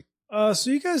 2023? So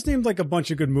you guys named like a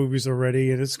bunch of good movies already,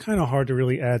 and it's kind of hard to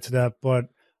really add to that, but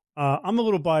I'm a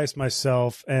little biased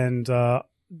myself, and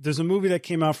there's a movie that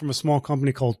came out from a small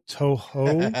company called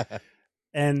Toho,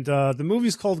 and the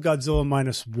movie's called Godzilla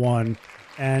Minus One,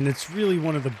 and it's really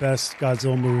one of the best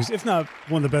Godzilla movies, if not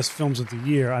one of the best films of the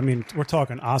year. I mean, we're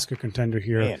talking Oscar contender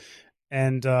here. Man.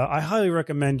 And I highly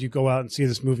recommend you go out and see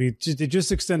this movie. They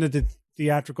just extended the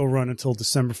theatrical run until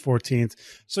December 14th,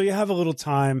 so you have a little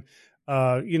time.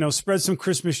 Spread some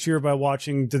Christmas cheer by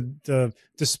watching the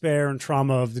despair and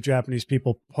trauma of the Japanese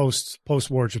people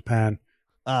post-war Japan.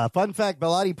 Fun fact,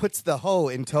 Bellotti puts the ho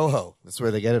in Toho. That's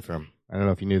where they get it from. I don't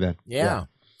know if you knew that. Yeah.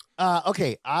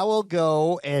 Okay, I will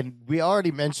go, and we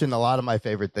already mentioned a lot of my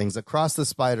favorite things. Across the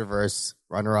Spider-Verse,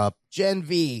 runner-up. Gen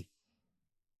V,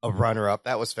 a runner-up.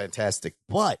 That was fantastic.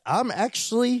 But I'm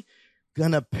actually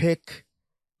going to pick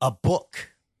a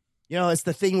book. You know, it's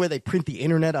the thing where they print the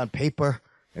internet on paper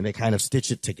and they kind of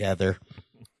stitch it together.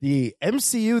 The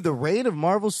MCU, The Reign of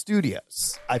Marvel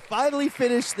Studios. I finally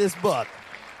finished this book.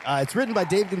 It's written by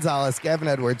Dave Gonzalez, Gavin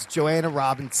Edwards, Joanna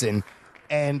Robinson.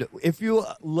 And if you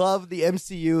love the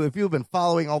MCU, if you've been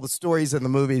following all the stories and the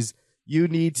movies, you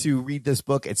need to read this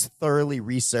book. It's thoroughly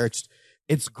researched.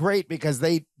 It's great because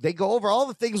they go over all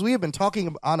the things we have been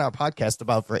talking on our podcast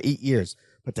about for 8 years.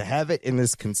 But to have it in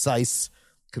this concise,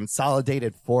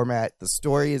 consolidated format, the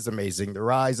story is amazing. The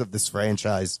rise of this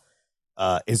franchise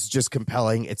is just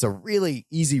compelling. It's a really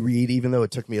easy read, even though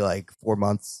it took me like 4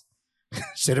 months.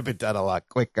 Should have been done a lot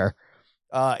quicker.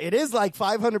 It is like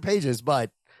 500 pages,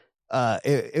 but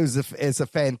it's a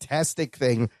fantastic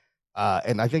thing,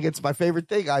 and I think it's my favorite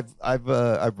thing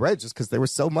I've read, just because there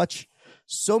was so much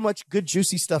good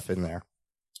juicy stuff in there.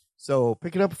 So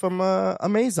pick it up from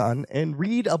Amazon and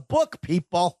read a book,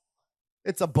 people.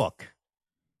 It's a book.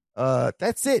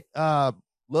 That's it.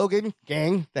 Logan,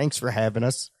 gang, thanks for having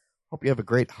us. Hope you have a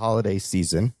great holiday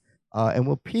season. And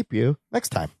we'll peep you next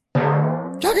time.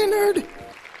 Jock and Nerd!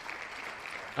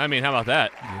 I mean, how about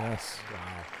that? Yes.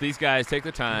 Wow. These guys take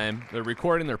the time. They're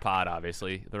recording their pod,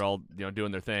 obviously. They're all,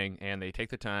 doing their thing, and they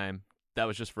take the time. That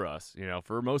was just for us,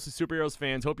 for mostly superheroes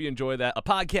fans. Hope you enjoy that. A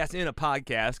podcast in a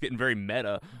podcast, getting very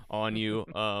meta on you.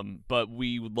 But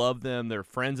we love them. They're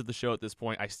friends of the show at this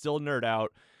point. I still nerd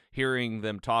out hearing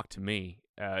them talk to me.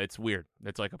 It's weird.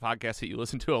 It's like a podcast that you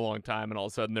listen to a long time, and all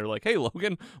of a sudden they're like, "Hey,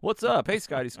 Logan, what's up? Hey,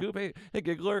 Scotty Scoop. Hey,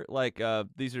 Giggler." Like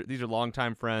these are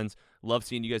longtime friends. Love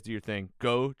seeing you guys do your thing.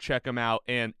 Go check them out.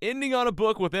 And ending on a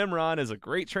book with Imran is a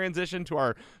great transition to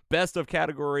our best of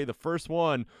category. The first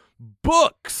one,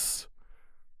 books.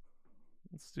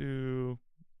 Let's do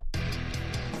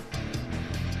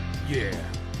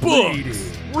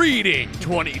books. Reading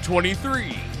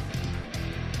 2023.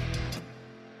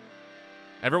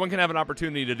 Everyone can have an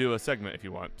opportunity to do a segment if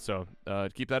you want, so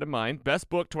keep that in mind. Best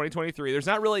book 2023. There's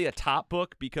not really a top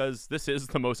book because this is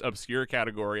the most obscure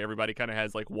category. Everybody kind of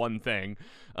has like one thing.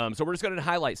 So we're just going to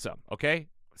highlight some, okay?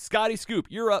 Scotty Scoop,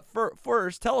 you're up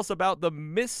first. Tell us about the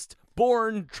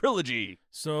Mistborn trilogy.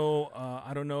 So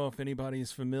I don't know if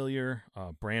anybody's familiar.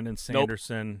 Brandon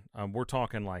Sanderson. Nope. We're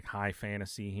talking like high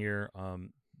fantasy here.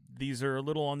 These are a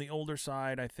little on the older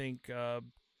side. I think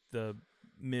the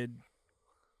mid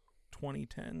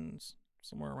 2010s,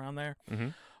 somewhere around there.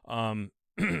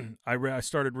 Mm-hmm. I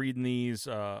started reading these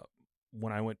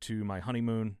when I went to my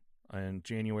honeymoon in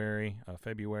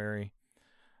February.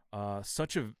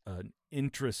 Such an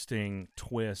interesting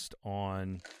twist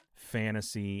on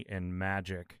fantasy and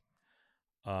magic.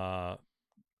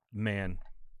 Man,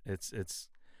 it's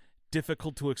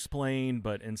difficult to explain,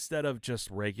 but instead of just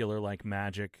regular like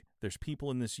magic, there's people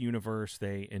in this universe,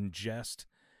 they ingest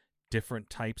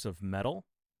different types of metal,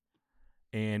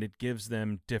 and it gives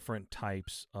them different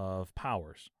types of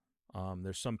powers.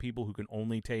 There's some people who can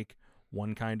only take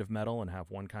one kind of metal and have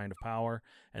one kind of power,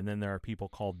 and then there are people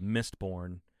called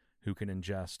Mistborn who can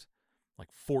ingest like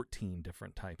 14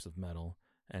 different types of metal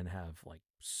and have like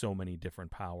so many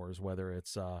different powers, whether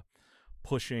it's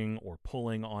pushing or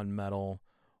pulling on metal,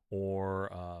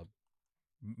 or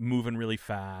moving really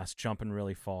fast, jumping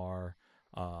really far,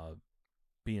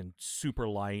 being super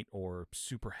light or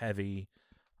super heavy.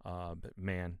 But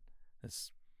man,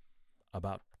 it's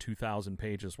about 2,000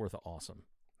 pages worth of awesome.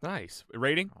 Nice.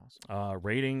 Rating?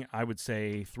 Rating, I would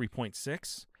say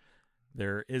 3.6.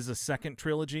 There is a second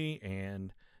trilogy,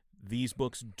 and these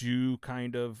books do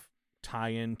kind of tie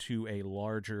into a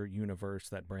larger universe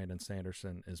that Brandon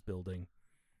Sanderson is building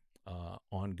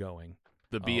ongoing.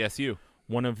 The BSU.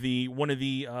 One of the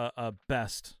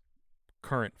best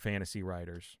current fantasy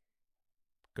writers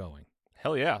going.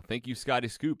 Hell yeah. Thank you, Scotty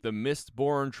Scoop. The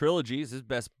Mistborn trilogy is his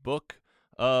best book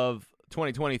of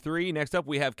 2023. Next up,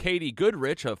 we have Katie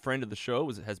Goodrich, a friend of the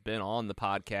show, has been on the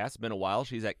podcast. It's been a while.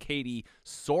 She's at Katie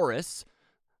Saurus,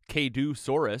 Kadu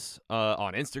Saurus,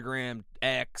 on Instagram,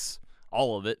 X,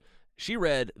 all of it. She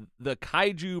read The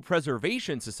Kaiju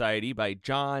Preservation Society by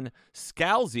John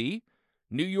Scalzi,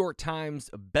 New York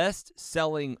Times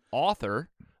best-selling author.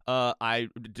 I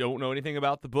don't know anything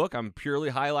about the book. I'm purely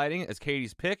highlighting it as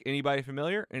Katie's pick. Anybody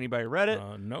familiar? Anybody read it?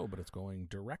 No, but it's going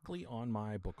directly on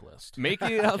my book list.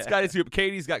 Making it out, Scotty Scoop.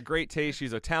 Katie's got great taste.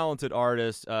 She's a talented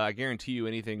artist. I guarantee you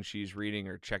anything she's reading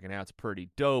or checking out is pretty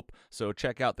dope. So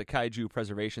check out the Kaiju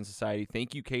Preservation Society.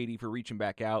 Thank you, Katie, for reaching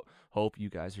back out. Hope you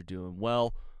guys are doing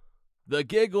well. The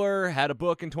Giggler had a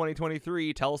book in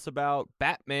 2023. Tell us about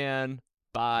Batman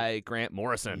by Grant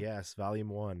Morrison. Yes, Volume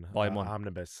 1. Volume 1.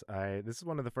 Omnibus. This is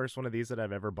one of the first one of these that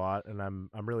I've ever bought, and I'm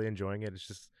really enjoying it. It's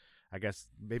just, I guess,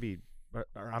 maybe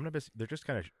our Omnibus, they're just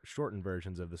kind of shortened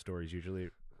versions of the stories usually.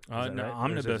 No, right?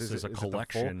 Omnibus is a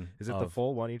collection. Is it the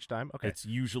full one each time? Okay. It's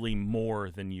usually more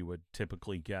than you would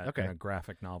typically get in a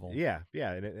graphic novel. Yeah.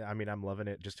 And I'm loving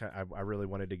it. Just I really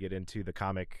wanted to get into the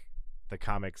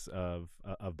comics of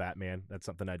Batman. That's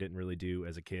something I didn't really do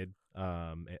as a kid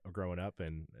growing up,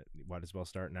 and might as well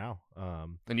start now.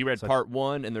 And you read part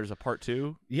 1, and there's a part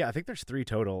 2? Yeah, I think there's 3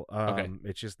 total. Okay.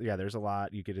 It's just, there's a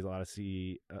lot. You get a lot of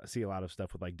see a lot of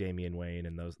stuff with like Damian Wayne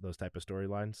and those type of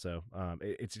storylines. So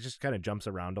it just kind of jumps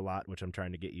around a lot, which I'm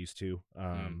trying to get used to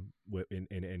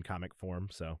in comic form.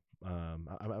 So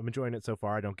I'm enjoying it so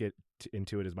far. I don't get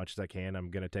into it as much as I can. I'm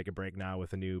gonna take a break now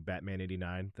with a new Batman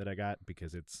 '89 that I got,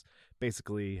 because it's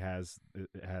basically has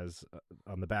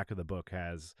on the back of the book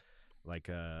has like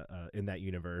in that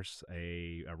universe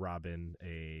a Robin,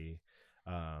 a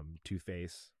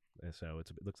Two-Face. So it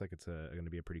looks like it's going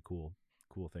to be a pretty cool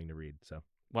thing to read. So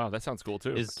Wow, that sounds cool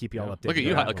too. Keep you all updated. Look at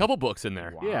you, on a couple books in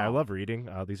there. Yeah, I love reading.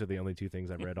 These are the only 2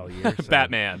 things I've read all year. So.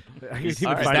 Batman. I can Is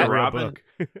even the find a real Robin? book.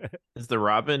 Is the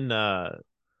Robin?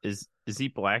 Is he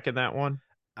black in that one?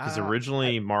 Because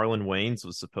originally Marlon Wayans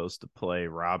was supposed to play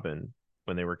Robin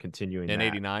when they were continuing In that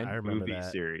 '89? I remember movie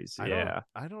that. series. I Yeah.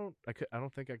 don't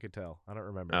think I could tell. I don't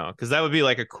remember. Oh, because that would be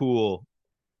like a cool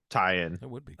tie-in. That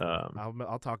would be cool.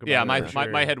 I'll talk about Yeah, it. my, for my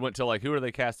sure. my head went to like, who are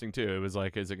they casting too? It was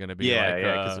like, is it going to be Yeah, like,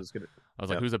 yeah. Because it was gonna. I was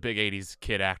like, Yep. who's a big '80s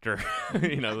kid actor?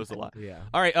 You know, there's a lot. Yeah.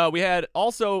 All right, we had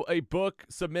also a book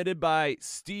submitted by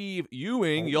Steve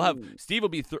Ewing. You'll have Steve will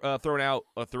be thrown out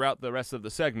throughout the rest of the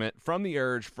segment. From the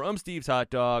Urge, from Steve's Hot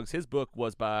Dogs. His book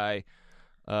was by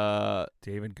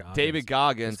David Goggins. David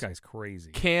Goggins. This guy's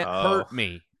crazy. Can't Hurt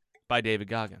Me by David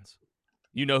Goggins.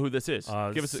 You know who this is?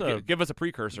 Give us this a, is give us a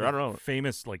precursor. I don't know.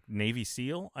 Famous like Navy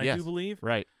SEAL, I Yes. do believe.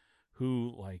 Right.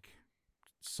 Who like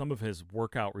some of his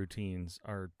workout routines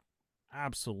are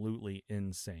absolutely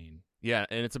insane. Yeah,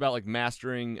 and it's about like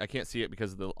mastering. I can't see it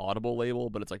because of the Audible label,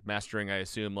 but it's like mastering. I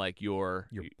assume like your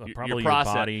probably your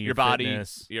process, body, your your body,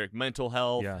 fitness. your mental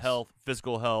health, Yes.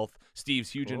 physical health.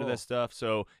 Steve's huge into Cool. this stuff,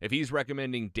 so if he's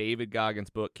recommending David Goggins'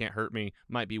 book, "Can't Hurt Me,"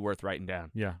 might be worth writing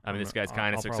down. Yeah, I mean, this guy's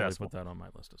kind of I'll successful. Probably put that on my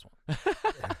list as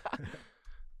well.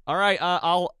 All right,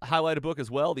 I'll highlight a book as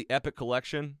well, the Epic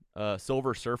Collection,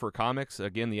 Silver Surfer Comics.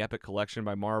 Again, the Epic Collection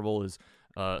by Marvel is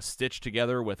stitched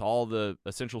together with all the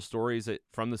essential stories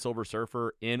from the Silver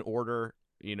Surfer in order.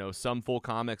 You know, some full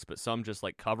comics, but some just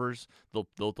like covers.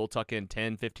 They'll tuck in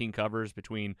 10, 15 covers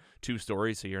between 2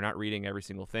 stories, so you're not reading every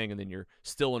single thing, and then you're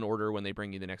still in order when they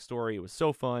bring you the next story. It was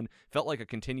so fun. Felt like a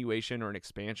continuation or an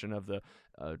expansion of the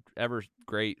ever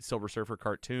great Silver Surfer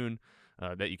cartoon.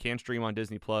 That you can stream on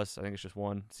Disney Plus. I think it's just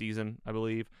 1 season, I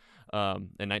believe. In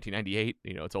 1998,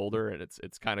 you know, it's older and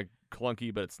it's kind of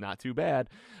clunky, but it's not too bad.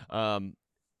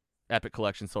 Epic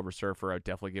Collection Silver Surfer, I'd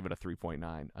definitely give it a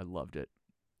 3.9. I loved it.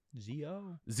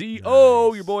 Zo.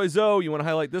 Z-O, your boy Zoe. You want to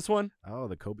highlight this one? Oh,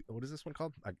 the Kobe. What is this one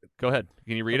called? Go ahead.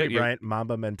 Can you read Kobe it? Bryant,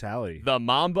 Mamba Mentality. The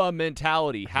Mamba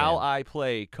Mentality. How Man. I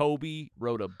Play Kobe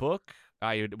wrote a book.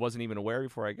 I wasn't even aware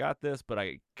before I got this, but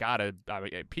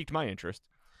it piqued my interest.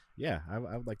 Yeah, I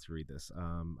would like to read this.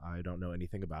 I don't know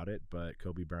anything about it, but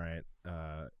Kobe Bryant.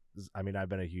 I mean, I've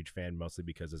been a huge fan mostly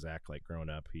because of Zach. Like growing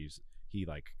up, he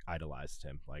like idolized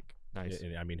him. Like, Nice.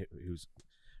 And, I mean, who's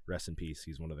rest in peace.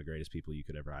 He's one of the greatest people you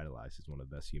could ever idolize. He's one of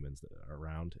the best humans that are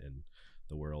around, and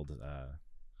the world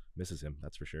misses him.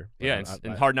 That's for sure. But Yeah,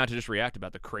 and hard not to just react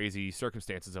about the crazy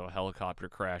circumstances of a helicopter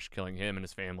crash killing him and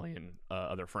his family and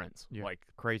other friends. Yeah, like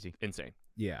crazy. insane.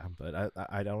 Yeah, but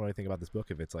I don't know anything about this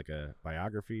book, if it's like a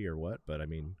biography or what. But I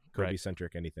mean, Kobe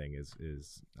centric anything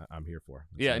is I'm here for.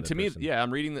 It's Yeah, and to another me, person.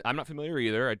 I'm reading. I'm not familiar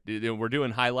either. We're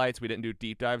doing highlights. We didn't do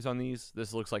deep dives on these.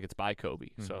 This looks like it's by Kobe.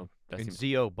 So that And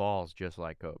seems. Zo balls just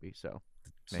like Kobe, so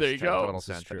So there you go. Total This is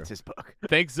sense that true. it's his book.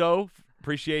 Thanks, Zoe.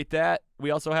 Appreciate that.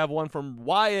 We also have one from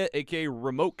Wyatt, aka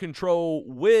Remote Control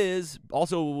Wiz.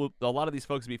 Also, a lot of these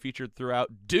folks will be featured throughout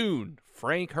Dune.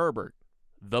 Frank Herbert,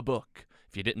 the book.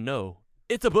 If you didn't know,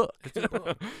 it's a book.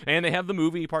 And they have the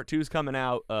movie. Part 2 is coming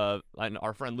out. And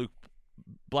our friend Luke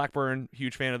Blackburn,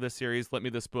 huge fan of this series, lent me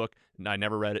this book. And I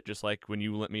never read it, just like when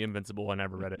you lent me Invincible, I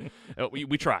never read it.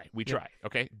 We try.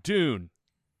 Okay? Dune.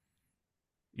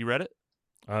 You read it?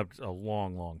 A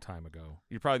long time ago.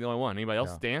 You're probably the only one. Anybody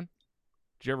else? Yeah. Dan?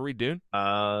 Did you ever read Dune?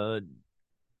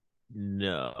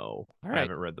 No. All right. I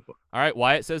haven't read the book. All right,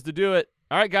 Wyatt says to do it.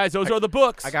 All right, guys, those are the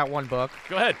books. I got one book.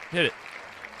 Go ahead, hit it.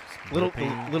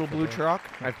 Little Blue Truck.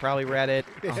 I've probably read it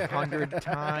 100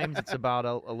 times. It's about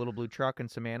a little blue truck and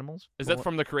some animals. Is that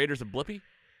from the creators of Blippi?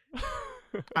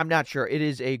 I'm not sure. It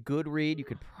is a good read. You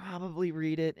could probably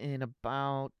read it in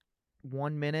about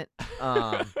 1 minute.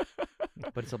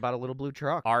 But it's about a little blue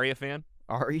truck. Ari a fan?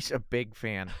 Ari's a big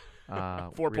fan.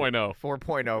 4.0.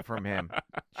 4.0 from him.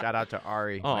 Shout out to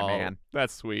Ari, my man.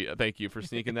 That's sweet. Thank you for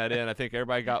sneaking that in. I think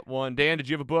everybody got one. Dan, did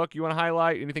you have a book you want to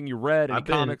highlight? Anything you read? Any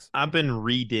comics? I've been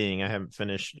reading. I haven't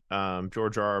finished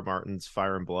George R.R. Martin's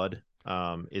Fire and Blood.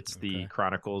 It's the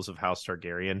Chronicles of House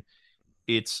Targaryen.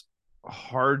 It's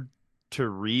hard to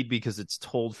read because it's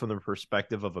told from the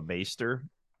perspective of a maester,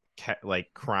 like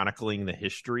chronicling the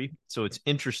history. So it's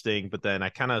interesting, but then I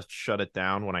kind of shut it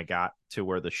down when I got to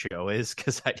where the show is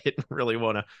because I didn't really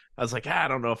want to. I was like, I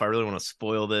don't know if I really want to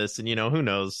spoil this, and who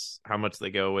knows how much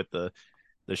they go with the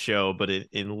show. But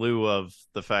in lieu of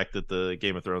the fact that the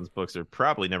Game of Thrones books are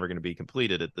probably never going to be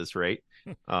completed at this rate,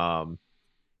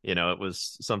 it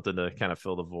was something to kind of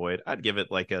fill the void. I'd give it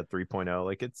like a 3.0.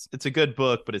 Like it's a good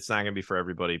book, but it's not going to be for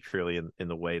everybody purely in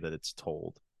the way that it's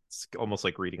told. It's almost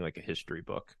like reading like a history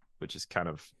book, which is kind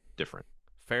of different.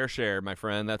 Fair share, my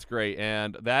friend. That's great.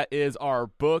 And that is our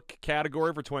book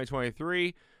category for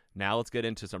 2023. Now let's get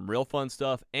into some real fun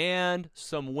stuff and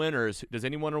some winners. Does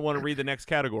anyone want to read the next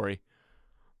category?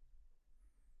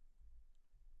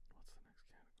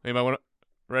 Anybody want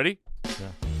to? Ready? Yeah.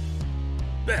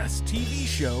 Best TV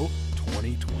show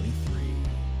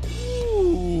 2023.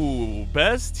 Ooh,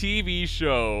 best TV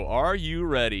show. Are you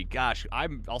ready? Gosh,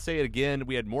 I'll say it again.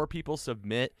 We had more people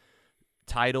submit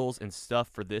titles and stuff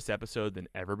for this episode than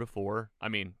ever before. I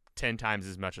mean, 10 times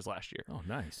as much as last year. Oh,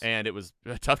 nice. And it was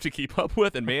tough to keep up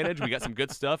with and manage. We got some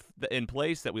good stuff in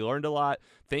place that we learned a lot.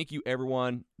 Thank you,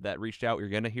 everyone that reached out. You're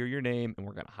going to hear your name, and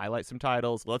we're going to highlight some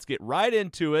titles. Let's get right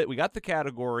into it. We got the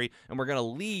category, and we're going to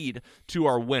lead to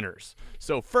our winners.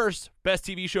 So first, best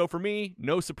TV show for me,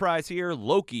 no surprise here,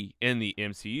 Loki in the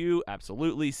MCU.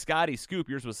 Absolutely. Scotty Scoop,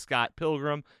 yours was Scott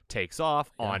Pilgrim, takes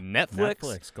off on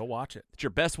Netflix. Go watch it. It's your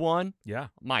best one? Yeah.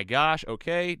 My gosh.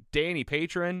 Okay. Danny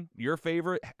Patron, your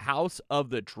favorite, House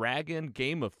of the Dragon,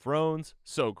 Game of Thrones.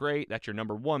 So great. That's your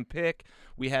number one pick.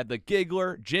 We had The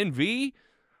Giggler, Gen V.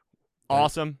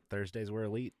 Awesome. Thursdays were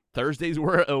elite. Thursdays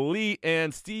were elite.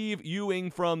 And Steve Ewing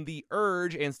from The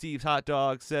Urge and Steve's Hot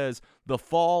Dog says The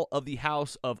Fall of the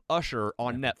House of Usher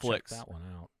on Netflix. Check that one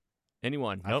out.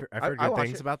 Anyone? Nope. I've heard I good watched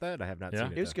things it. about that. I have not seen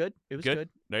it. It was good. It was good.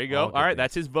 There you go. All good All right, things.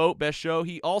 that's his vote. Best show.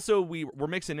 He also we're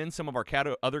mixing in some of our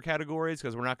other categories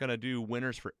because we're not going to do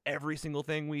winners for every single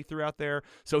thing we threw out there.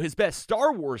 So his best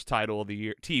Star Wars title of the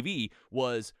year TV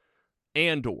was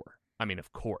Andor. I mean,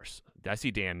 of course. I see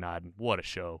Dan nodding. What a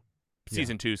show.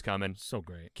 Season 2's coming. So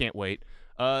great. Can't wait.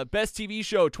 Best TV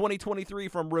show 2023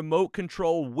 from Remote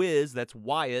Control Wiz. That's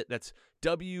Wyatt. That's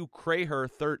W. Craher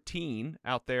 13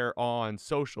 out there on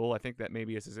social. I think that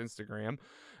maybe is his Instagram.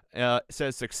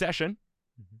 Says Succession.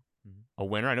 A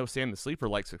winner. I know Sam the Sleeper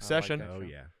likes Succession. Oh,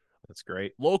 yeah. That's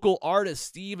great. Local artist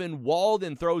Stephen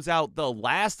Walden throws out The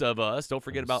Last of Us. Don't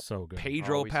forget about so good.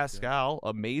 Pedro Always Pascal.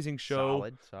 Amazing show.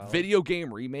 Solid. Video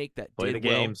game remake that Play did the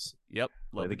well. games. Yep.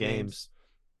 Play love the games.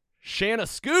 Shanna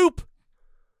Scoop.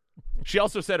 She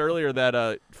also said earlier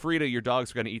that Frida, your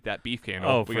dog's going to eat that beef candle.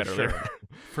 Oh, we for got sure. earlier.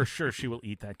 For sure she will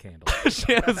eat that candle.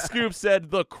 Shanna Scoop said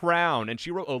The Crown, and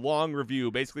she wrote a long review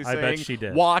basically I saying, bet she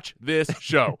did. watch this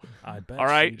show. I bet All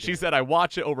right? she She did. said, I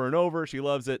watch it over and over. She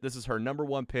loves it. This is her number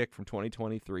one pick from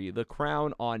 2023, The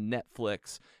Crown on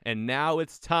Netflix. And now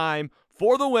it's time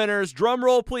for the winners. Drum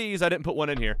roll, please. I didn't put one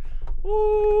in here.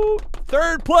 Ooh.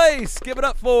 Third place. Give it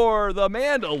up for The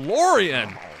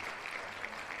Mandalorian.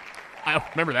 I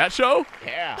remember that show?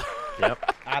 Yeah.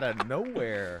 Yep. Out of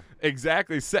nowhere.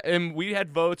 Exactly. And we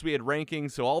had votes, we had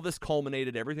rankings, so all this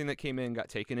culminated. Everything that came in got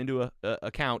taken into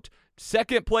account.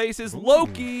 Second place is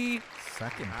Loki.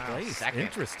 Second Wow, place. second.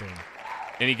 Interesting.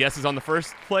 Any guesses on the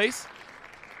first place?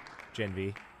 Gen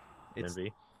V. It's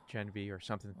Envy. Gen V or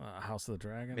something. House of the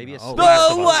Dragon? Maybe it's Oh, The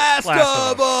Last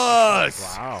Last of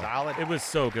Us. Wow. Solid. It was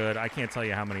so good. I can't tell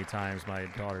you how many times my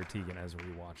daughter Tegan has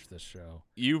rewatched this show.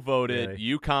 You voted, Really?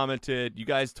 you commented, you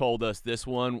guys told us this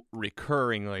one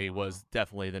recurringly was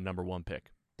definitely the number one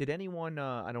pick. Did anyone?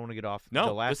 I don't want to get off. No,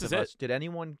 The Last this is of it. Us. Did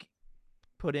anyone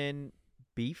put in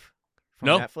Beef from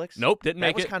No. Netflix? Nope, didn't That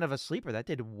make was it. kind of a sleeper. That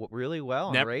did really well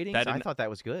on Nep- ratings. that I didn't- thought that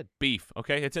was good. Beef.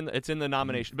 Okay, it's in the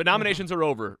nomination, but nominations are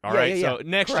over. All right, Yeah. so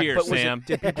next Correct. year, But was it- Sam.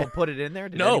 did people put it in there?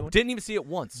 Did No, anyone? didn't even see it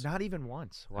once. Not even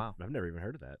once. Wow. I've never even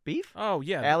heard of that. Beef? Oh,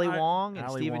 yeah. Ali Wong and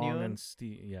Ali Stephen Wong Yeun? and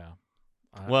Steve, yeah.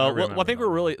 Well, remember I think that we're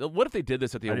one. really. What if they did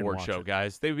this at the I didn't award watch show, it.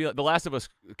 guys? They'd be like, the Last of Us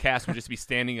cast would just be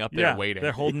standing up there Yeah, waiting.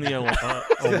 they're holding the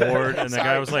award, and the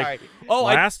guy was like, "Oh,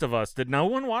 Last of Us. Did no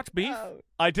one watch Beef?"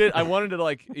 I did. I wanted to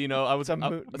I was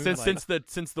Some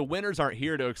since the winners aren't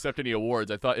here to accept any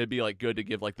awards, I thought it'd be like good to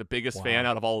give like the biggest fan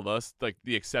out of all of us like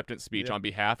the acceptance speech on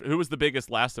behalf. Who was the biggest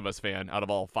Last of Us fan out of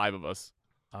all five of us?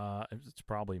 It's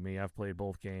probably me. I've played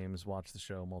both games, watched the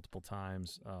show multiple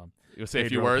times. You'll say a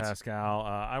few Pedro words. Pascal.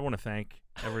 I want to thank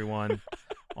everyone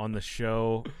on the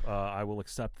show. I will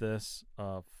accept this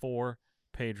for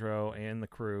Pedro and the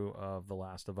crew of The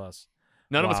Last of Us.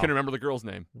 None of us Wow. can remember the girl's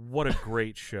name. What a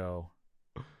great show!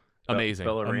 Amazing.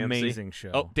 Bella Ramsey. Amazing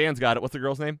show. Oh, Dan's got it. What's the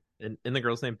girl's name? In the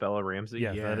girl's name, Bella Ramsey.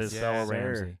 yeah, that is Yes, Bella sir.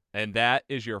 Ramsey. And that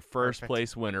is your first Perfect.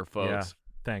 place winner, folks. Yeah.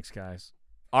 Thanks, guys.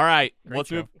 All right, Great let's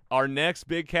show. move. Our next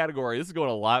big category. This is going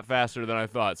a lot faster than I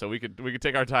thought, so we could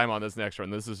take our time on this next one.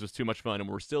 This is just too much fun, and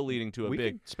we're still leading to a we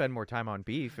big. can spend more time on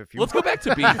Beef if you. Let's go back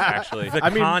to beef, actually. The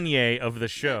Kanye of the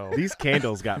show. These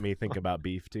candles got me think about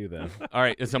beef too, though. All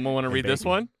right, does someone want to And read this bacon.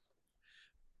 one?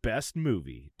 Best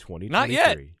movie 2023. Not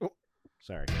yet.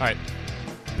 Sorry. All right,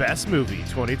 Best movie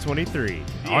 2023.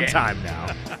 On time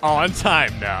now. on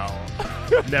time now.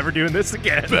 Never doing this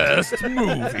again. Best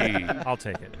movie. I'll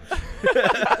take it.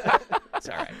 It's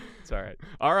all right. It's all right.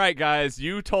 All right, guys.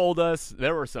 You told us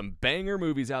there were some banger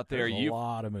movies out there. There's a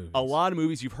lot of movies. A lot of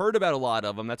movies. You've heard about a lot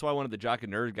of them. That's why I wanted the Jock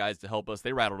and Nerd guys to help us.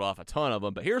 They rattled off a ton of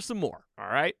them, but here's some more. All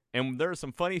right. And there are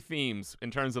some funny themes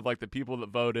in terms of like the people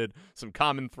that voted, some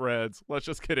common threads. Let's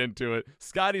just get into it.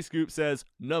 Scotty Scoop says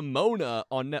Nimona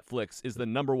on Netflix is the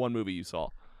 #1 movie you saw.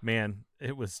 Man,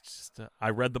 it was just. I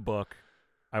read the book.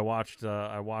 I watched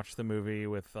the movie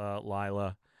with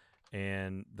Lila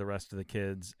and the rest of the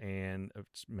kids, and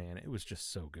man, it was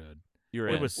just so good.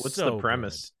 What's the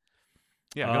premise?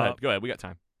 Good. Yeah, go ahead. We got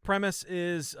time. Premise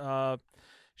is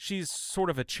she's sort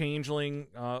of a changeling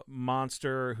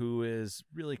monster who is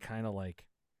really kind of like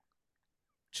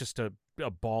just a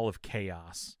ball of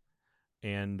chaos.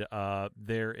 And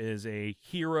there is a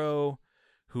hero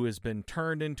who has been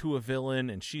turned into a villain,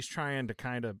 and she's trying to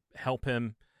kind of help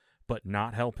him, but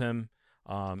not help him.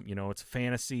 It's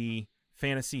a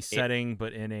fantasy setting,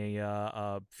 but in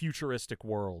a futuristic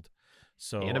world.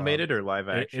 So animated or live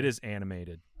action? It is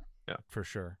animated. Yeah, for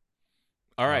sure.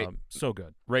 All right, so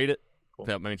good. Rate it. Cool.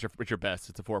 I mean, it's your best.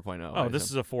 It's a 4.0. Oh, this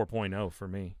is a 4.0 for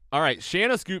me. All right,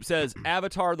 Shanna Scoop says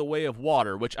Avatar: The Way of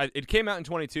Water, which it came out in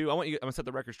 22. I'm gonna set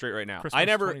the record straight right now. Christmas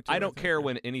 22, I don't care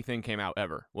when anything came out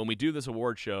ever. When we do this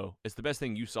award show, it's the best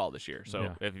thing you saw this year.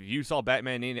 So if you saw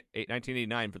Batman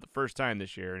 1989 for the first time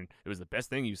this year and it was the best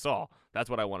thing you saw, that's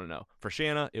what I want to know. For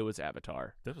Shanna, it was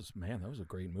Avatar. That was a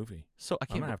great movie. So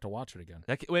I'm gonna have to watch it again.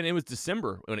 When it was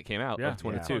December when it came out of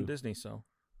 22. On Disney. So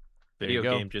video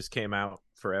game just came out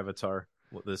for Avatar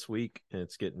this week, and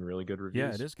it's getting really good reviews.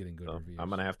 Yeah, it is getting good reviews. I'm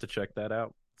gonna have to check that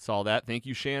out. Saw that. Thank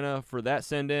you, Shanna, for that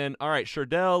send-in. All right,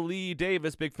 Shardell Lee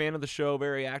Davis, big fan of the show,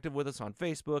 very active with us on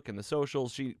Facebook and the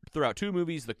socials. She threw out 2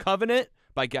 movies, The Covenant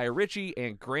by Guy Ritchie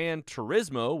and Gran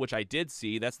Turismo, which I did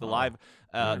see. That's the live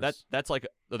nice. that's like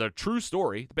the true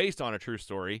story, based on a true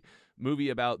story, movie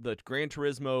about the Gran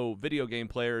Turismo video game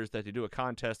players that they do a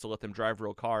contest to let them drive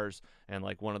real cars, and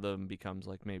like one of them becomes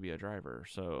like maybe a driver.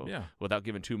 So without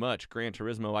giving too much, Gran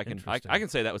Turismo, I can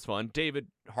say that was fun. David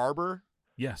Harbour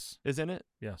is in it.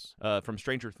 Yes. From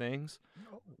Stranger Things.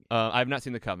 I have not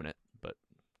seen The Covenant, but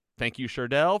thank you,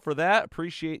 Shardell, for that.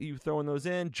 Appreciate you throwing those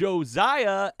in.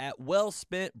 Josiah at Well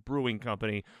Spent Brewing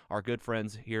Company, our good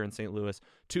friends here in St. Louis.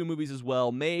 2 movies as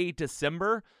well. May,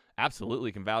 December.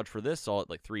 Absolutely can vouch for this. Saw it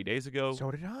like 3 days ago. So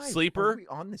did I. Sleeper. Are we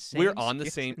on the same? We're on the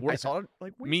same. I saw it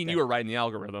like weeks me and you ago. were riding the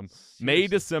algorithm. Seriously. May,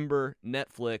 December,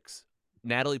 Netflix,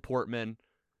 Natalie Portman,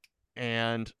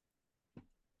 and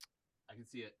I can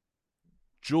see it.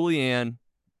 Julianne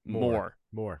Moore.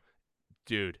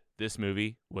 Dude, this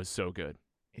movie was so good.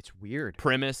 It's weird.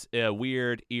 Premise,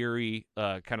 weird, eerie,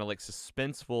 kind of like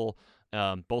suspenseful.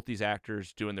 Both these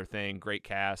actors doing their thing. Great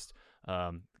cast.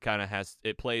 Kind of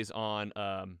it plays on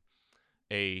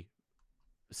a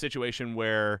situation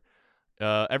where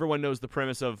everyone knows the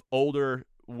premise of older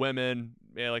women,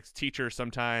 like teachers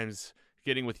sometimes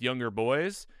getting with younger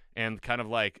boys, and kind of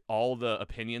like all the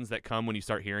opinions that come when you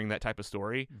start hearing that type of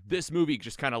story. This movie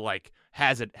just kind of like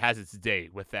has its day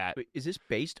with that. But is this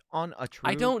based on a true?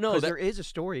 I don't know. 'cause there is a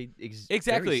story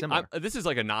Exactly. very similar. This is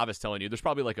like a novice telling you. There's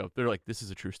probably they're like, this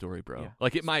is a true story, bro. Yeah.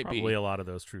 Like it might Probably be a lot of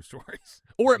those true stories.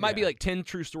 or it might be like 10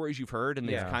 true stories you've heard, and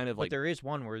Yeah. it's kind of But like there is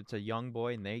one where it's a young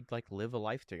boy and they like live a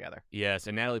life together. yes.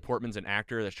 And Natalie Portman's an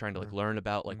actor that's trying to like learn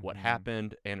about like what Mhm.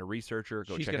 happened, and a researcher.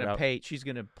 Go She's check it gonna out. She's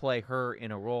gonna play her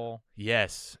in a role.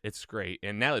 Yes, it's great,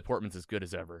 and Natalie Portman's as good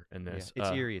as ever in this. It's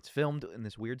eerie. It's filmed in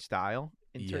this weird style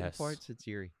in certain yes. parts. It's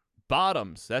eerie.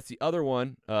 Bottoms. That's the other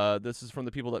one. This is from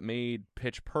the people that made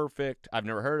Pitch Perfect. I've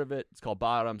never heard of it. It's called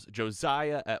Bottoms.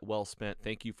 Josiah at Well Spent.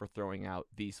 Thank you for throwing out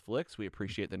these flicks. We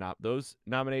appreciate those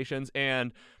nominations.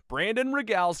 And Brandon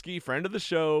Rogalski, friend of the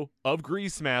show of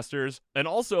Grease Masters, and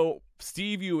also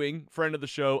Steve Ewing, friend of the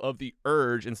show of The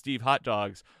Urge and Steve Hot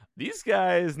Dogs. These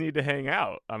guys need to hang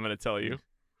out, I'm going to tell you,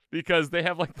 because they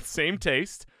have like the same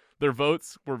taste. Their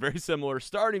votes were very similar,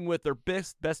 starting with their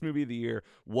best movie of the year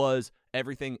was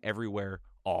Everything Everywhere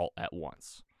All at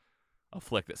Once. A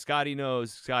flick that Scotty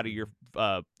knows. Scotty, your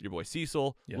boy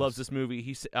Cecil loves this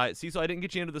movie. Cecil, I didn't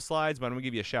get you into the slides, but I'm going to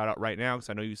give you a shout out right now because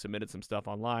I know you submitted some stuff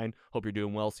online. Hope you're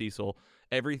doing well, Cecil.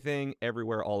 Everything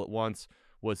Everywhere All at Once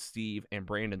was Steve and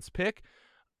Brandon's pick.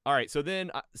 All right, so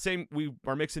then we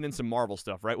are mixing in some Marvel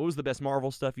stuff, right? What was the best Marvel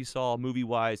stuff you saw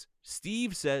movie-wise?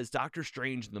 Steve says Doctor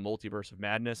Strange and the Multiverse of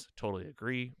Madness. Totally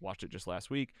agree. Watched it just last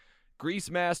week.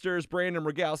 Grease Masters, Brandon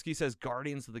Rogalski says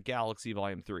Guardians of the Galaxy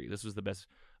Volume 3. This was the best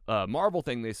Marvel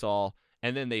thing they saw,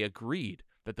 and then they agreed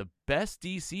that the best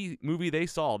DC movie they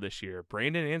saw this year,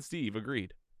 Brandon and Steve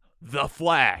agreed, The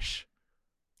Flash.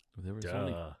 There was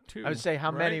only 2. I would say, how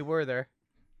many were there?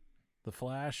 The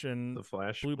Flash and The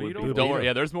Flash, Blue Beetle? Blue Don't Beetle. worry.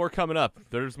 Yeah, there's more coming up.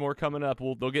 There's more coming up.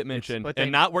 They'll get mentioned, but and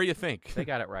they- not where you think. They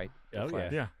got it right. Oh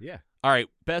yeah, Yeah. All right,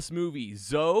 best movie: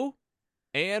 Zoe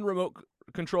and Remote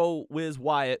Control Wiz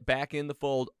Wyatt back in the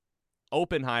fold.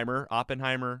 Oppenheimer.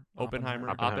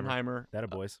 That a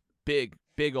boys.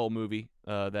 Big old movie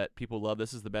that people love.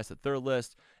 This is the best at their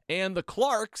list. And the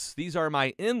Clarks. These are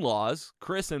my in-laws,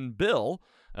 Chris and Bill,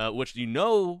 which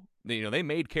they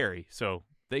made Carrie, so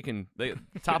they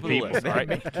top of the list. All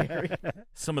right.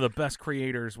 some of the best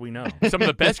creators we know. Some of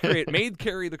the best made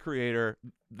Carrie the creator.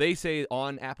 They say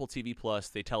on Apple TV Plus,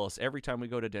 they tell us every time we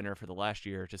go to dinner for the last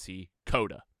year to see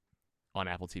Coda on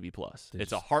Apple TV Plus.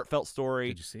 It's a heartfelt story.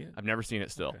 Did you see it? I've never seen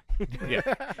it still. Yeah.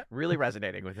 Really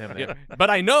resonating with him. Yeah. But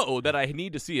I know that I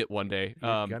need to see it one day.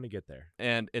 You're gonna get there.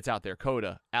 And it's out there.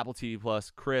 Coda, Apple TV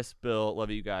Plus. Chris, Bill, love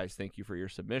you guys. Thank you for your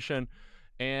submission.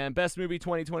 And best movie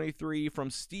 2023 from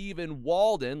Stephen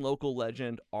Walden, local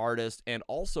legend, artist, and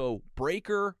also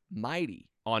Breaker Mighty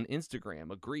on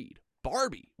Instagram. Agreed.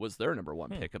 Barbie was their number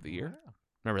one pick of the year.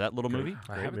 Remember that little movie?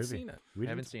 I Great haven't movie. seen it. We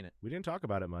Haven't didn't- seen it. We didn't talk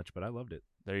about it much, but I loved it.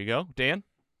 There you go. Dan?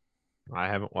 I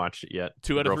haven't watched it yet.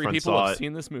 2 out of 3 Girlfriend people saw have it,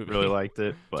 seen this movie. Really liked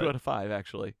it. 2 But out of 5,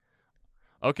 actually.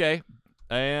 Okay.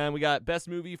 And we got best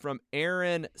movie from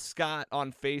Aaron Scott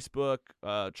on Facebook,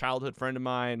 childhood friend of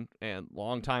mine and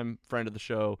longtime friend of the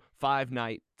show, Five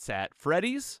Nights at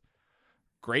Freddy's.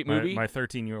 Great movie. My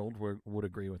 13-year-old would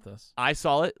agree with this. I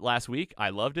saw it last week. I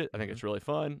loved it. I think it's really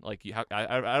fun. Like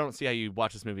I don't see how you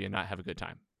watch this movie and not have a good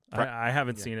time. I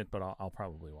haven't seen it, but I'll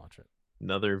probably watch it.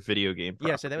 another video game.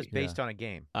 Yeah, so that was property. based on a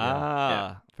game.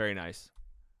 Very nice.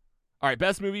 All right,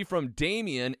 best movie from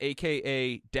Damien,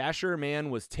 a.k.a. Dasher Man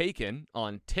Was Taken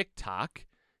on TikTok,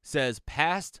 says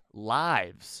Past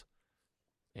Lives.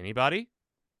 Anybody?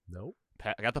 Nope.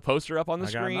 I got the poster up on the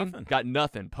I got screen. nothing. Got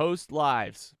nothing. Past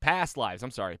Lives. Past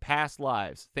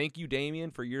Lives. Thank you,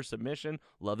 Damien, for your submission.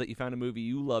 Love that you found a movie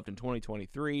you loved in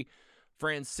 2023.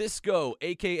 Francisco,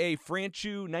 a.k.a.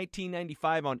 Franchu,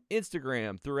 1995 on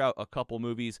Instagram, threw out a couple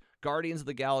movies. Guardians of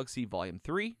the Galaxy Volume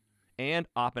 3 and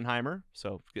Oppenheimer.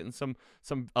 So getting some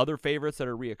other favorites that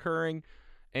are reoccurring.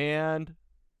 And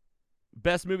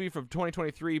best movie from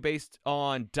 2023 based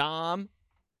on Dom.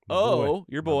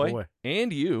 Your boy.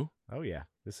 And you. Oh, yeah.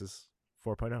 This is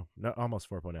 4.0. No, almost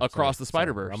 4.0. Across the Sorry.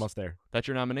 Spider-Verse. Almost there. That's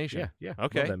your nomination. Yeah.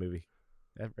 Okay. Love that movie.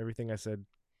 Everything I said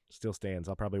still stands.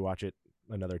 I'll probably watch it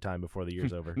another time before the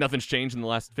year's over. Nothing's changed in the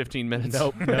last 15 minutes.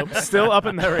 Nope. Still up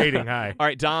in the rating high. All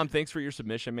right, Dom, thanks for your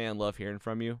submission, man. Love hearing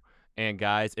from you. And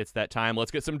guys, it's that time.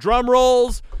 Let's get some drum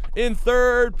rolls. In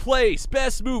third place,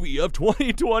 best movie of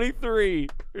 2023.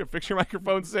 Here, fix your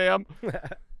microphone, Sam.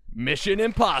 Mission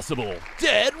Impossible: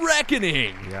 Dead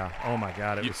Reckoning. Yeah. Oh my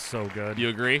God, it was so good. You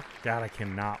agree? God, I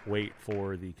cannot wait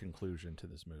for the conclusion to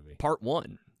this movie. Part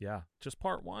 1. Yeah, just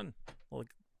part 1. Like,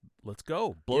 let's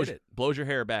go. Blows your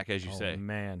hair back, as you say.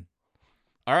 Man.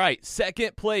 All right,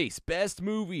 second place, best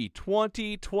movie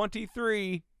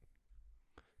 2023.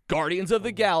 Guardians of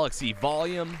the Galaxy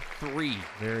Volume 3.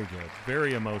 Very good.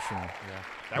 Very emotional. Yeah.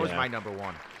 That was my number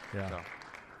one. Yeah. So,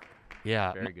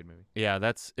 Yeah. very good movie. Yeah,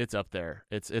 it's up there.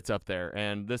 It's up there.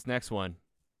 And this next one,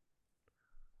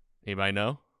 anybody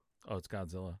know? Oh, it's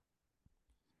Godzilla.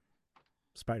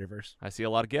 Spider-Verse. I see a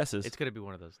lot of guesses. It's going to be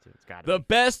one of those two. It's got The to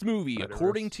best movie, Spider-Verse.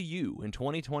 according to you, in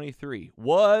 2023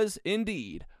 was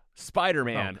indeed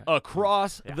Spider-Man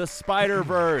Across the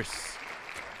Spider-Verse.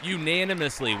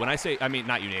 Unanimously. When I say, I mean,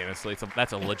 not unanimously.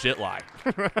 That's a legit lie.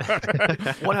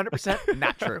 100%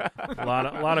 not true. A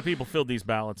lot of people filled these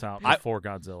ballots out before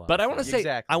Godzilla. But I want to say,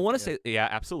 Exactly. I want to say, yeah,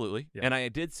 absolutely. Yeah. And I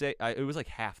did say, it was like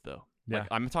half though. Like, Yeah.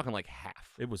 I'm talking like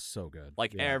half. it was so good.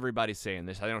 Like everybody's saying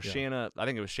this. I know Yeah. Shanna. I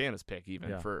think it was Shanna's pick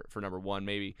even Yeah. for number one.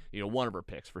 Maybe one of her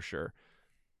picks for sure.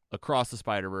 Across the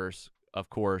Spider-Verse, of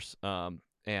course, and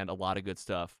a lot of good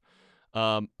stuff.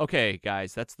 Okay,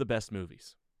 guys, that's the best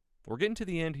movies. We're getting to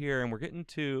the end here, and we're getting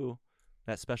to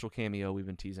that special cameo we've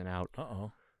been teasing out.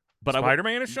 Uh-oh. But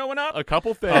Spider-Man is showing up? A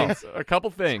couple things. A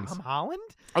couple things. Tom Holland?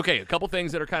 Okay, a couple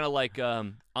things that are kind of like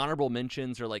honorable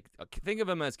mentions, or like think of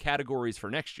them as categories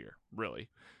for next year. Really,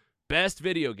 best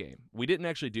video game. We didn't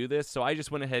actually do this, so I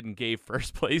just went ahead and gave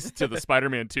first place to the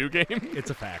Spider-Man 2 game. It's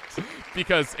a fact.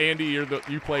 Because Andy,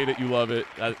 you played it, you love it.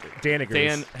 Dan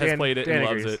agrees. Dan has played it and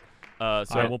loves agrees. it.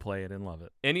 So I will play it and love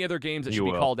it. any other games that should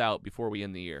be called out before we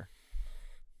end the year?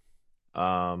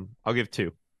 I'll give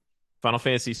 2. Final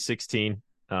Fantasy 16.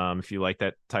 If you like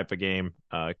that type of game,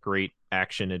 great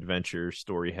action adventure,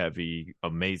 story heavy,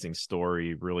 amazing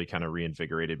story. Really kind of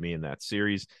reinvigorated me in that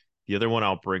series. The other one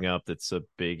I'll bring up that's a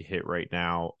big hit right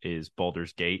now is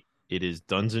Baldur's Gate. It is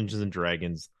Dungeons and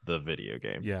Dragons, the video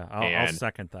game. Yeah, I'll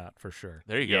second that for sure.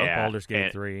 There you go. Yeah, Baldur's Gate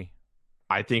and 3.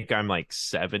 I think I'm like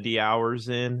 70 hours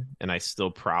in, and I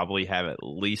still probably have at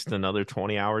least another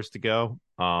 20 hours to go.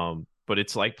 But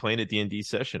it's like playing a D&D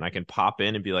session. I can pop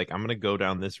in and be like, I'm going to go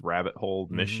down this rabbit hole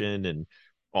mission, and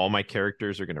all my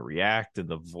characters are going to react, and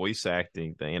the voice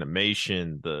acting, the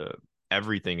animation,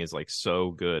 everything is like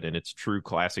so good, and it's true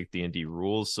classic D&D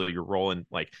rules. So you're rolling,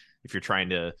 like if you're trying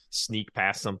to sneak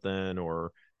past something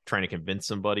or trying to convince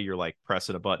somebody, you're like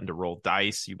pressing a button to roll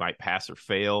dice. You might pass or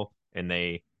fail, and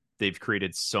they've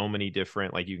created so many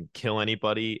different, like you can kill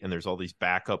anybody, and there's all these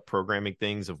backup programming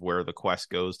things of where the quest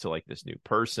goes to like this new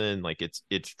person. Like it's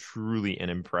truly an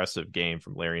impressive game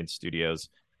from Larian Studios.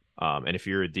 And if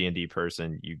you're a D&D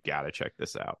person, you got to check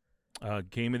this out.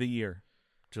 Game of the year.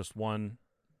 Just one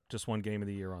game of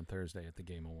the year on Thursday at the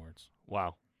Game Awards.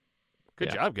 Wow. Good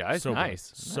job, guys. So nice.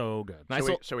 Good. So good. Nice.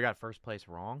 So we got first place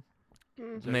wrong?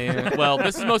 Man, well,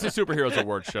 this is mostly superheroes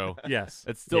award show. Yes,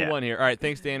 it's still one here. All right,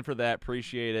 thanks Dan for that.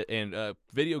 Appreciate it. And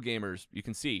video gamers, you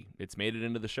can see it's made it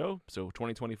into the show. So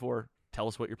 2024, tell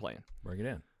us what you're playing. Bring it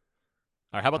in. All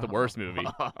right, how about the worst movie?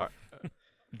 Right.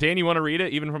 Dan, you want to read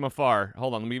it even from afar?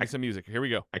 Hold on, let me give you some music. Here we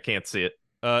go. I can't see it.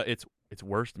 It's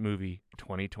worst movie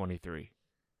 2023.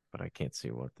 But I can't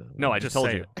see what the. No, I just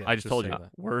told you. Yeah, I just told you. that.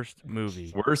 Worst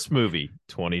movie. Worst movie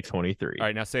 2023. All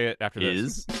right, now say it after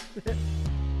this. Is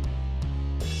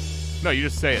No, you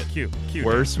just say it. Cue.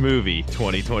 worst movie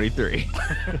 2023.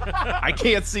 I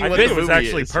can't see I what think the it was movie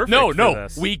actually is. perfect. No, for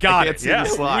this. we got I can't it. see the Yes,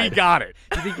 we slide. got it.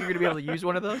 Do you think you're going to be able to use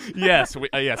one of those? Yes,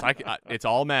 yes. It's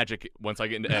all magic once I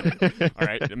get into editing. All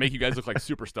right, to make you guys look like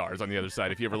superstars on the other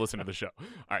side. If you ever listen to the show. All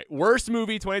right, worst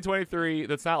movie 2023.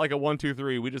 That's not like a 1, 2,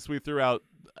 3. We threw out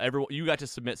everyone. You got to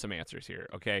submit some answers here.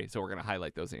 Okay, so we're gonna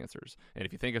highlight those answers. And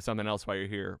if you think of something else while you're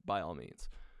here, by all means.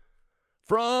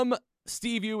 From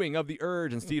Steve Ewing of The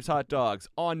Urge and Steve's Hot Dogs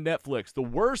on Netflix, the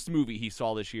worst movie he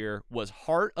saw this year was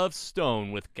Heart of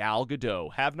Stone with Gal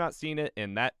Gadot. Have not seen it,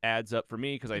 and that adds up for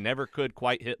me because I never could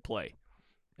quite hit play.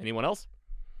 Anyone else?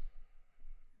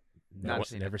 Never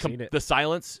seen it. The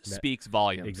silence speaks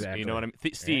volumes. Exactly. You know what I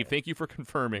mean? Steve, thank you for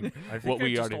confirming I think what I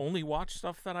we just already. only watch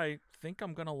stuff that I think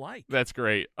I'm gonna like. That's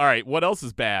great. All right, what else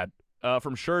is bad?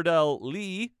 From Sherdell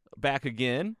Lee, back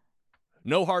again.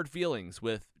 No Hard Feelings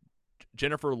with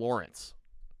Jennifer Lawrence.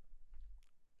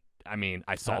 I mean,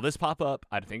 I saw this pop up.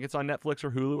 I think it's on Netflix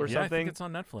or Hulu or Yeah, I something. think it's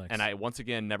on Netflix. And I once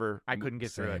again never. I couldn't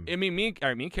get through it. I mean, me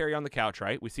and Carrie on the couch,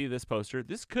 right? We see this poster.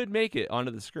 This could make it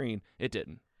onto the screen. It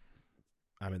didn't.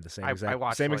 I'm in the same I exact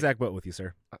watched, same like, exact boat with you,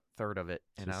 sir. A third of it,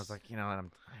 and I was Just- like,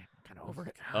 I'm kind of over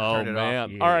it. Oh, Turned it off.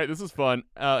 man. Yeah. All right, this is fun.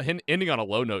 Ending on a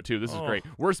low note, too. This is great.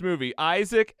 Worst movie,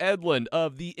 Isaac Edlund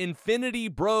of the Infinity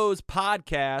Bros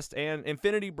podcast. And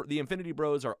the Infinity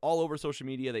Bros are all over social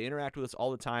media. They interact with us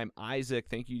all the time. Isaac,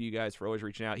 thank you to you guys for always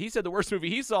reaching out. He said the worst movie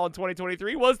he saw in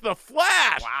 2023 was The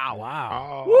Flash.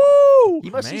 wow. Woo!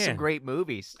 You must see some Man. great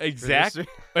movies. for this. Exactly.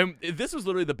 And this was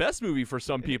literally the best movie for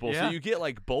some people. Yeah. So you get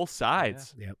like both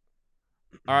sides. Yep.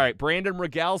 All right, Brandon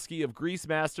Rogalski of Grease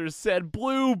Masters said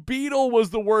Blue Beetle was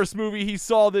the worst movie he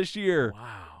saw this year.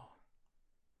 Wow.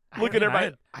 Look at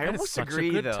everybody. I had almost such agree,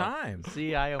 a good though. time.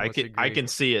 See, I almost agree. I can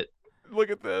see it. Look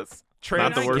at this.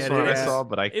 Not the I worst get one it. I saw,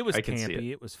 but It was I can campy. see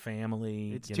it. It was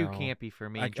family. It's you too know. campy for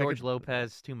me. I George could-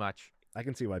 Lopez, too much. I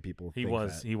can see why people He think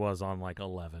was that. he was on like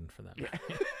 11 for that.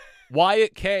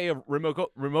 Wyatt K of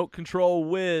Remote Control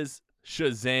Wiz,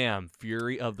 Shazam!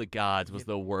 Fury of the Gods was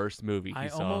the worst movie he I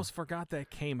saw. almost forgot that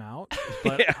came out,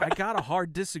 but I got a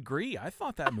hard disagree. I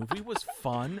thought that movie was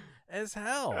fun as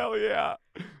hell. Hell yeah!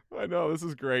 I know, this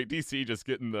is great. DC just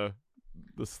getting the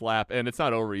slap, and it's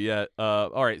not over yet. All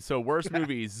right, so worst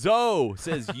movie. Zoe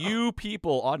says You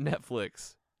People on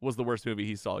Netflix was the worst movie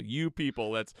he saw. You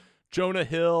People. That's Jonah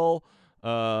Hill.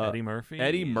 Eddie Murphy.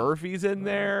 Eddie Murphy's in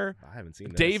there. I haven't seen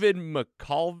this. David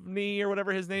McCulvey or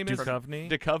whatever his name is. Duchovny.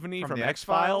 Duchovny From from the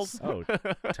X-Files. Oh,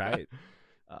 tight.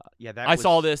 Yeah, that I was,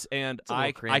 saw this, and it's a little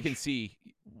I cringe. can see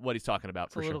what he's talking about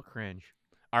It's for a sure. little cringe.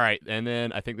 All right, and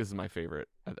then I think this is my favorite.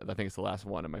 I think it's the last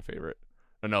one of my favorite.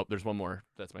 Oh, no, there's one more.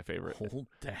 That's my favorite. Old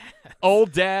dad.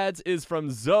 Old Dads is from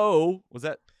Zoe. Was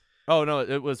that? Oh, no,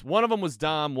 it was one of them was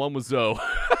Dom, one was Zoe.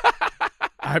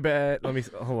 I bet. Let me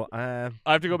hold on.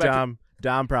 I have to go back.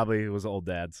 Dom probably was old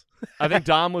dads. I think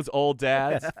Dom was Old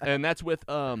Dads, and that's with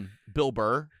Bill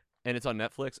Burr, and it's on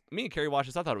Netflix. Me and Carrie watched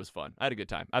this. I thought it was fun. I had a good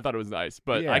time. I thought it was nice,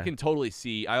 but Yeah. I can totally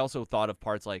see. I also thought of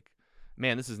parts like,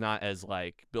 man, this is not as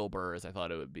like Bill Burr as I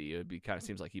thought it would be. It would be kind of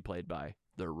seems like he played by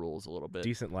their rules a little bit.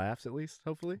 Decent laughs, at least.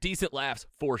 Hopefully. Decent laughs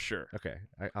for sure. Okay,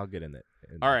 I'll get in it.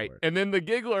 All right, and then the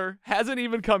giggler hasn't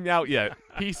even come out yet.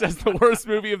 He says the worst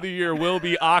movie of the year will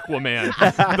be Aquaman,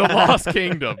 The Lost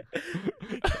Kingdom.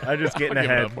 I'm just getting I'll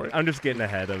give it ahead. up for you. I'm just getting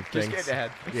ahead of Just things. getting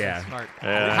ahead. Yeah. Smart.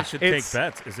 I think we should take It's-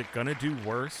 bets. Is it gonna do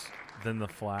worse than the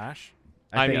Flash?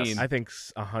 I think, mean- I think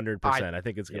 100%. I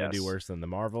think it's going to do Yes. worse than the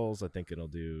Marvels. I think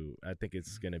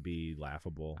it's going to be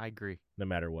laughable I agree. no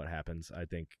matter what happens. I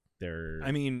think they're.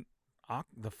 I mean,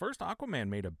 the first Aquaman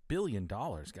made $1 billion,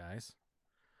 guys.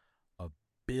 $1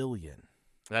 billion.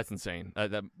 That's insane.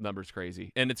 That number's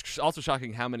crazy, and it's also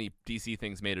shocking how many DC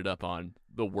things made it up on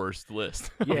the worst list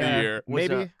of the Yeah. year. Was,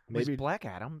 Maybe- was maybe- Black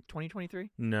Adam 2023?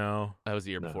 No, That was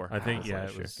the year No. before. I think That's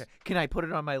it last was. Can I put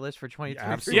it on my list for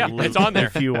 2023? Absolutely. Yeah, it's on there.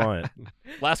 if you want.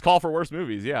 Last call for worst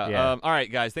movies. Yeah. Yeah. All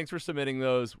right, guys. Thanks for submitting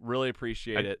those. Really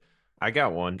appreciate it. I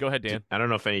got one. Go ahead, Dan. I don't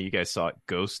know if any of you guys saw it.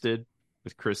 Ghosted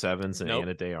with Chris Evans and Nope.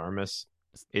 Ana de Armas.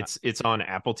 It's on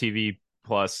Apple TV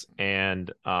Plus, and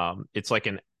it's like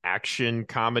an action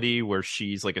comedy where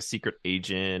she's like a secret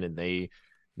agent, and they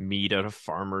meet at a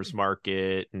farmer's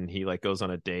market, and he like goes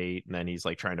on a date, and then he's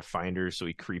like trying to find her, so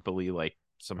he creepily like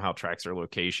somehow tracks her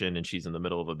location, and she's in the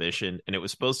middle of a mission. And it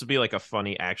was supposed to be like a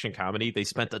funny action comedy. They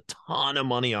spent a ton of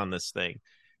money on this thing,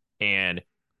 and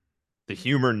the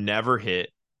humor never hit.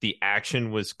 The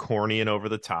action was corny and over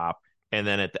the top, and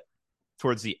then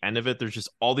towards the end of it, there's just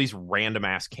all these random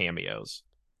ass cameos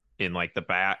in like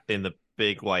in the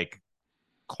big like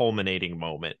culminating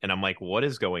moment, and I'm like, what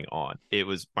is going on? It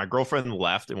was my girlfriend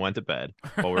left and went to bed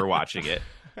while we were watching it,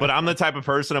 but I'm the type of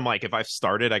person, I'm like, if I've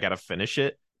started, I gotta finish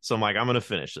it. So I'm like, I'm gonna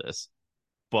finish this.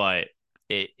 But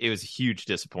it was a huge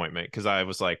disappointment because I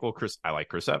was like, well, I like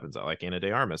Chris Evans, I like Ana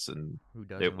de Armas, and Who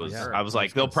doesn't it was like her? I was I like,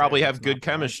 was they'll gonna say, probably that's have good not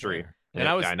the right chemistry. player. And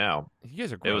I know You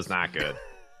guys are it gross. was not good.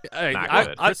 Hey, Not I-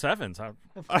 good. Chris Evans.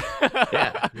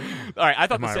 Yeah. All right. I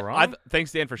thought Am the I sa- wrong?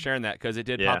 thanks, Dan, for sharing that because it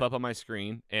did Yeah. pop up on my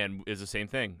screen and is the same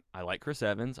thing. I like Chris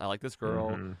Evans. I like this girl.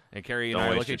 Mhm. And Carrie and Don't I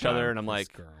waste look at your each other time. and I'm This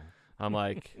like, girl.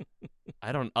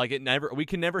 I don't like it. We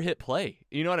can never hit play.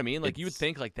 You know what I mean? Like you would It's-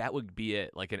 think like that would be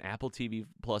it, like an Apple TV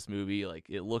Plus movie. Like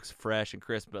it looks fresh and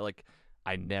crisp, but like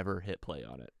I never hit play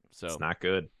on it. So It's not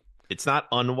good. It's not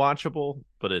unwatchable,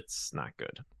 but it's not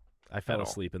good. I fell At all.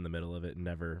 asleep in the middle of it and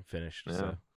never finished. Yeah.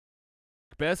 So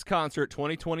best concert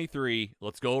 2023.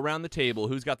 Let's go around the table.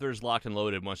 Who's got theirs locked and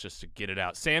loaded? Wants just to get it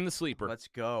out. Sam the Sleeper. Let's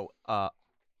go.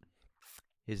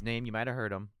 His name, you might have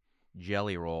heard him,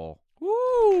 Jelly Roll.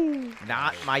 Woo!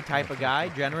 Not my type of guy.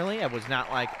 Generally, I was not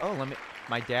like,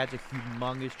 My dad's a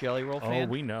humongous Jelly Roll fan.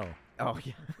 Oh, we know. Oh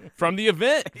yeah. From the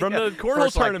event, from Yeah. the cornhole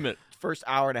First, like, tournament. First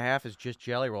hour and a half is just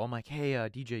Jelly Roll. I'm like, hey,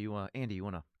 DJ, Andy, you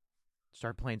wanna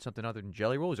start playing something other than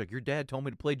Jelly Roll? He's like, your dad told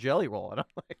me to play Jelly Roll, and I'm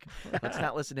like, let's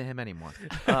not listen to him anymore.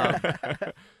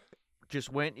 Just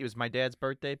went. It was my dad's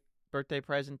birthday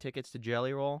present. Tickets to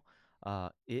Jelly Roll.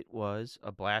 It was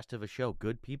a blast of a show.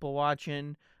 Good people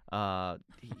watching.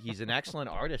 He's an excellent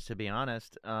artist, to be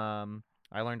honest.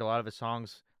 I learned a lot of his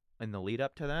songs in the lead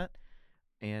up to that,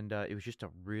 and it was just a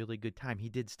really good time. He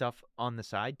did stuff on the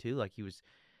side too, like he was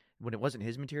when it wasn't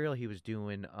his material, he was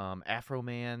doing Afro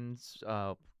Man's.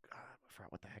 I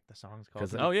forgot what the heck the song's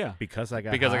called. Oh yeah, because I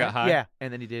got high. Yeah,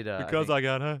 and then he did Because I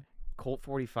got high. Colt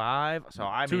 45. So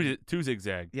I mean, Two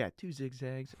zigzag. yeah, two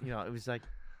zigzags. You know, it was like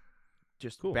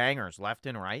just Cool. bangers left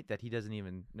and right that he doesn't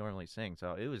even normally sing.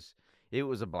 So it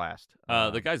was a blast.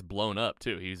 The guy's blown up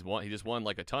too. He just won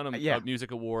like a ton of Yeah. music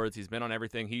awards. He's been on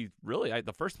everything. He really,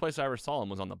 the first place I ever saw him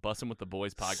was on the Bussin' with the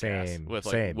Boys podcast. Same, with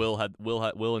like same.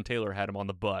 Will and Taylor had him on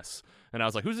the bus, and I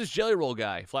was like, "Who's this Jelly Roll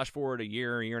guy?" Flash forward a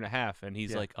year and a half, and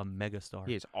he's Yeah. like a megastar.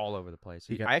 He is all over the place.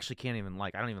 He got- I actually can't even I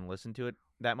don't even listen to it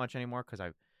that much anymore because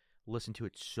I've listened to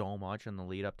it so much on the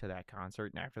lead up to that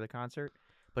concert and after the concert.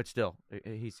 But still,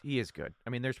 he is good.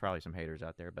 I mean, there's probably some haters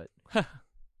out there, but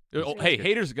Oh, hey,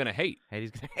 haters are gonna hate.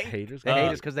 haters gonna hate. Haters. They hate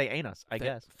Uh, us because they ain't us, I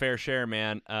guess. Fair share,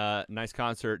 man. Nice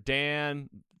concert, Dan.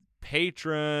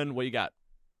 Patron, what you got?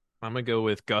 I'm gonna go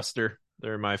with Guster.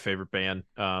 They're my favorite band.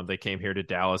 They came here to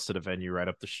Dallas at a venue right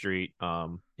up the street.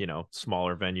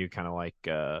 Smaller venue, kind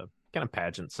of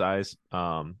pageant size.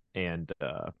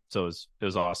 So it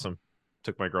was awesome.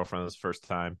 Took my girlfriend this first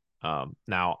time.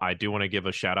 Now I do want to give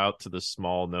a shout out to the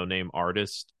small no-name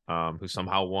artist who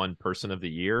somehow won Person of the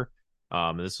Year.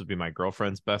 This would be my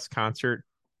girlfriend's best concert.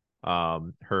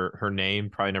 Her name,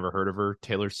 probably never heard of her,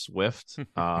 Taylor Swift.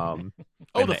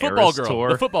 Oh, and the football Eras girl. Tour.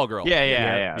 The football girl.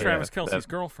 Yeah. Travis Yeah. Kelce's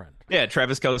girlfriend. Yeah,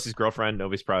 Travis Kelce's girlfriend.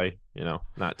 Nobody's probably,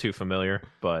 not too familiar,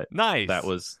 but Nice. that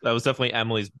was definitely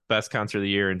Emily's best concert of the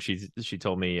year, and she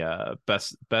told me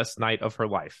best night of her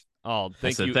life. Oh, I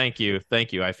said, thank you.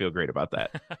 I feel great about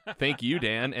that. Thank you,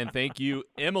 Dan, and thank you,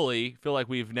 Emily. Feel like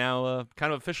we've now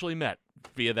kind of officially met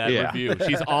via that Yeah. review.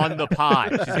 She's on the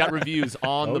pod. She's got reviews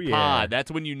on Oh, the yeah. pod.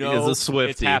 That's when you know He is a Swiftie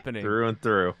it's happening. through and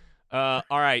through. All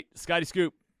right, Scotty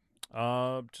Scoop.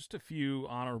 Just a few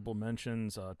honorable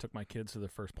mentions. Took my kids to the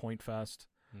first Point Fest.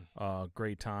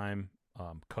 Great time.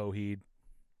 Coheed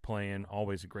playing,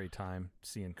 always a great time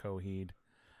seeing Coheed.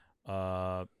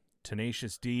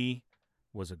 Tenacious D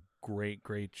was a great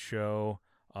show.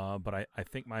 But I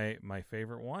think my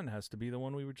favorite one has to be the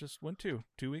one we just went to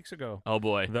 2 weeks ago. Oh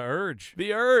boy, The Urge.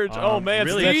 The Urge. Oh man,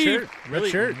 really, Steve.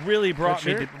 really brought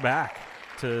me back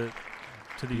to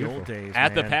the old days.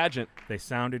 At the man. pageant. They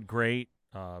sounded great.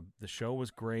 The show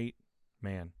was great.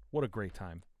 Man, what a great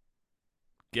time.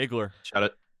 Giggler. Shut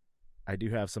it. I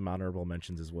do have some honorable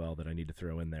mentions as well that I need to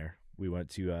throw in there. We went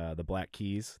to the Black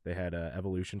Keys. They had a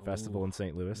Evolution Festival in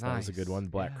St. Louis. That was a good one.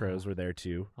 Black Crows were there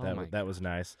too. That was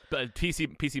nice. But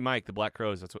PC Mike, the Black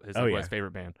Crows, that's his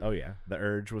favorite band. Oh yeah, The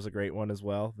Urge was a great one as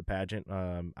well. The pageant.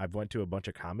 I've went to a bunch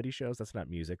of comedy shows. That's not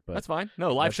music, but that's fine.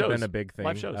 No, live shows. Been a big thing.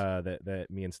 Live shows. That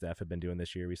me and Steph have been doing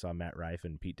this year. We saw Matt Rife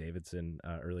and Pete Davidson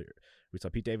earlier. We saw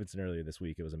Pete Davidson earlier this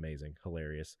week. It was amazing,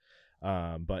 hilarious.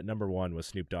 But number one was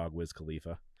Snoop Dogg, Wiz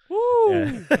Khalifa.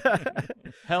 Woo!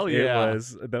 Hell yeah! It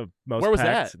was the most. Where was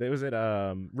packed. that? It was at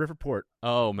Riverport.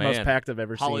 Oh man, most packed I've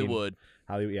ever Hollywood. seen.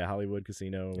 Hollywood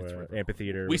Casino,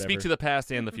 amphitheater. We speak to the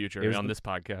past and the future on this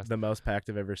podcast. The most packed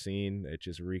I've ever seen. It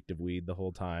just reeked of weed the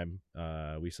whole time.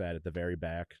 We sat at the very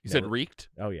back. You said reeked?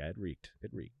 Oh yeah, it reeked.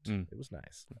 It reeked. It was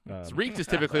nice. Reeked is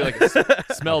typically like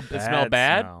smell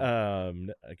bad.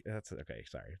 That's okay.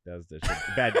 Sorry, that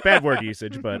was bad word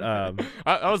usage. But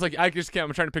I was like, I'm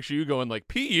trying to picture you going like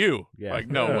pu. Yeah, like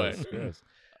no way. Gross.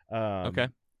 Okay.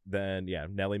 Then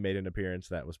Nelly made an appearance.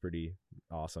 That was pretty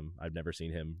awesome. I've never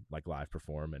seen him like live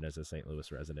perform, and as a St.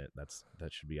 Louis resident,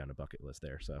 that should be on a bucket list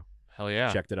there. So hell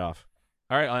yeah, checked it off.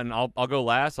 All right, and I'll go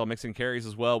last. I'll mix in Carrie's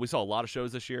as well. We saw a lot of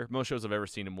shows this year. Most shows I've ever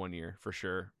seen in 1 year for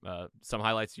sure. Some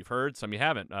highlights you've heard, some you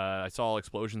haven't. I saw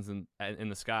Explosions in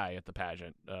the Sky at the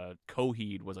pageant.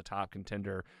 Coheed was a top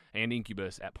contender, and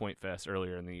Incubus at Point Fest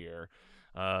earlier in the year.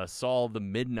 Saw the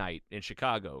Midnight in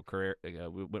Chicago.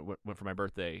 We went for my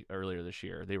birthday earlier this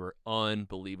year. They were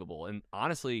unbelievable, and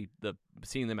honestly,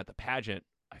 seeing them at the pageant,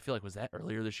 I feel like was that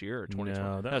earlier this year or 2020?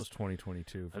 No, that was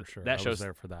 2022 for sure. That I was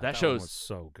there for that. That show was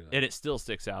so good, and it still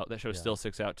sticks out. That show still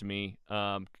sticks out to me.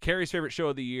 Carrie's favorite show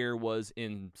of the year was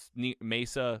in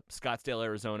Mesa, Scottsdale,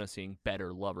 Arizona, seeing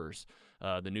Better Lovers.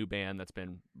 The new band that's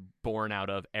been born out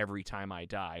of Every Time I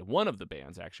Die. One of the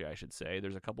bands, actually, I should say.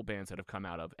 There's a couple bands that have come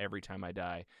out of Every Time I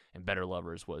Die, and Better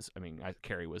Lovers was,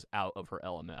 Carrie was out of her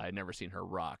element. I had never seen her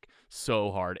rock so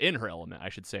hard in her element, I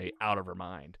should say, out of her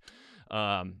mind.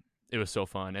 It was so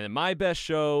fun. And my best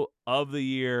show of the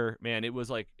year, man, it was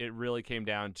like, it really came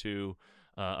down to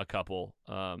a couple.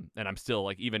 And I'm still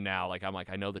like, even now, like, I'm like,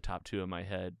 I know the top two in my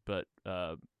head, but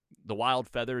the Wild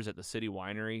Feathers at the City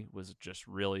Winery was just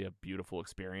really a beautiful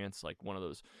experience. Like one of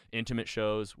those intimate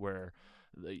shows where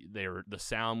the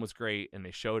sound was great and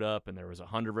they showed up and there was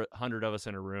 100 of us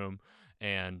in a room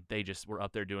and they just were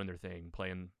up there doing their thing,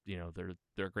 playing,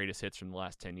 their greatest hits from the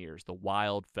last 10 years. The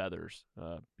Wild Feathers,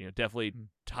 definitely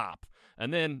top.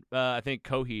 And then I think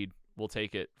Coheed will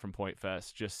take it from Point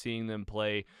Fest. Just seeing them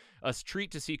play, a treat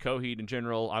to see Coheed in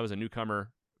general. I was a newcomer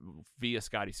via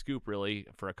Scotty Scoop really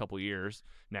for a couple years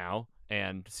now,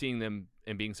 and seeing them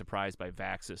and being surprised by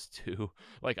Vaxis too.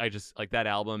 Like that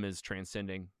album is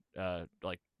transcending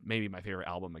like maybe my favorite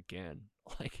album again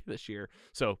like this year.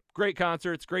 So great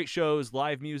concerts, great shows,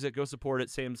 live music. Go support it.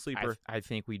 Sam Sleeper. I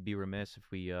think we'd be remiss if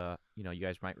we you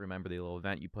guys might remember the little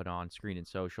event you put on Screen and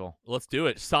Social. Let's do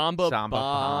it. Samba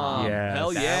Bomb. Yes.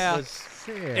 Hell yeah.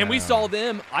 And we saw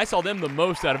them. I saw them the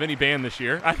most out of any band this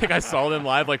year. I think I saw them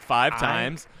live like 5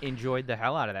 times. Enjoyed the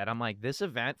hell out of that. I'm like, this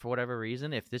event, for whatever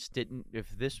reason, if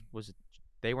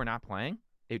they were not playing,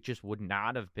 it just would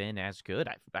not have been as good.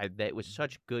 It was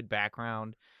such good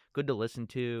background, good to listen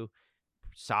to,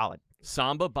 solid.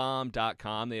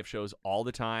 SambaBomb.com. They have shows all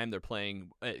the time. They're playing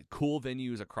cool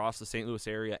venues across the St. Louis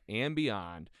area and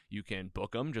beyond. You can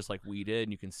book them just like we did,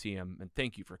 and you can see them. And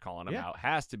thank you for calling them out.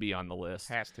 Has to be on the list.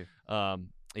 Has to.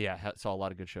 Saw a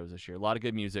lot of good shows this year. A lot of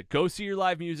good music. Go see your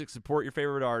live music. Support your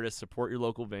favorite artists. Support your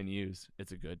local venues.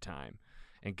 It's a good time.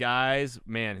 And guys,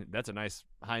 man, that's a nice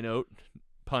high note,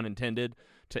 pun intended,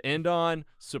 to end on.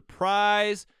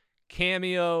 Surprise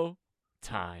cameo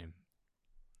time.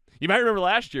 You might remember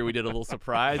last year we did a little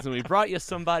surprise and we brought you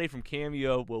somebody from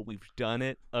Cameo. Well, we've done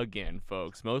it again,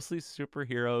 folks. Mostly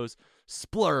superheroes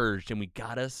splurged and we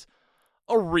got us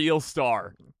a real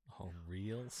star. A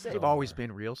real star. They've always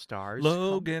been real stars.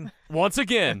 Logan. Once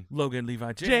again. Logan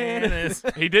Levi Janice.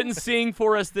 He didn't sing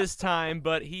for us this time,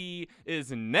 but he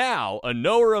is now a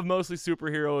knower of mostly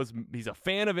superheroes. He's a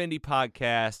fan of indie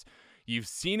podcasts. You've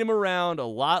seen him around a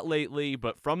lot lately,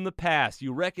 but from the past,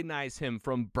 you recognize him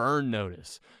from Burn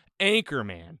Notice,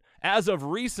 Anchorman, as of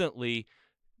recently,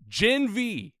 Gen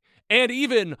V, and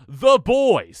even The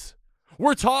Boys.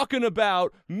 We're talking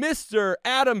about Mr.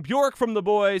 Adam Bjork from The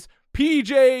Boys,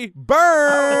 PJ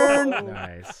Byrne.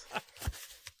 Nice.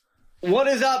 What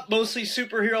is up, mostly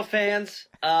superhero fans?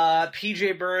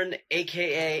 PJ Byrne,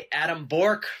 a.k.a. Adam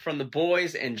Bork from The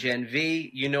Boys and Gen V.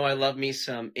 You know I love me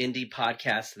some indie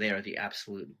podcasts. They are the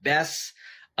absolute best.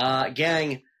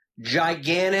 Gang,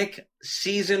 gigantic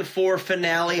Season 4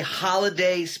 finale,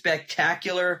 holiday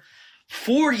spectacular.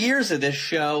 4 years of this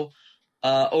show.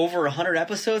 Over 100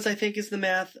 episodes, I think is the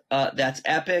math. That's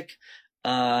epic.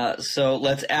 So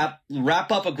let's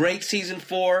wrap up a great Season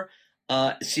 4.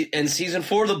 And Season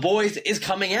 4 of The Boys is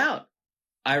coming out.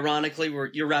 Ironically,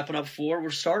 you're wrapping up 4. We're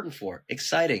starting 4.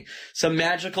 Exciting. Some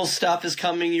magical stuff is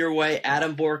coming your way.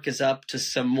 Adam Bork is up to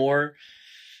some more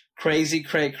crazy,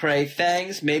 cray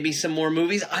things. Maybe some more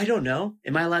movies. I don't know.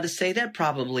 Am I allowed to say that?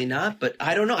 Probably not. But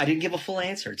I don't know. I didn't give a full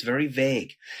answer. It's very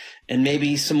vague. And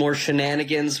maybe some more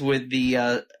shenanigans with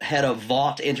the head of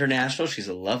Vought International. She's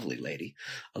a lovely lady.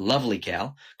 A lovely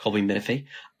gal. Colby Minifee.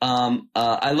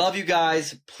 I love you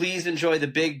guys. Please enjoy the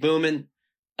big boomin'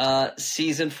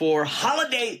 Season 4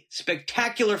 holiday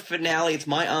spectacular finale. It's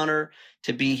my honor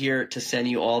to be here to send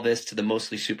you all this to the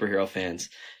mostly superhero fans.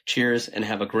 Cheers and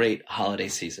have a great holiday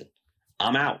season.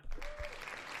 I'm out.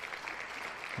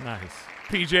 Nice.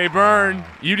 PJ Byrne,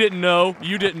 you didn't know.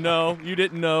 You didn't know. You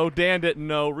didn't know. Dan didn't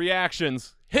know.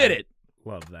 Reactions. Hit it.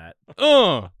 Love that.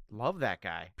 Love that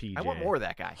guy. PJ. I want more of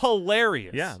that guy.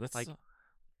 Hilarious. Yeah, that's Like,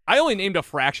 I only named a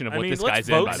fraction of what this let's guy's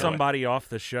vote in, by the way. somebody off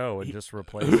the show and just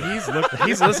replace him.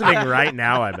 He's listening right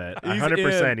now, I bet. He's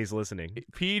 100% in. he's listening.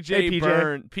 PJ Hey, PJ.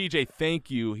 Byrne, PJ, thank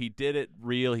you. He did it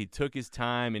real. He took his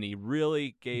time, and he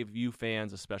really gave you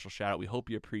fans a special shout-out. We hope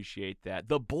you appreciate that.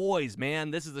 The Boys,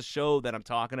 man, this is the show that I'm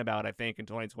talking about, I think, in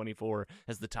 2024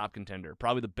 as the top contender.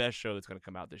 Probably the best show that's going to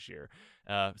come out this year.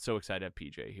 So excited to have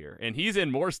PJ here. And he's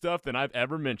in more stuff than I've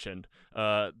ever mentioned.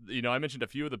 I mentioned a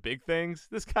few of the big things.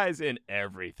 This guy's in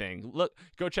everything. Look,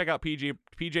 go check out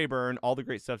PJ Byrne, all the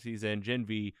great stuff he's in, Gen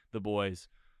V, The Boys.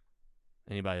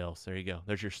 Anybody else? There you go.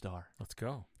 There's your star. Let's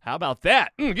go. How about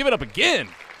that? Give it up again.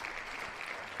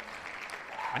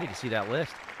 I need to see that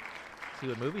list. See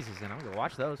what movies he's in. I'm going to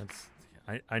watch those.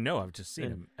 I know. I've just seen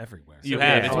him everywhere. You So-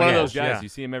 have. yeah. It's Oh, one of yeah. those guys. Yeah. You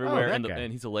see him everywhere, that and, guy.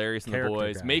 and he's hilarious in The Character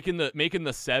Boys. guy. Making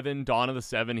the 7, Dawn of the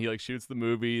 7. He shoots the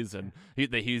movies, and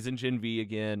he's in Gen V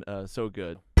again. So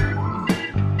good.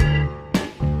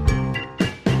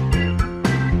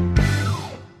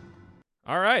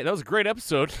 All right, that was a great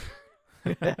episode.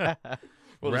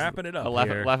 We'll just Wrapping it up I'll laugh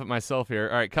here. at myself here.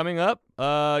 All right, coming up,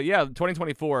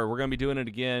 2024, we're going to be doing it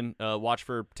again. Watch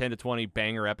for 10 to 20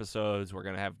 banger episodes. We're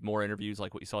going to have more interviews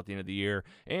like what you saw at the end of the year,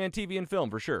 and TV and film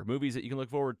for sure. Movies that you can look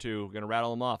forward to. We're going to rattle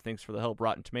them off. Thanks for the help.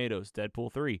 Rotten Tomatoes,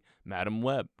 Deadpool 3, Madam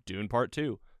Web, Dune Part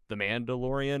 2, The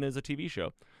Mandalorian is a TV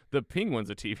show. The Penguin's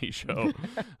a TV show.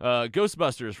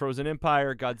 Ghostbusters, Frozen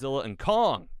Empire, Godzilla, and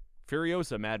Kong.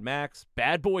 Furiosa, Mad Max,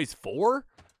 Bad Boys 4,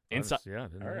 Yeah,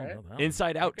 didn't know that one.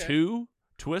 Inside Out 2,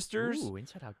 Twisters, Ooh,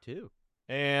 Inside Out 2.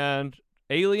 and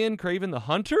Alien, Kraven the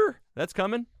Hunter. That's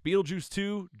coming. Beetlejuice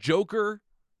 2, Joker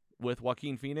with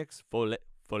Joaquin Phoenix, Folie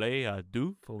à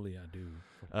Deux. Folie à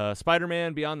deux.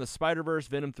 Spider-Man, Beyond the Spider-Verse,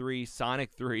 Venom 3,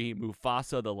 Sonic 3,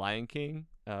 Mufasa the Lion King,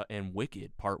 and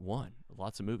Wicked Part 1.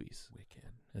 Lots of movies. Wicked.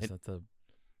 Is that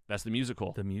That's the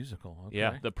musical. the musical? Okay.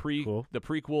 Yeah, the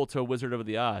prequel to Wizard of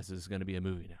the Oz is going to be a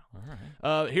movie now.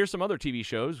 All right. Here's some other TV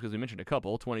shows because we mentioned a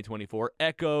couple. 2024,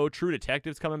 Echo, True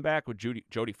Detective's coming back with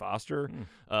Jodie Foster.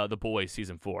 The Boys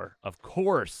season 4, of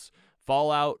course.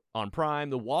 Fallout on Prime.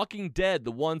 The Walking Dead,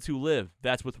 The Ones Who Live.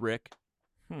 That's with Rick.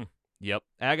 Yep.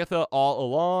 Agatha All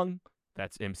Along.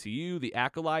 That's MCU. The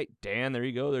Acolyte. Dan, there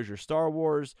you go. There's your Star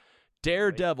Wars.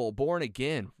 Daredevil, Born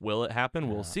Again. Will it happen?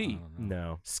 We'll see.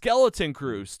 No. Skeleton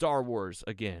Crew, Star Wars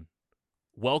again.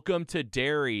 Welcome to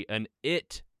Derry, an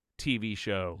It TV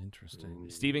show. Interesting.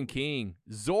 Stephen King,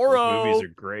 Zorro. Those movies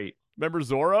are great. Remember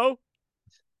Zorro?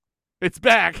 It's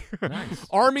back. Nice.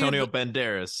 Army Antonio of the,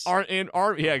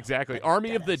 Banderas. yeah, exactly.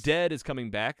 Army of the Dead is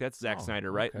coming back. That's Zack Oh,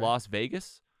 Snyder, right? okay. Las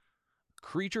Vegas.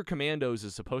 Creature Commandos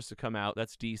is supposed to come out.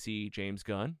 That's DC James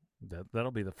Gunn That'll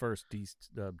be the first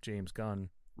James Gunn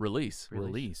release.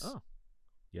 release. Oh.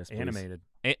 Yes, please. Animated.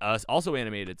 Also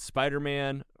animated,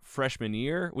 Spider-Man Freshman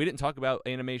Year. We didn't talk about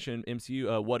animation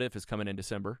MCU. What If is coming in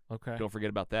December. Okay. Don't forget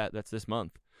about that. That's this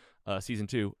month. Season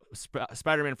 2.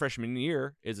 Spider-Man Freshman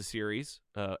Year is a series,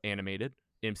 animated,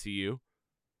 MCU.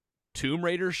 Tomb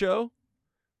Raider show.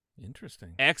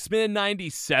 Interesting. X-Men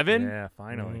 97. Yeah,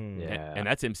 finally. Yeah. And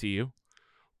that's MCU.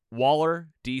 Waller,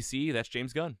 DC. That's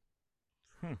James Gunn.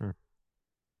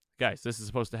 guys, this is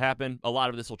supposed to happen. A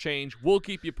lot of this will change. We'll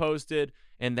keep you posted.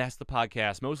 And that's the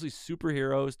podcast. Mostly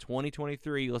Superheroes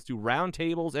 2023. Let's do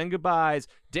roundtables and goodbyes.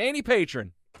 Danny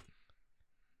Patron.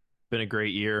 Been a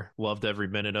great year. Loved every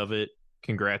minute of it.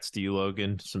 Congrats to you,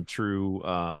 Logan. Some true,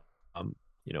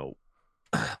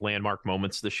 landmark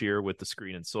moments this year with the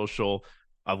Screen and Social.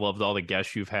 I loved all the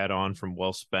guests you've had on from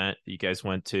Well Spent. You guys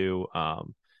went to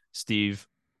Steve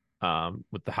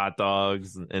with the hot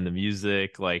dogs and the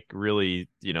music, like really,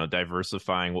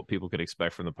 diversifying what people could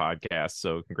expect from the podcast.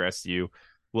 So congrats to you.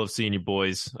 Love seeing you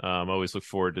boys. Always look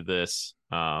forward to this.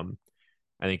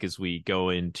 I think as we go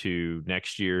into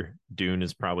next year, Dune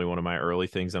is probably one of my early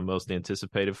things I'm most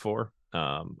anticipated for.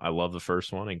 I love the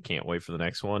first one and can't wait for the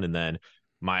next one. And then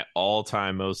my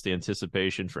all-time most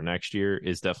anticipation for next year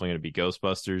is definitely going to be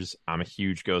Ghostbusters. I'm a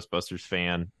huge Ghostbusters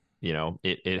fan.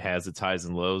 It has its highs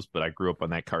and lows, but I grew up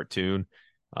on that cartoon,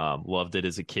 loved it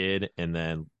as a kid. And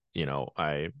then,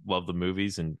 I love the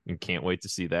movies and can't wait to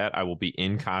see that. I will be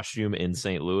in costume in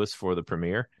St. Louis for the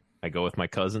premiere. I go with my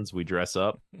cousins. We dress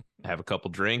up, have a couple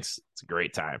drinks. It's a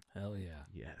great time. Hell yeah.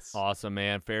 Yes. Awesome,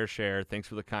 man. Fair share. Thanks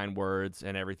for the kind words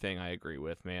and everything. I agree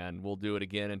with, man. We'll do it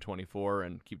again in 24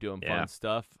 and keep doing fun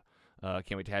stuff.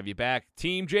 Can't wait to have you back.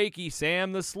 Team Jakey,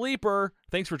 Sam the Sleeper,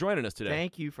 thanks for joining us today.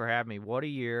 Thank you for having me. What a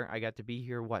year. I got to be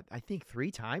here, I think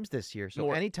 3 times this year.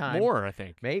 So anytime. More, I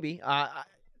think. Maybe.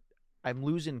 I'm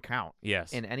losing count.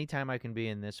 Yes. And anytime I can be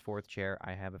in this 4th chair,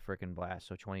 I have a freaking blast.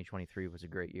 So 2023 was a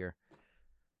great year.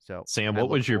 So Sam, what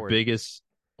was your biggest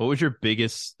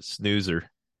snoozer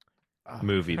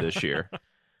movie this year?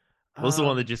 What was the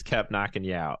one that just kept knocking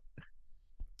you out?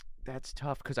 That's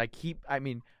tough because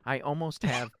I almost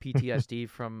have PTSD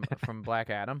from Black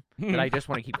Adam, but I just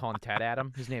want to keep calling Ted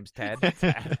Adam. His name's Ted.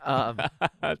 Ted.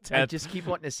 I just keep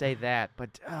wanting to say that,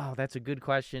 but that's a good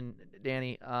question,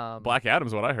 Danny. Black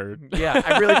Adam's what I heard. Yeah,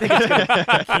 I really think it's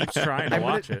gonna keeps trying to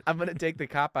watch it. I'm gonna take the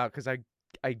cop out because I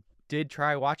did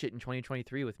try watch it in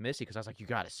 2023 with Missy because I was like, you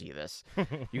got to see this.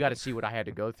 You got to see what I had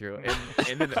to go through,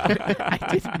 and then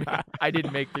I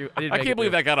didn't make through. I can't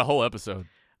believe that got a whole episode.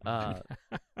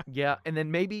 Yeah, and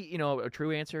then maybe a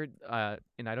true answer,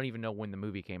 and I don't even know when the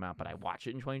movie came out, but I watched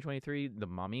it in 2023, The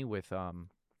Mummy with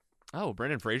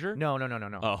Brendan Fraser?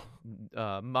 No.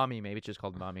 Oh, Mummy, maybe it's just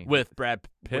called Mummy with Brad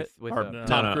Pitt with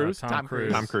Tom Cruise. Tom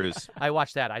Cruise. I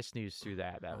watched that. I snoozed through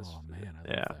that. That was man, I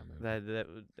love that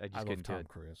movie. I just I couldn't love do it. Tom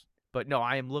Cruise. But no,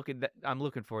 I'm looking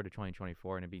forward to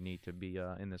 2024, and it'd be neat to be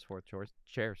in this 4th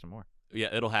chair some more.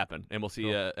 Yeah, it'll happen, and we'll see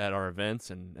you at our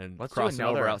events and Let's crossing do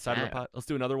over another outside of the event. pot. Let's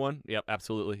do another one. Yep,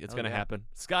 absolutely. It's going to happen.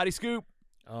 Scotty Scoop.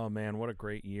 Oh man, what a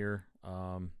great year!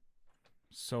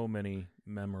 So many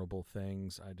memorable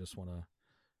things. I just want to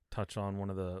touch on one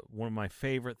of my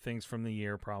favorite things from the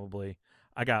year. Probably,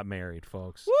 I got married,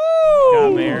 folks. Woo!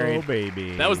 Got married, Oh,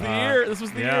 baby. That was the year. This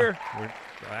was the year. We're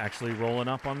actually rolling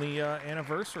up on the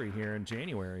anniversary here in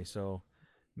January. So,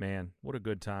 man, what a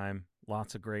good time!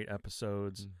 Lots of great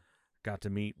episodes. Got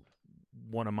to meet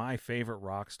one of my favorite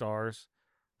rock stars,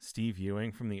 Steve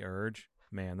Ewing from The Urge.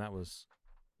 Man, it was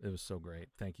so great.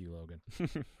 Thank you, Logan.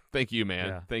 Thank you, man.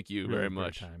 Yeah, Thank you really very great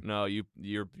much. time. No,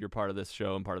 you're part of this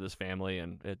show and part of this family,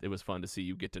 and it was fun to see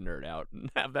you get to nerd out and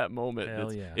have that moment.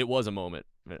 Hell yeah. It was a moment.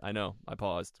 I know. I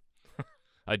paused.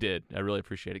 I did. I really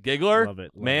appreciate it. Giggler, Love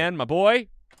it. man, my boy.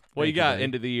 What Thank you got buddy.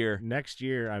 into the year? Next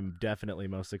year, I'm definitely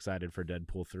most excited for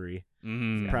Deadpool 3.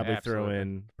 Mm-hmm. Yeah, Probably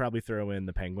absolutely. throw in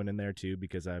the Penguin in there too,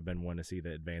 because I've been wanting to see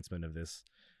the advancement of this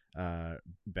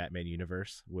Batman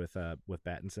universe with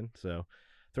Pattinson. So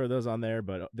throw those on there.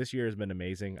 But this year has been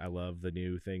amazing. I love the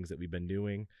new things that we've been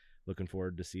doing. Looking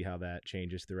forward to see how that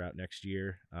changes throughout next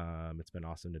year. It's been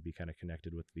awesome to be kind of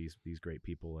connected with these great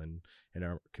people in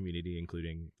our community,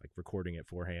 including like recording at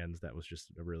Four Hands. That was just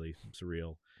a really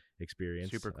surreal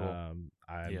experience. Super cool.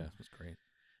 Yeah, it was great.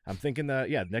 I'm thinking that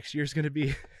next year's going to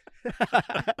be.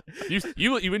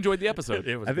 You enjoyed the episode.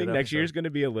 It was I a think good next episode. year's going to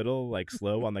be a little like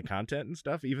slow on the content and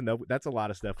stuff, even though that's a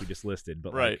lot of stuff we just listed.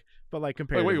 But Right.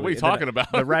 compared. Wait, what are you talking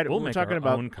about? The writer, We'll we're make talking our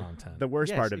about own content. the worst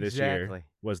Yes, part of this year exactly.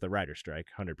 was the writer strike,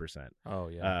 100%. Oh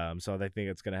yeah. So I think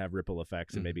it's going to have ripple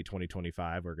effects, Mm. and maybe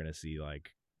 2025 we're going to see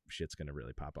like shit's going to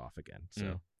really pop off again.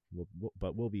 So, Mm.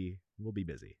 we'll be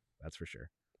busy. That's for sure.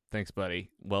 Thanks, buddy.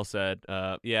 Well said.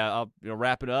 Yeah, I'll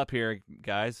wrap it up here,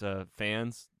 guys.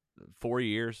 Fans, 4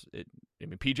 years.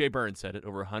 PJ Burns said it,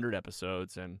 over 100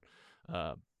 episodes, and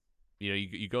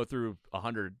you go through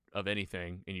 100 of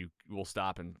anything, and you will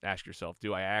stop and ask yourself,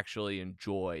 do I actually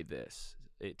enjoy this?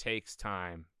 It takes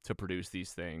time to produce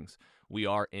these things. We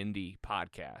are indie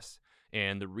podcasts,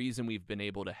 and the reason we've been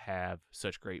able to have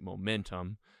such great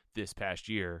momentum this past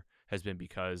year has been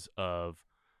because of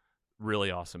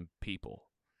really awesome people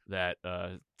that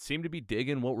seem to be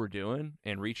digging what we're doing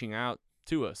and reaching out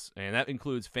to us, and that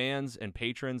includes fans and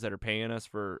patrons that are paying us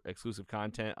for exclusive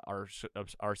content.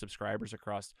 Our subscribers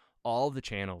across all the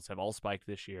channels have all spiked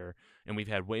this year, and we've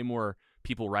had way more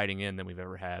people writing in than we've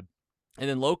ever had. And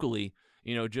then locally,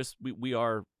 just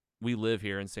we live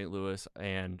here in St. Louis,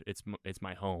 and it's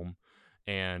my home,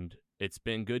 and it's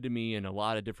been good to me in a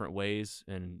lot of different ways,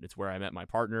 and it's where I met my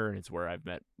partner, and it's where I've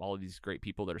met all of these great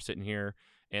people that are sitting here.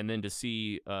 And then to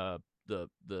see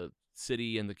the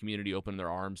city and the community open their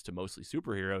arms to Mostly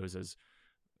Superheroes as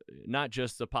not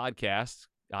just a podcast.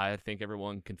 I think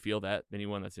everyone can feel that.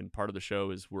 Anyone that's in part of the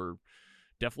show is we're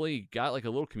definitely got like a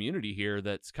little community here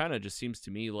that's kind of just seems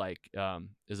to me like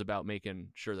is about making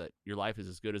sure that your life is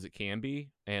as good as it can be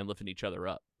and lifting each other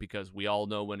up, because we all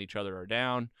know when each other are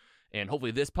down. And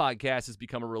hopefully this podcast has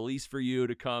become a release for you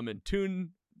to come and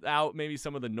tune out maybe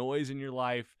some of the noise in your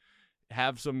life,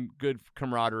 have some good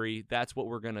camaraderie. That's what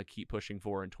we're going to keep pushing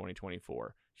for in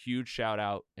 2024. Huge shout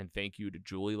out and thank you to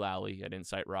Julie Lally at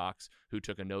Insight Rocks, who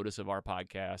took a notice of our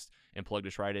podcast and plugged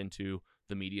us right into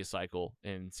the media cycle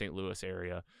in St. Louis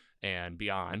area and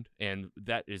beyond. And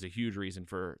that is a huge reason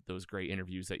for those great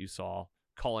interviews that you saw,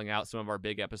 calling out some of our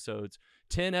big episodes.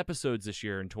 10 episodes this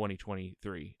year in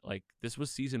 2023. Like, this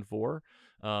was season 4.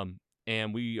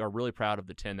 And we are really proud of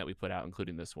the 10 that we put out,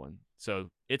 including this one. So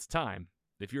it's time.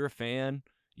 If you're a fan,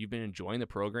 you've been enjoying the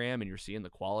program, and you're seeing the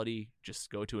quality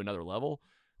just go to another level,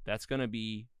 that's going to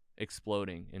be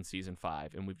exploding in season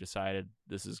 5. And we've decided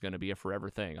this is going to be a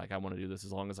forever thing. Like, I want to do this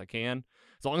as long as I can.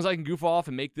 As long as I can goof off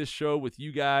and make this show with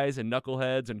you guys and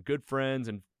knuckleheads and good friends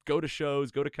and go to shows,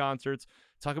 go to concerts,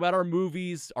 talk about our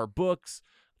movies, our books,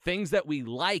 things that we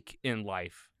like in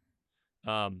life.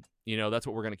 That's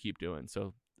what we're going to keep doing.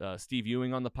 So Steve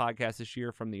Ewing on the podcast this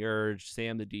year from The Urge,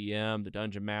 Sam the DM, the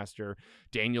Dungeon Master,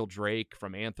 Daniel Drake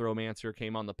from Anthromancer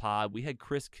came on the pod. We had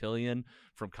Chris Killian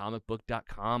from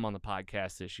comicbook.com on the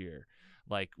podcast this year.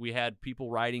 Like, we had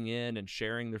people writing in and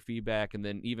sharing their feedback, and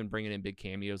then even bringing in big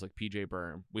cameos like PJ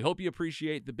Byrne. We hope you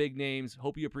appreciate the big names.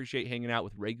 Hope you appreciate hanging out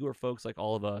with regular folks like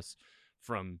all of us,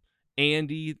 from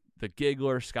Andy the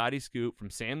Giggler, Scotty Scoop,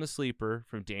 from Sam the Sleeper,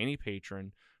 from Danny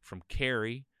Patron, from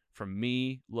Carrie, from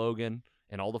me, Logan,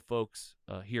 and all the folks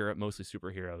here at Mostly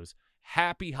Superheroes.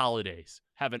 Happy holidays.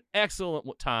 Have an excellent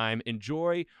time.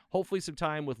 Enjoy, hopefully, some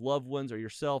time with loved ones or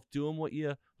yourself doing what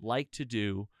you like to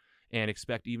do, and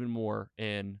expect even more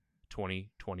in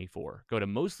 2024. Go to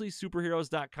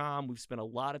mostlysuperheroes.com. We've spent a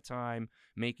lot of time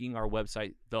making our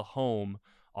website the home.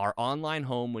 Our online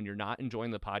home, when you're not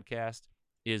enjoying the podcast,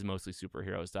 is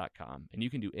mostlysuperheroes.com. And you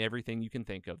can do everything you can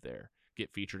think of there.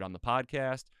 Get featured on the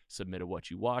podcast, submit a what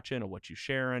you watching or what you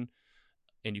sharing.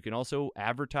 And you can also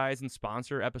advertise and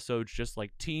sponsor episodes just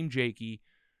like Team Jakey,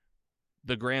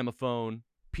 The Gramophone,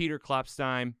 Peter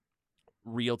Klopstein,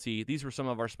 Realty. These were some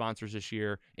of our sponsors this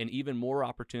year, and even more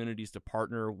opportunities to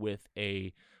partner with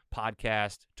a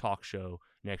podcast talk show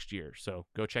next year. So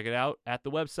go check it out at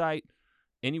the website,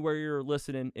 anywhere you're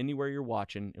listening, anywhere you're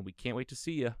watching, and we can't wait to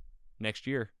see you next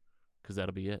year, because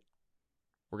that'll be it.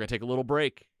 We're going to take a little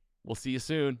break. We'll see you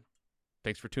soon.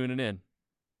 Thanks for tuning in,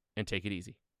 and take it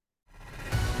easy.